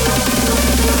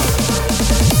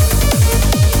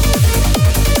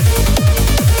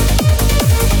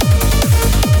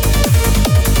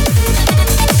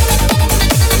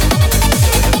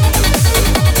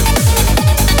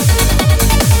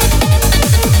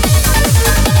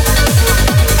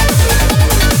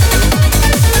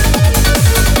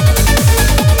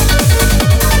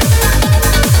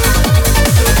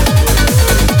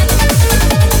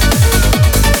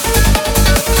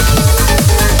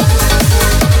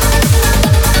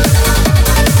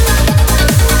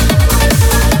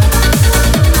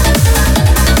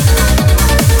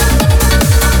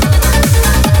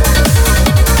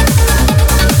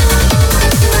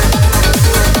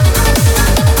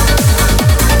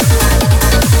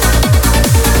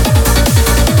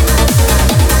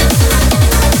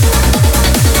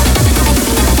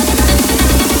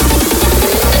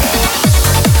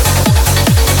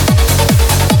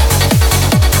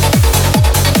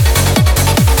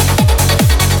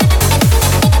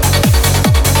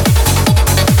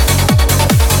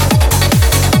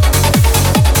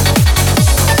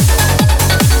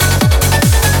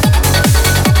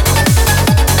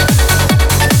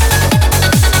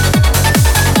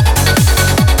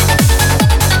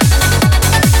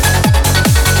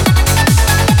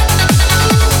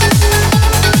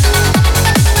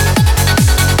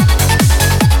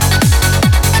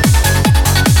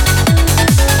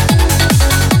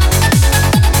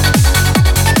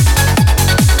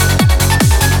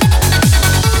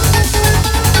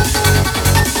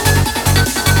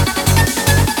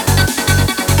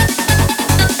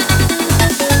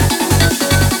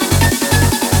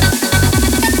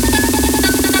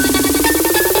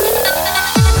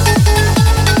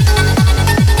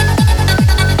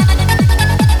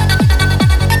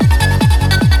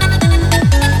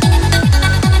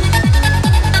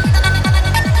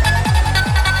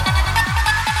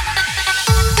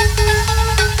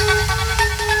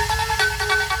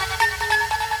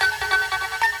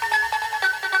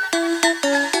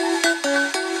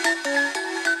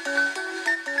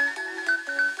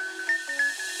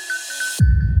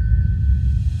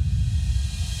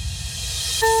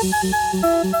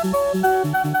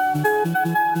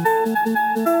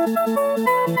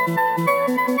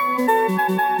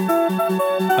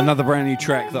 Another brand new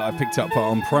track that I picked up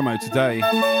on promo today.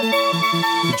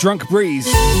 The Drunk Breeze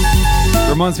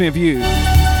reminds me of you.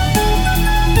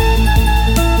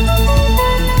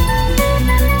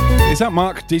 Is that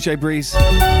Mark, DJ Breeze?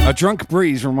 A Drunk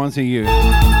Breeze reminds me of you.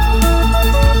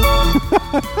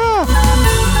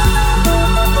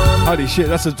 Holy shit,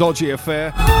 that's a dodgy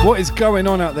affair. What is going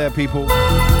on out there, people?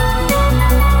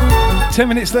 10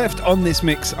 minutes left on this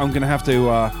mix. I'm going to have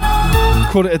to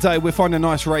call it a day. We'll find a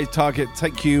nice raid target,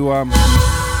 take you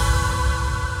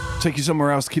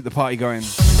somewhere else to keep the party going.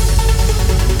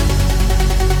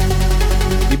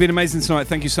 You've been amazing tonight.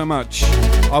 Thank you so much.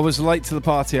 I was late to the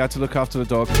party. I had to look after the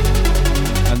dog.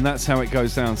 And that's how it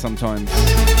goes down sometimes.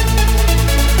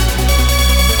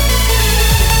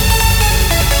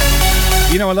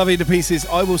 You know I love you to pieces.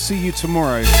 I will see you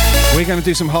tomorrow. We're going to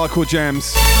do some hardcore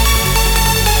jams.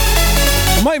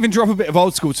 I might even drop a bit of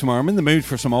old school tomorrow. I'm in the mood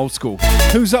for some old school.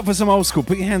 Who's up for some old school?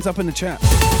 Put your hands up in the chat.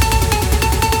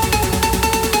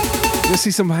 Let's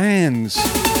see some hands.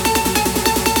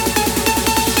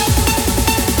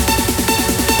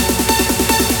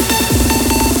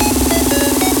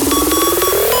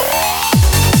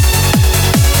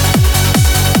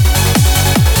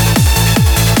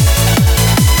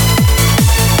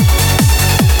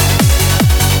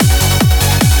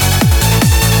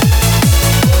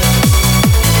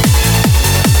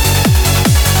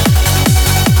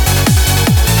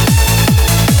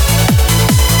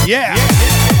 Yeah.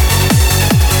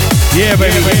 Yeah,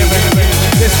 baby.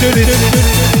 Let's do this.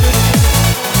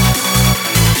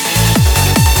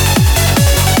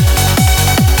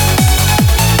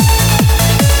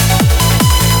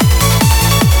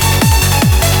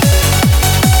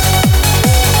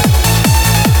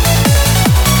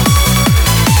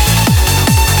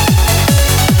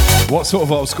 What sort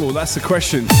of old school? That's the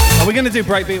question. Are we going to do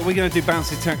breakbeat or are we going to do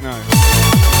bouncy techno?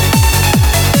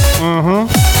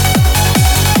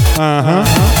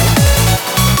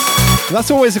 That's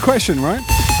always a question, right?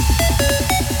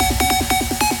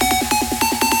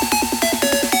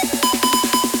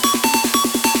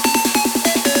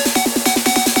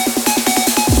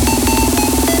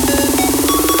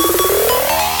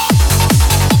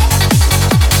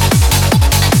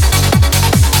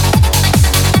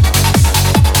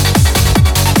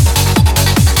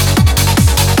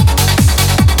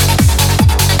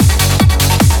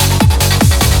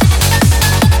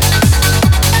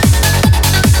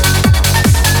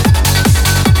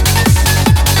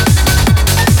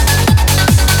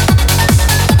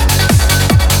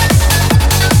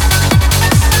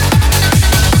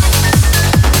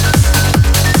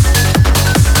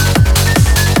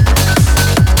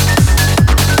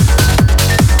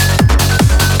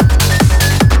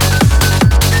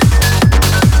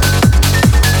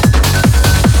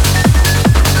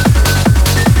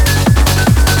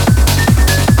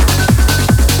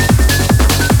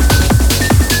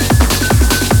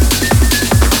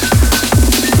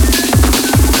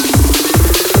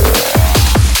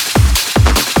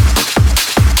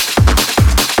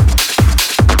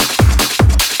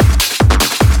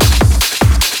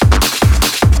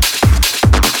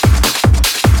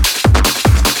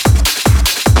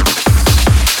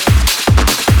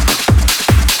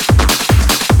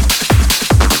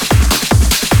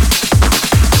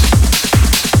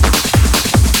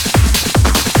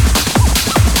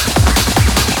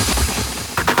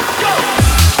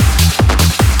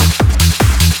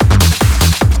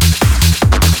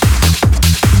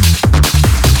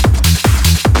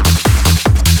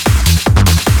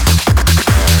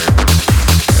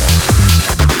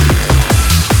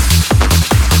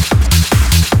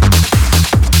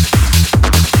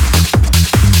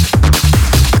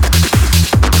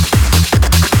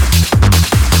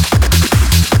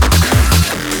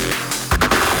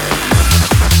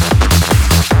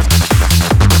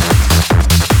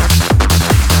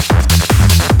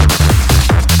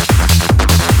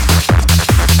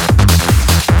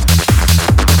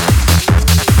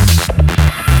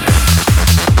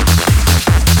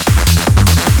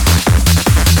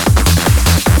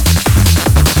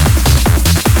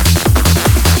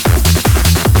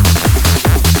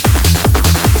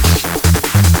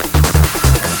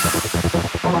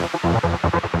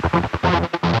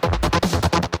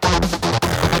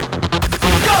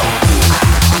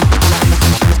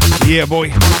 Yeah,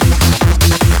 boy.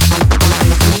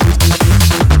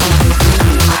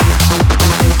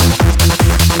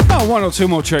 Oh, one or two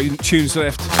more tunes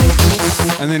left.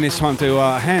 And then it's time to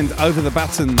hand over the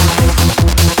baton.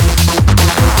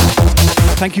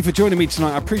 Thank you for joining me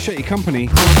tonight. I appreciate your company.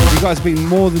 You guys have been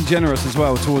more than generous as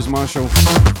well towards Marshall.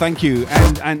 Thank you.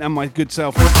 And my good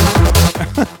self.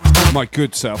 My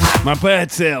good self. My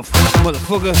bad self.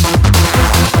 Motherfucker.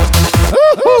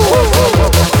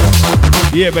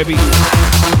 Yeah, baby.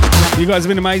 You guys have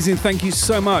been amazing. Thank you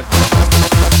so much.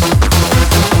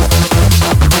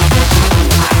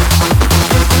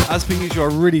 As per usual,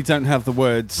 I really don't have the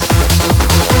words.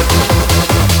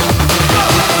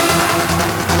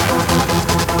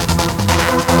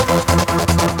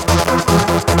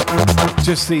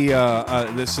 Just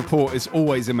the support is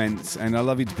always immense, and I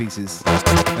love you to pieces.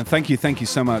 And thank you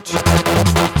so much.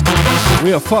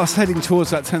 We are fast heading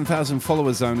towards that 10,000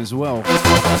 follower zone as well.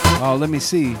 Oh, let me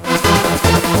see.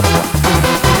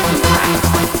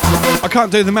 I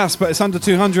can't do the maths, but it's under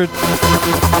 200.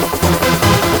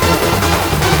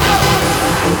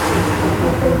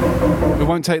 It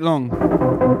won't take long.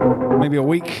 Maybe a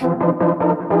week,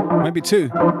 maybe 2.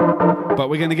 But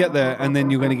we're going to get there, and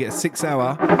then you're going to get a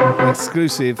 6-hour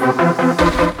exclusive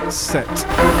set.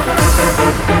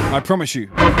 I promise you.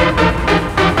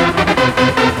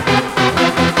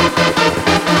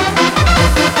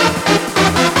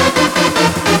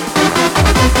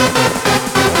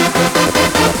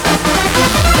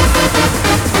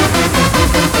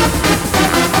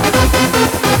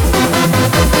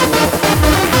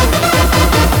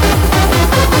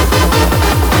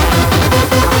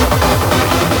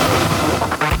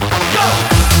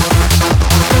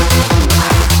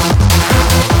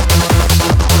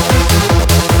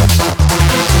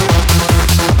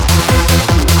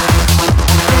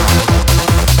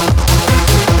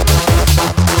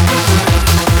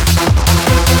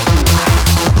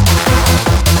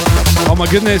 Oh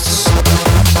my goodness.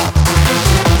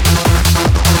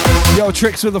 Yo,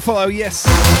 Tricks with the follow, yes.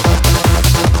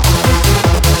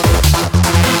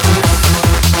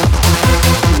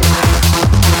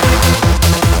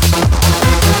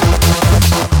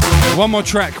 One more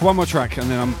track, and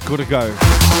then I'm good to go.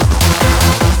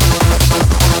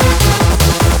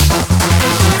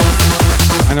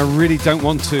 And I really don't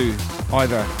want to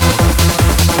either.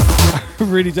 I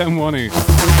really don't want to.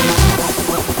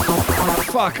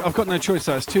 Fuck, I've got no choice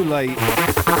though, it's too late.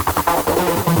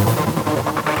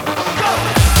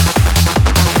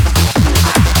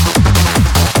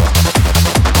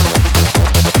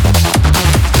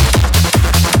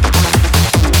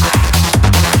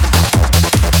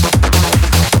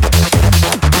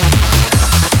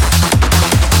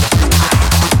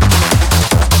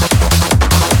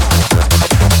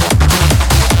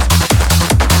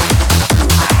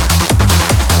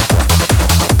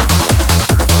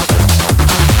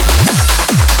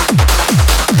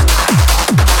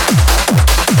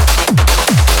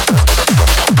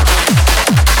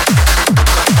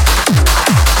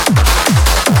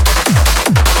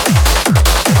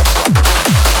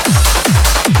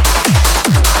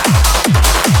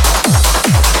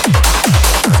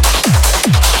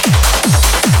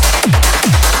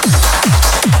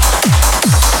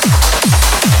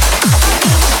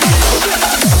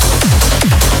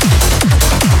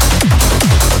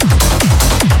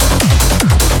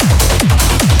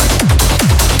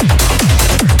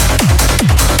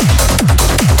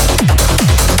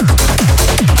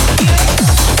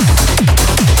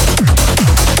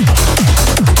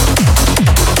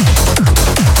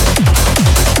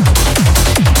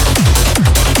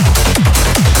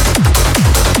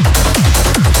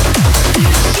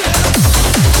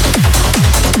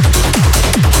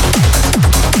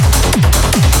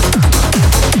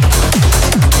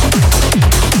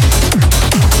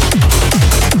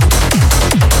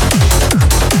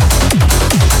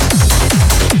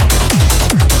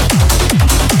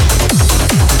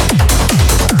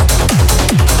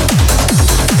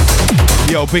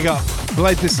 Big up,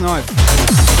 Blade This Night.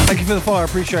 Thank you for the follow, I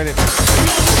appreciate it.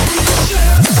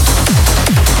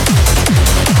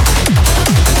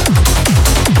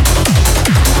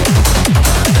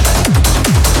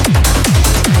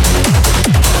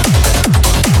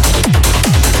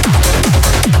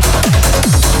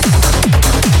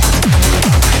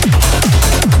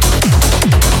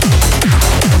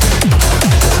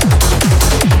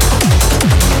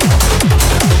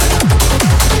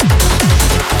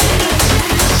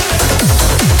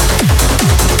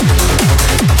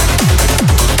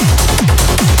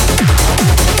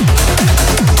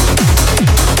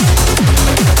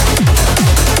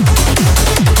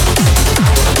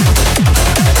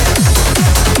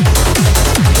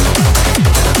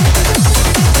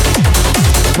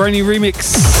 Brand new remix.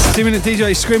 Steaming and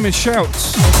DJ Scream and Shout.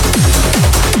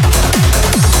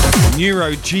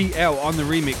 Neuro GL on the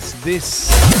remix. This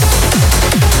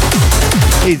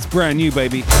is brand new,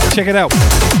 baby. Check it out.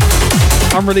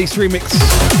 Unreleased remix.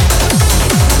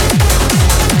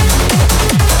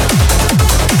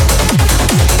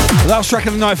 Last track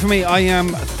of the night for me. I am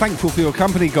thankful for your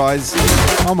company, guys.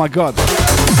 Oh my god.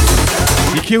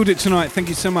 You killed it tonight. Thank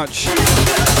you so much.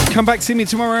 Come back, see me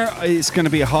tomorrow. It's going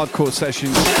to be a hardcore session.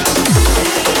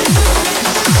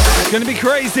 It's going to be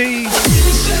crazy.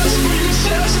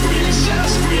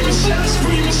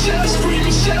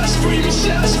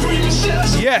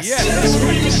 Yes.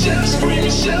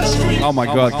 Oh my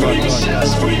god.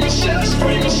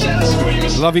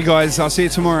 Love you guys. I'll see you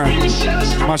tomorrow.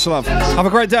 Much love. Have a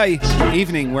great day,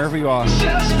 evening, wherever you are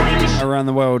around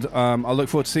the world. I look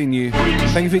forward to seeing you.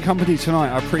 Thank you for your company tonight.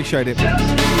 I appreciate it.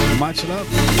 Much love.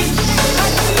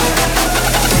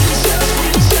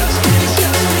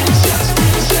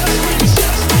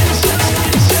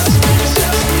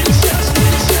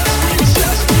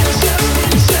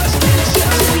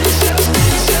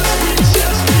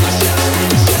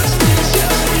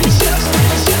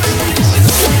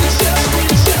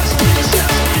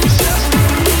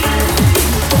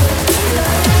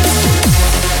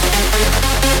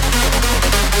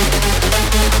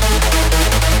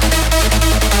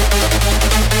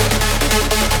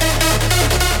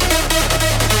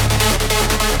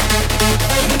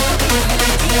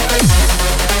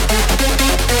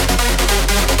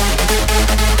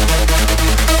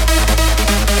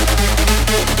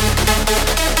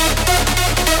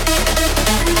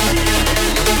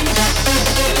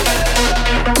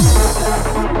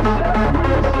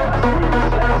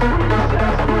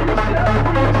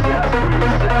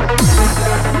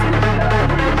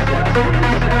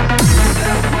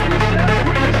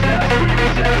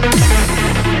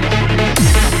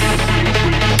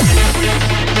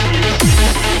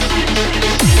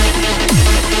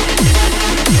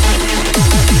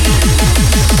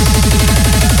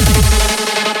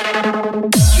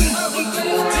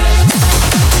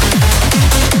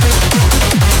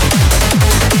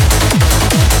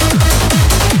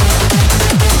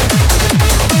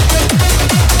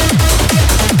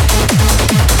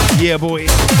 Yeah, boy.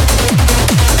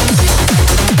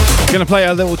 Gonna play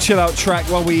a little chill out track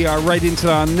while we raid into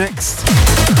our next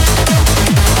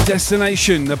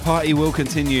destination. The party will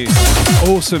continue.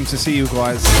 Awesome to see you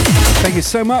guys. Thank you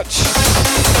so much.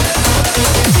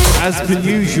 As per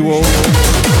usual.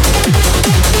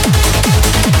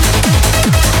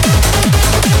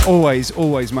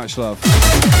 Always much love.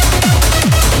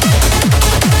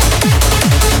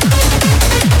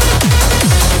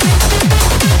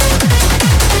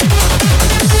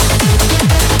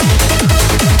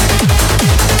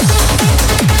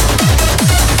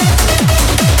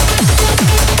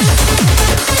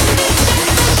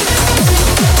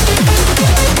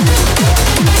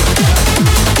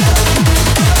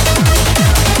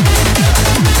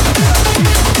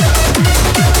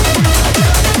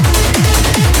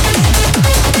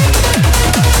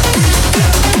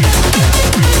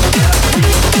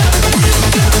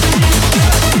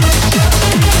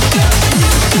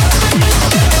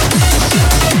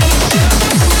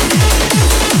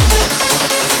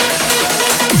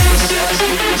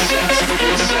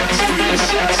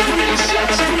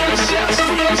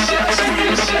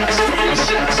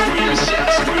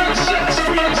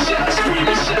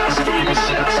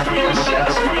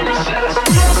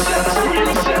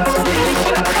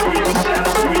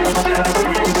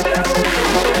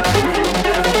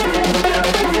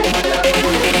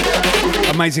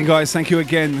 Amazing, guys. Thank you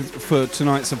again for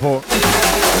tonight's support.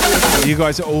 You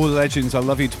guys are all legends. I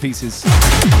love you to pieces.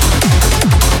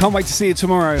 Can't wait to see you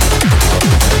tomorrow.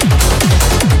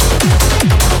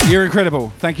 You're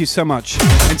incredible. Thank you so much.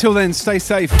 Until then, stay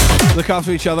safe, look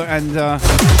after each other, and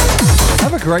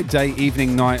have a great day,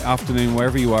 evening, night, afternoon,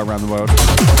 wherever you are around the world.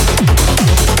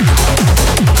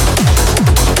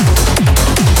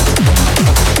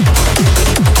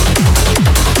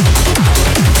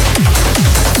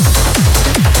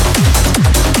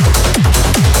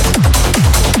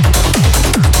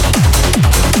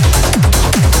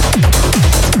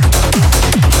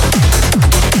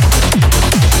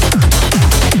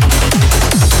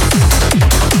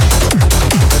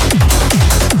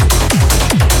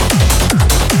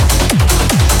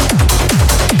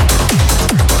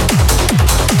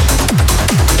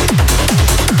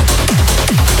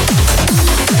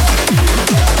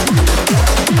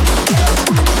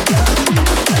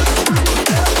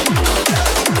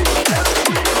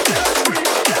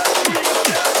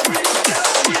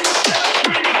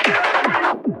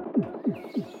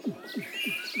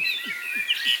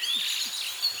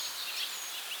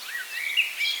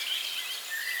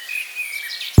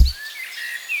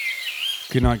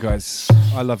 Good night, guys.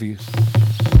 I love you.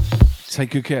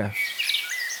 Take good care.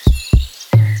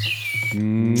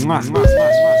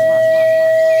 Mwah.